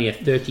year, only a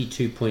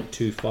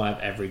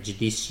 32.25 average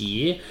this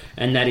year,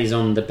 and that is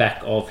on the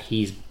back of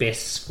his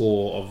best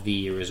score of the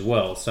year as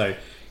well. So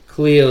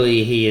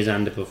clearly he is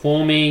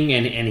underperforming,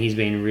 and he's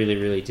been really,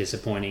 really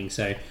disappointing.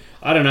 So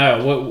I don't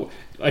know.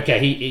 Okay,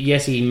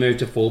 he moved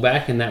to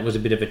fullback, and that was a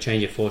bit of a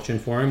change of fortune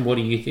for him. What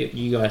do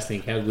you guys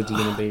think? How good is he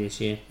going to be this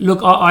year?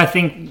 Look, I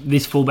think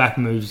this fullback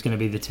move is going to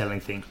be the telling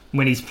thing.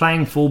 When he's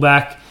playing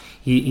fullback,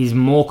 he's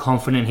more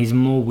confident, he's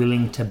more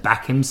willing to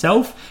back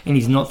himself, and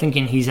he's not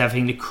thinking he's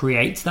having to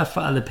create stuff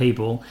for other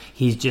people.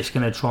 He's just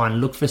going to try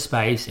and look for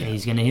space, and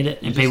he's going to hit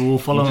it, and people will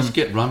follow him. Just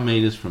get run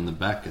meters from the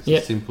back. It's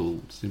a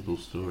simple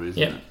story,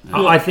 isn't it?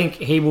 Yeah. I think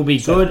he will be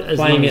good. As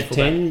playing long as at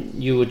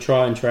 10, you would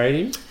try and trade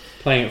him.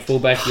 Playing at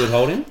fullback, you would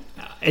hold him.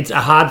 It's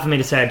hard for me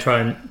to say I'd try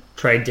and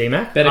trade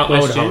D-Mac. Better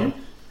question,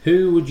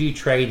 who would you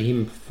trade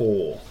him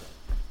for?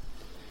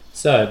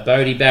 So,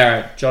 Bodie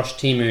Barrett, Josh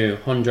Timu,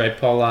 Andre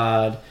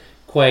Pollard,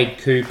 Quade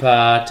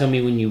Cooper. Tell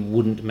me when you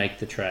wouldn't make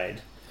the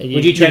trade.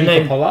 Would you trade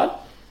him for Pollard?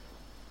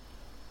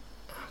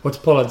 What's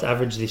Pollard's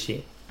average this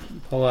year?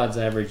 Pollard's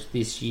average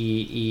this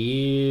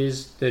year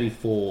is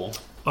 34.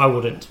 I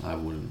wouldn't,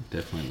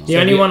 definitely not. The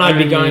only one I'd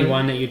be going...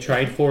 one that you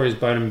trade for is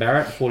Beauden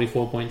Barrett,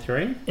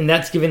 44.3. And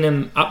that's given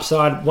him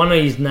upside. One,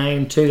 he's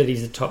named. Two, that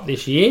he's the top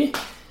this year,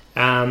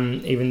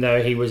 even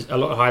though he was a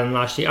lot higher than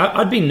last year.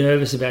 I'd be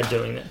nervous about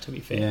doing that, to be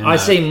fair. I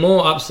see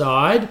more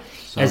upside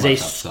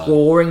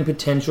scoring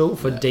potential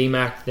for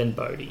D-Mac than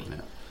Bodie. Yeah.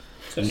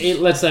 So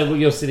let's say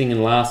you're sitting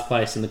in last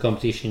place in the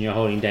competition, you're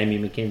holding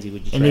Damien McKenzie.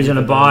 Would you? And he's on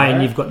a bye,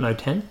 and you've got no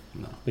 10.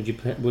 No. Would you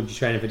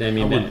trade him for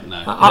Damien Bennett?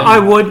 No. I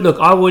would. Look,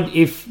 I would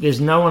if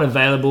there's no one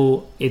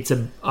available.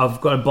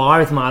 I've got a bye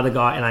with my other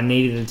guy, and I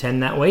needed a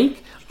 10 that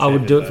week. I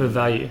would do it for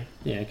value.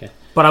 Yeah, okay.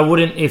 But I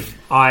wouldn't if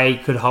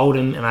I could hold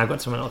him and I've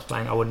got someone else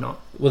playing. I would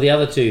not. Well, the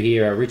other two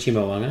here are Richie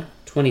Mo'unga,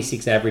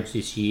 26 average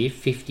this year,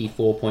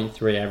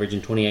 54.3 average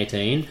in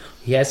 2018.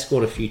 He has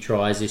scored a few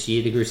tries this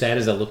year. The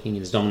Crusaders are looking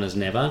as dominant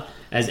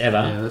as ever.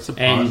 Yeah,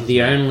 and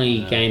the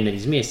only game that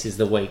he's missed is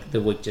the week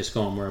just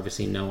gone, where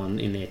obviously no one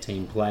in their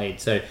team played.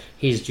 So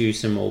he's due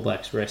some All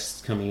Blacks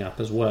rests coming up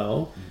as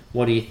well.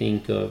 What do you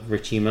think of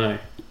Richie Mo?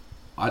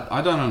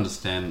 I don't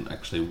understand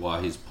actually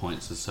why his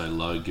points are so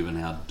low, given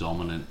how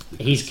dominant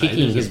his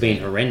kicking has been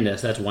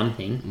horrendous. That's one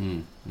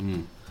thing.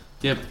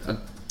 Yeah,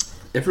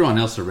 everyone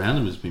else around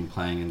him has been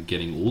playing and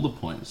getting all the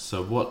points.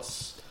 So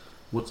what's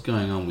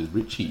going on with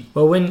Richie?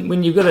 Well,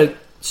 when you've got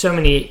so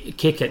many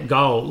kick at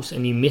goals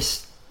and you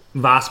miss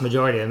vast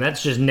majority of them,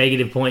 that's just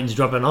negative points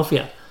dropping off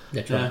you.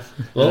 That's right.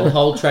 Well,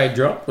 whole trade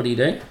drop. What do you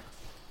do?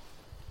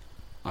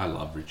 I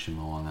love Richie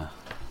Mo'unga.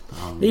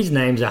 These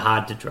names are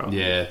hard to drop.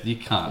 Yeah, you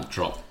can't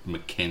drop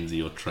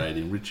McKenzie or trade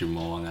him. Richie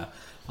Mo'unga,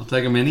 I'll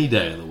take him any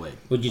day of the week.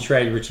 Would you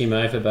trade Richie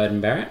Mo for Beauden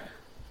Barrett?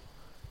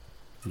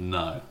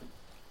 No.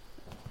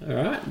 All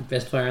right,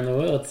 best player in the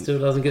world still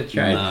doesn't get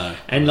traded. No.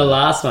 And the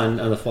last one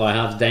on the fly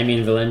halves,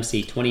 Damien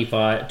Valemsi,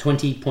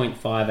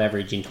 20.5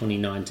 average in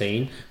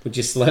 2019, which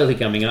is slowly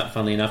coming up,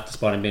 funnily enough,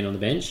 despite him being on the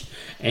bench,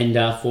 and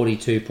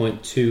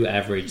 42.2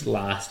 average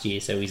last year,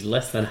 so he's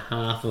less than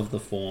half of the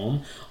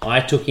form.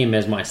 I took him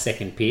as my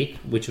second pick,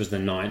 which was the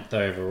 9th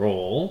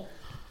overall.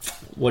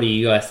 What do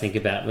you guys think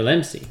about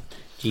Valemsi?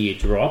 Do you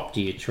drop?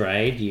 Do you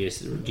trade?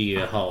 Do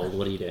you hold?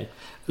 What do you do?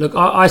 Look,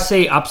 I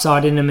see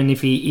upside in him, and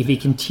if he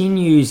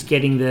continues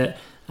getting the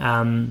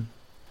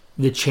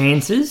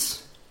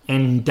chances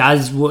and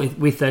does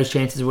with those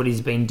chances what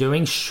he's been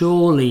doing,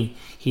 surely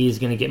he is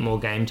going to get more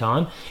game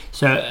time.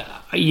 So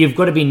you've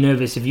got to be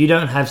nervous if you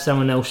don't have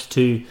someone else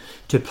to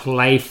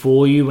play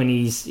for you when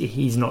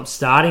he's not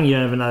starting. You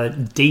don't have another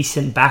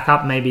decent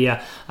backup, maybe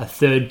a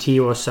third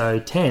tier or so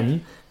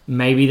 10.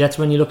 Maybe that's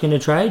when you're looking to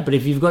trade. But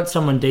if you've got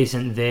someone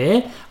decent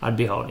there, I'd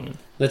be holding him.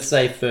 Let's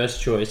say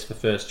first choice for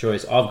first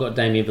choice. I've got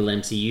Damien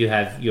Valencia. You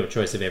have your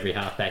choice of every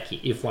halfback here.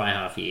 You fly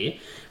half here.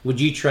 Would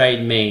you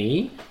trade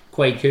me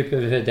Quade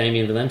Cooper for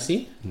Damien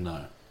Valencia?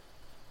 No.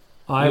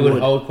 I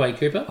would hold Quade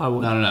Cooper? I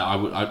would. No. I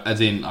would.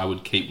 I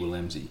would keep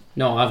Willemsy.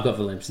 No, I've got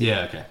Valencia.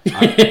 Yeah.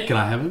 Okay. Can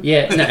I have him?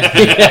 Yeah. No.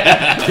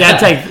 Yeah, I'd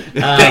take.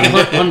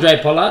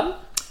 Andre Pollard?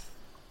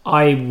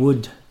 I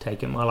would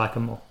take him. I like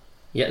him more.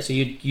 Yeah, so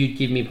you'd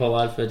give me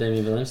Pollard for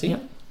Damien Valencia?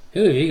 Yep.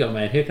 Who have you got,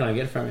 mate? Who can I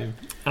get from him?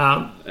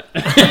 I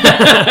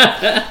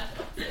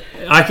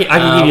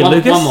can give you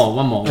Lucas.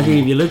 One more. I can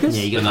give you Lucas.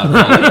 Yeah, you got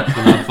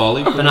Bernard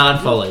Foley.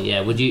 Bernard Foley.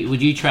 Yeah, would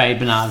you trade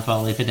Bernard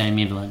Foley for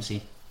Damien Valencia?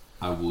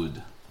 I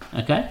would.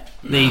 Okay,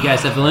 there you go.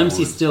 So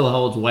Valencia still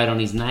holds weight on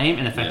his name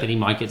and the fact that he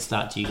might get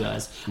start to you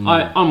guys.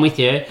 I'm with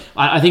you.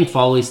 I think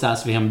Foley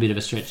starts to become a bit of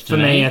a stretch to For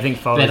me, I think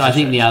Foley's but I a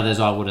think stretch. the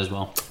others I would as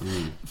well.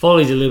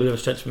 Foley's a little bit of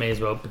a stretch for me as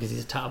well because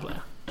he's a tar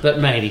player. But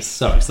mate, he's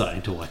so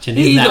exciting to watch, and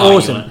He's isn't that what you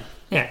awesome. want?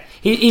 Yeah,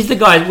 he's the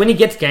guy. When he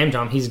gets game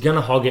time, he's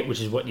gonna hog it, which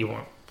is what you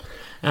want.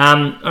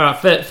 All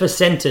right, for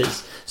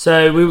centres.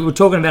 So we were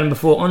talking about him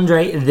before.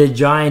 Andre the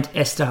Giant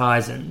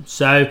Esterhuizen.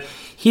 So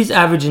his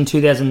average in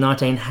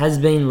 2019 has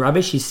been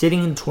rubbish. He's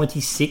sitting in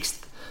 26th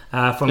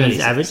from his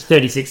average,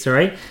 36.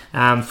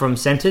 From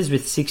centres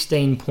with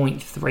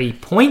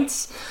 16.3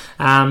 points.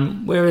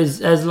 Whereas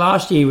as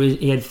last year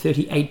he had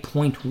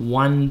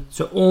 38.1,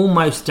 so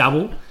almost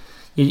double.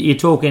 You're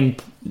talking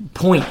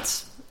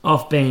points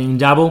off being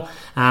double,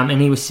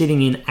 and he was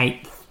sitting in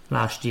 8th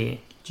last year.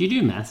 Do you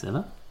do maths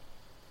ever?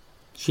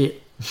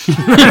 Shit.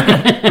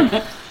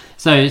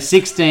 So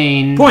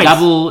 16 Points.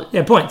 double.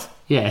 Yeah, points.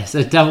 Yeah,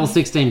 so double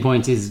 16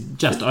 points is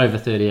just over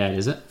 38,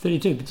 is it?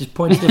 32, but just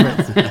points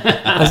difference.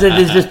 I said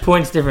there's just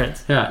points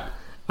difference. Yeah.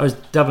 I was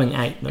doubling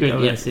 8, not Good,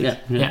 doubling yeah, 6.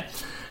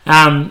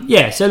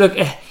 yeah. So look,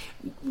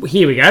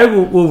 here we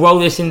go. We'll roll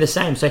this in the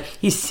same. So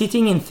he's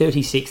sitting in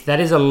 36. That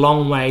is a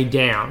long way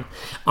down.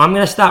 I'm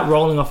going to start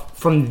rolling off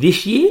from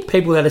this year,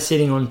 people that are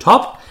sitting on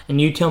top, and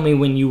you tell me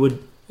when you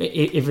would,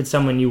 if it's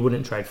someone you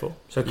wouldn't trade for.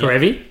 So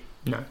Karevi?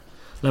 No.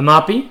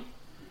 Lamapi?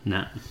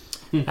 No.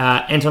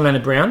 Anton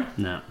Leonard-Brown?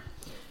 No.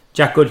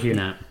 Jack Goodhue?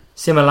 No.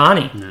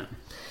 Similani? No.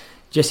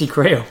 Jesse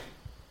Creel?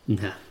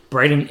 No.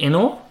 Braden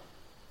Enor?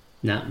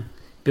 No.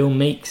 Bill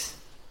Meeks?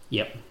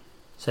 Yep.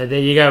 So there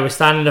you go. We're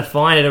starting to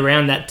find it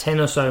around that 10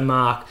 or so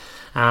mark.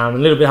 A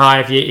little bit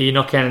higher if you're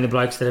not counting the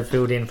blokes that have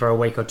filled in for a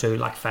week or two,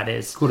 like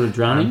Fadez.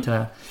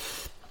 Kurudrani?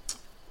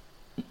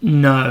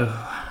 No.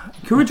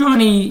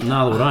 Kurudrani...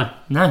 Neither would I.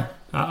 No,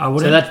 I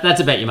wouldn't. So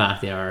that's about your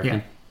mark there, I reckon.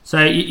 Yeah.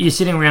 So you're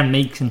sitting around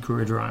Meeks and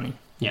Kurudrani.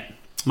 Yeah.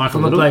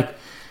 Michael From a Little? bloke,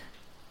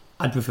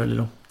 I'd prefer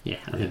Little. Yeah,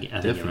 I think you're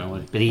definitely. right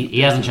with it. But he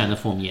hasn't shown the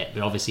form yet,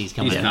 but obviously he's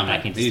coming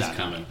back into He's start.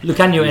 coming.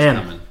 Lucanio He's M.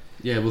 coming.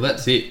 Yeah, well,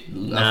 that's it.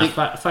 Nah, I think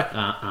fuck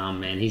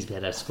man, he's a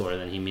better scorer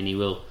than him, and he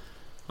will.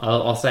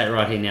 I'll say it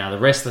right here now. The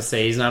rest of the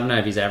season, I don't know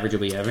if his average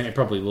will be over. It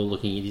probably will.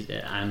 Looking at his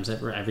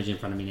average in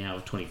front of me now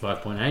of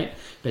 25.8,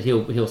 but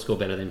he'll score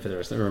better than for the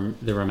rest of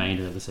the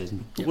remainder of the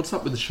season. What's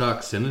up with the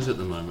Sharks centres at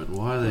the moment?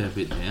 Why are they a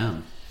bit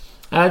down?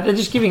 They're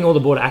just giving all the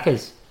ball to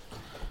Ackers.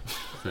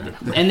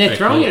 And they're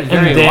throwing it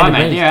very And wide, Dan mate.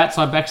 Beans. Their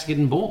outside backs are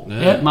getting the ball.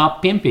 Yeah.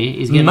 Mark Pimpy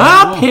is getting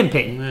Ma the ball.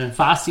 Pimpy. Yeah.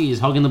 Fasty is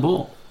hogging the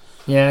ball.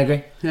 Yeah, I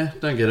agree. Yeah,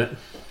 don't get it.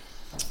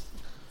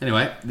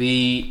 Anyway,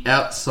 the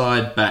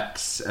outside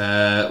backs,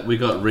 we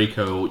got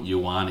Rico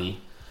Ioane.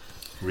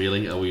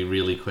 Really? Are we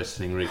really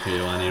questioning Rico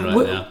Ioane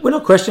right now? We're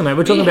not questioning, mate.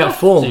 We're talking about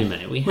form.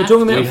 Mate. We're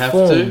talking about We have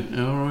form.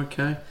 to? Oh,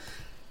 okay.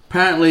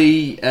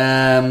 Apparently,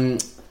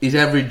 his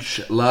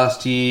average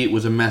last year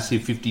was a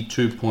massive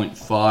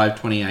 52.5,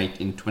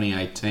 28 in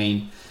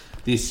 2018.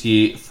 This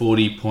year,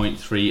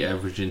 40.3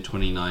 average in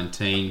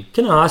 2019.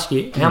 Can I ask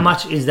you, how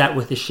much is that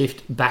with the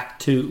shift back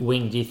to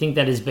wing? Do you think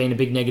that has been a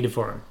big negative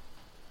for him?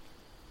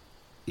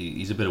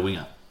 He's a better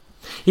winger.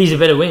 He's a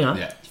better winger.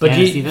 Yeah. But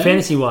Fantasy though?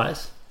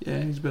 fantasy-wise,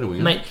 Yeah, he's a better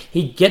winger. mate,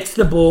 he gets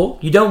the ball.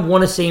 You don't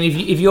want to see him.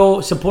 If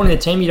you're supporting the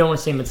team, you don't want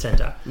to see him at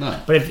centre. No.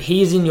 But if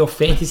he is in your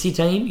fantasy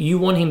team, you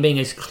want him being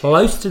as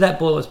close to that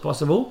ball as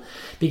possible.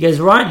 Because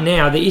right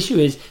now, the issue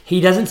is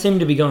he doesn't seem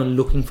to be going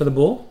looking for the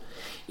ball.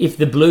 If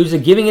the Blues are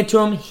giving it to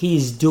him,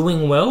 he's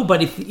doing well.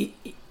 But if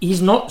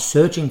he's not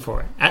searching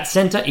for it. At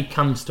centre, it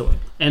comes to him.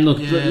 And look,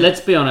 Yeah. let's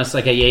be honest.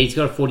 Okay, yeah, he's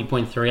got a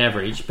 40.3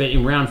 average, but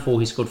in round 4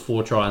 he scored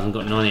 4 tries and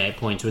got 98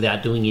 points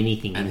without doing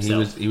anything And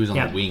himself. he was on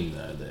Yeah. the wing,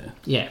 though, there.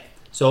 Yeah.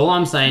 So all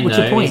I'm saying What's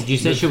though your point? is you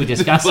said should we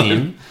discuss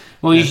him?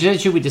 Well, you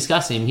said should we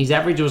discuss him? His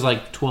average was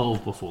like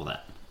 12 before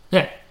that.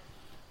 Yeah.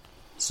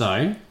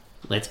 So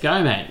let's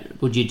go, mate.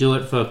 Would you do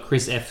it for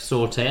Chris F.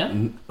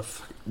 Sortier?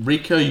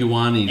 Rico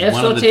Ioane is F.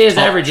 one of the Sortier's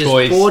top average is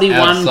choice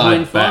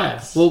outside 41.5.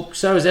 backs. Well,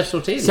 so is F.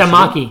 Sortier.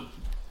 Samaki.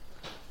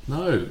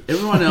 No,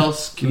 everyone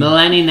else can...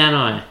 Milani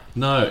Nanai.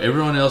 No,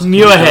 everyone else can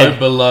Muirhead. go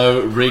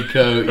below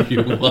Rico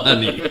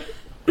Ioane.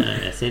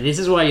 See, this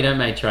is why you don't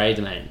make trades,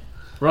 mate.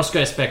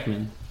 Roscoe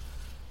Speckman.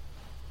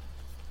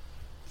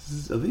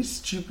 Are these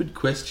stupid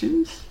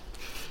questions?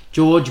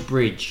 George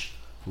Bridge.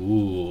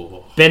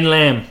 Ooh. Ben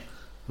Lamb.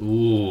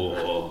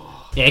 Ooh.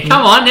 Yeah,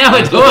 come on, now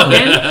we're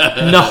talking.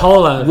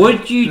 Naholo.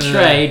 Would you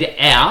trade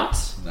out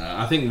No,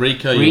 I think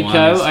Rico Rico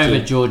Ioane is over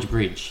still, George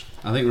Bridge?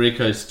 I think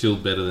Rico's still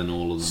better than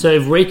all of them. So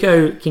if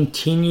Rico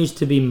continues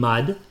to be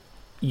mud,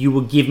 you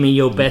will give me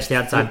your best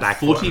outside back.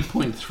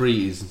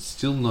 40.3 is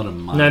still not a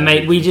month. No,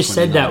 mate, we just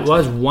said that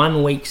was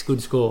 1 week's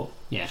good score.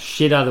 Yeah.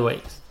 Shit other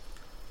weeks.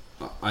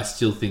 I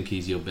still think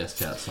he's your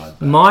best outside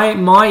back.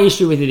 My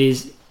issue with it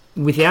is,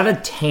 without a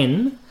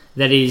 10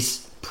 that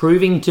is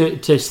proving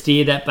to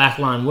steer that back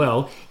line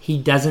well, he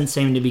doesn't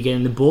seem to be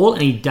getting the ball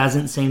and he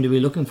doesn't seem to be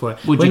looking for it.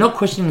 We're not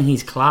questioning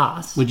his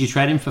class. Would you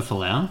trade him for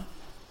Folau?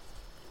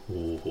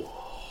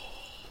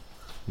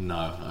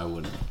 No, I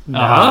wouldn't. No.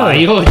 Oh,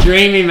 you're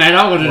dreaming, mate.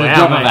 I would have a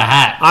drop of a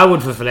hat. I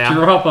would for Folau.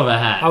 Drop of a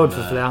hat. I would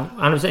for Folau.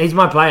 100%. He's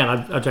my player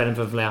and I'd trade him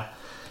for Folau.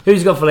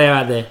 Who's got Folau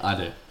out there? I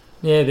do.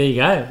 Yeah, there you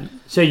go.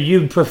 So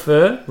you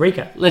prefer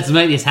Rico? Let's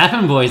make this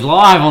happen, boys.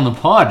 Live on the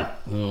pod.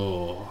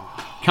 Oh.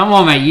 Come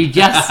on, mate. You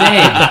just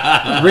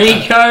said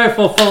Rico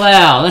for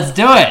Folau. Let's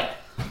do it.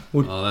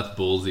 Oh, that's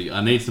ballsy.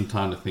 I need some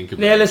time to think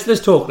about Yeah, it. let's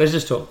talk. Let's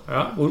just talk. All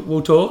right,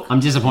 we'll talk. I'm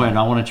disappointed.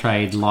 I want to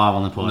trade live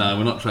on the pod. No,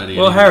 we're not trading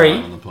Well, anyone Harry-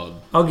 on the pod.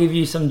 I'll give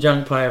you some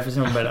junk player for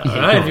someone better. All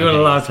right, if you want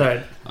a live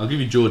trade, I'll give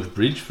you George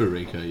Bridge for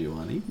Rico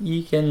Ioane.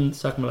 you can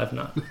suck my left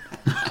nut.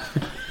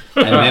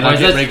 And then I'll Boys,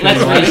 get let's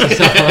Rico finish Ioane.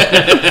 this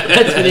off.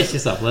 Let's finish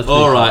this off.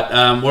 All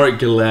right, Warwick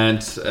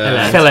Gallant.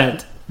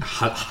 Haaland.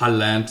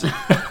 Haaland.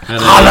 Had a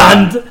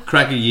Haaland.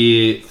 cracker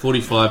year,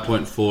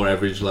 45.4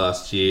 average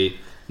last year,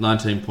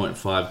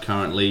 19.5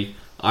 currently.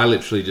 I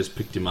literally just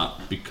picked him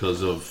up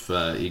because of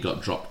he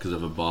got dropped because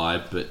of a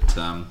bye, but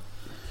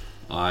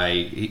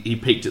he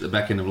peaked at the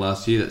back end of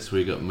last year. That's where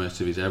he got most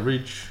of his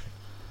average.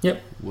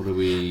 Yep. What are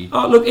we?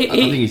 Oh, look, I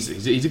think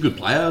he's a good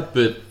player,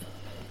 but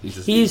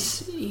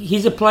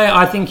he's a player.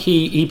 I think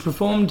he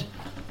performed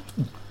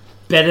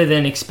better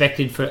than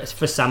expected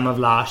for some of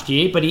last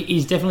year, but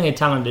he's definitely a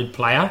talented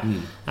player.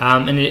 He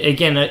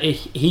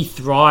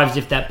thrives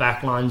if that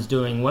back line's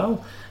doing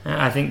well.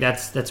 I think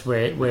that's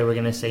where we're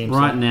going to see him.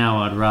 Right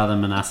now, I'd rather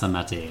Manassa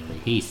Materi.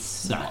 He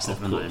sucks at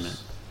the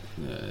moment.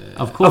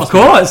 Of Of course.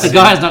 course. The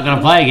guy's not going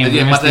to play again for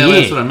the rest of the year.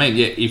 That's what I mean.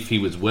 Yeah, if he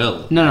was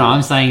well. No,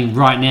 I'm saying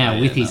right now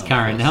with his of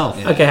current course. health.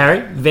 Yeah. Okay,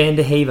 Harry. Van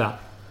der Heever.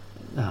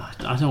 Oh,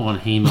 I don't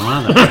want him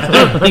either.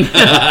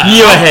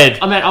 Muirhead.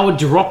 I mean, I would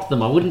drop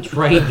them. I wouldn't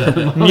trade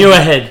them.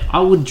 Muirhead. I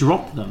would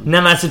drop them.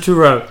 Nana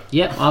Saturo.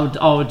 Yep,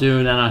 I would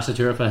do Nanai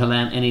Satura for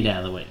Haaland any day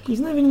of the week. He's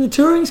not even in the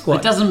touring It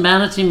squad. doesn't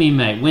matter to me,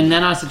 mate. When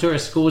Nanai Satura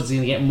scores, he's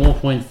going to get more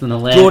points than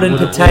Haaland Jordan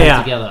would Patea.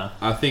 altogether.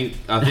 I think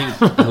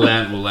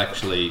Haaland will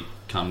actually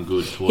come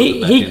good towards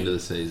the back end of the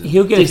season.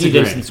 He'll get a few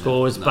Disagree. decent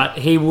scores, but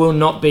he will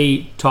not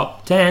be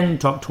top 10,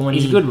 top 20.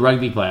 He's a good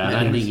rugby player. I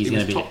don't think he's He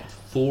going was to be... top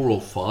 4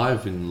 or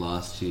 5 in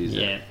last year's.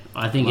 Yeah,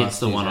 I think last it's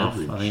the year's one-off.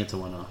 average. I think it's a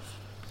one-off.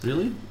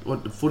 Really?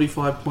 What?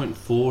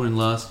 45.4 in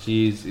last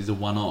year's is a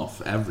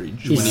one-off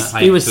average. He's- when he, he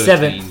played was 13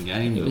 seventh.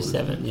 Games He was or-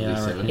 seventh. was Yeah, I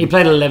seventh? reckon. He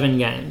played 11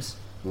 games.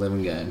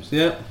 11 games.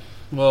 Yeah.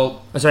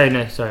 Well. Oh, sorry,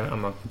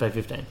 I'm wrong. He played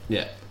 15.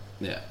 Yeah.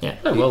 Yeah.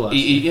 Oh, well, that's...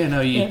 He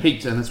Yeah.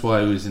 peaked, and that's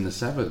why he was in the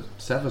Sava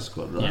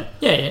squad, right?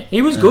 Yeah. Yeah.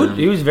 He was good.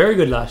 He was very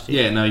good last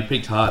year. Yeah, no, he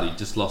peaked hard. He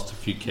just lost a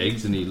few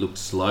kegs, and he looked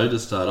slow to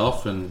start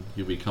off, and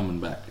he'll be coming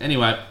back.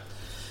 Anyway,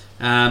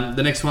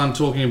 the next one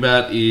talking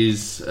about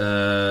is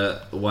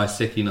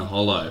Waiseki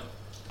Naholo.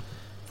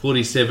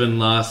 47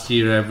 last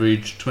year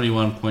average,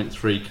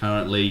 21.3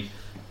 currently.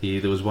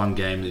 There was one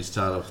game that he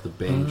started off the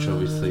bench,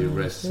 obviously,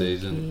 rest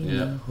season.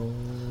 Yeah.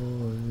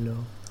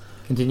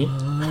 Continue.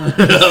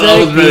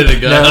 I was ready to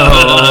go.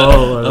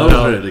 I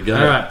was ready to go.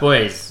 All right,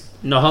 boys.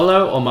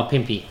 Naholo or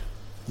Mapimpi?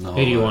 Naholo.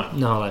 Who do you want?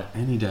 No.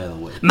 Any day of the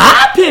week.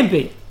 My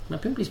Pimpy.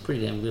 Mapimpi's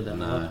pretty damn good, though.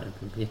 No. I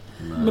like Mapimpi.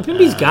 My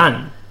Pimpy's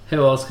gone.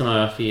 Who else can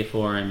I offer you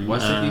for him?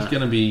 Waiseki's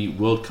going to be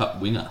World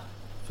Cup winner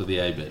for the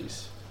ABs.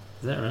 Is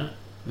that right?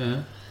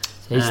 Yeah.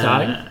 He's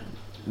starting.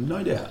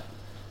 No doubt.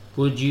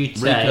 Would you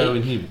Rico take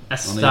and him a on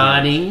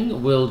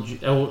starting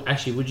Will...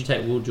 actually, would you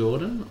take Will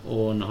Jordan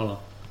or Naholo?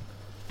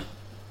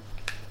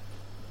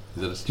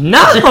 Is that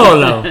No.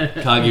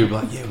 Cargill would be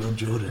like, yeah, Will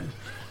Jordan.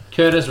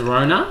 Curtis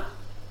Rona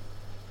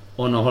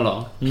or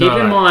Naholo? No. Keep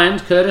in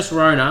mind, Curtis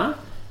Rona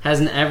has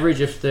an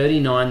average of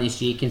 39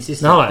 this year,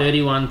 consistent No.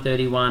 31,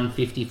 31,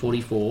 50,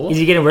 44. Is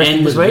he getting rested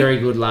and this was week? very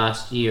good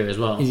last year as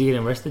well. Is he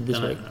getting arrested this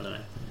I week? don't know.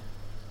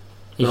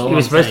 He But all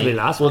was I'm supposed to saying- be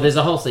last Well, week. there's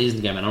a whole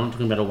season game, and I'm not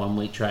talking about a 1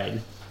 week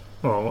trade.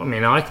 Well, I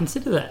mean, I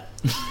consider that.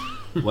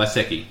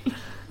 Waiseki.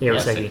 Yeah,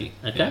 Waiseki.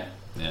 Okay.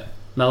 Yeah.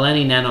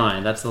 Melanie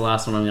Nanai, that's the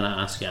last one I'm going to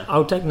ask you.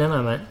 I'll take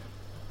Nano, mate.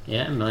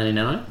 Yeah, Melanie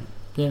Nanai?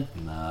 Yeah.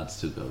 Nah, I'd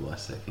still go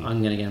Waiseki.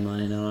 I'm going to go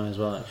Melanie Nanai as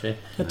well, actually.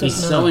 I'll take He's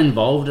so Nanai.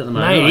 involved at the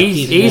moment. Mate, like,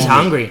 he's warm.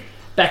 hungry.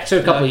 Back to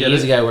a couple I of get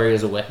years it. ago where he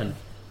was a weapon.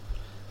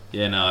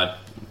 Yeah, no,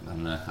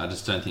 don't know. I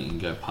just don't think you can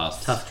go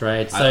past. Tough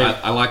trade. So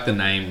I like the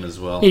name as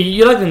well.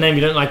 You like the name,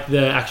 you don't like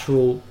the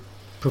actual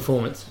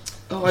performance.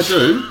 Oh, I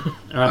do.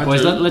 all right,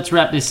 boys. Let's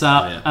wrap this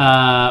up.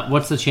 Yeah.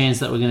 What's the chance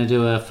that we're going to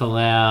do a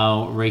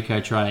Folau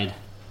Rico trade?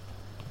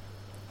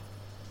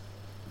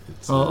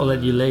 I'll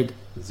let you lead.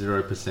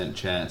 0%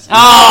 chance.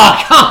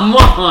 Oh, come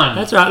on!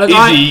 That's right. Look,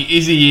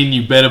 Is he in?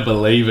 You better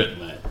believe it,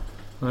 mate.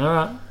 all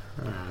right.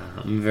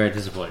 I'm very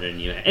disappointed in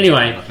you.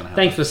 Anyway, Not gonna happen.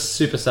 thanks for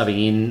super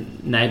subbing in,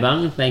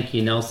 Nabung. Thank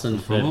you, Nelson,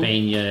 for problem.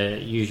 being your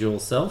usual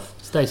self.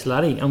 Stay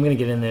slutty. I'm going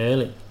to get in there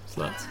early.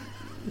 Sluts.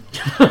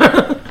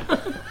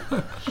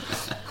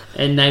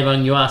 And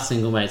Nabung, you are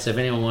single, mate. So if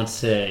anyone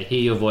wants to hear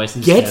your voice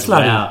and Get say,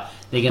 slutty. wow,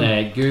 they're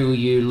going to Google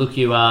you, look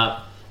you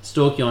up,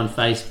 stalk you on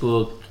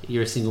Facebook.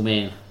 You're a single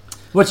man.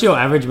 What's your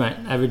average, mate?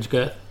 Average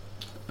girth?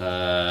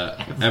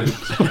 Average-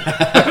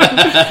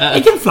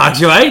 It can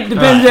fluctuate.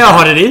 Depends how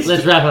hot it is.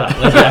 Let's wrap it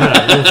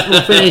up.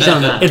 We'll finish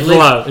on that. It's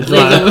low. It's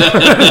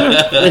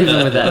low. Leave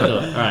them with that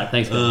thought. All right,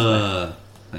 thanks, guys.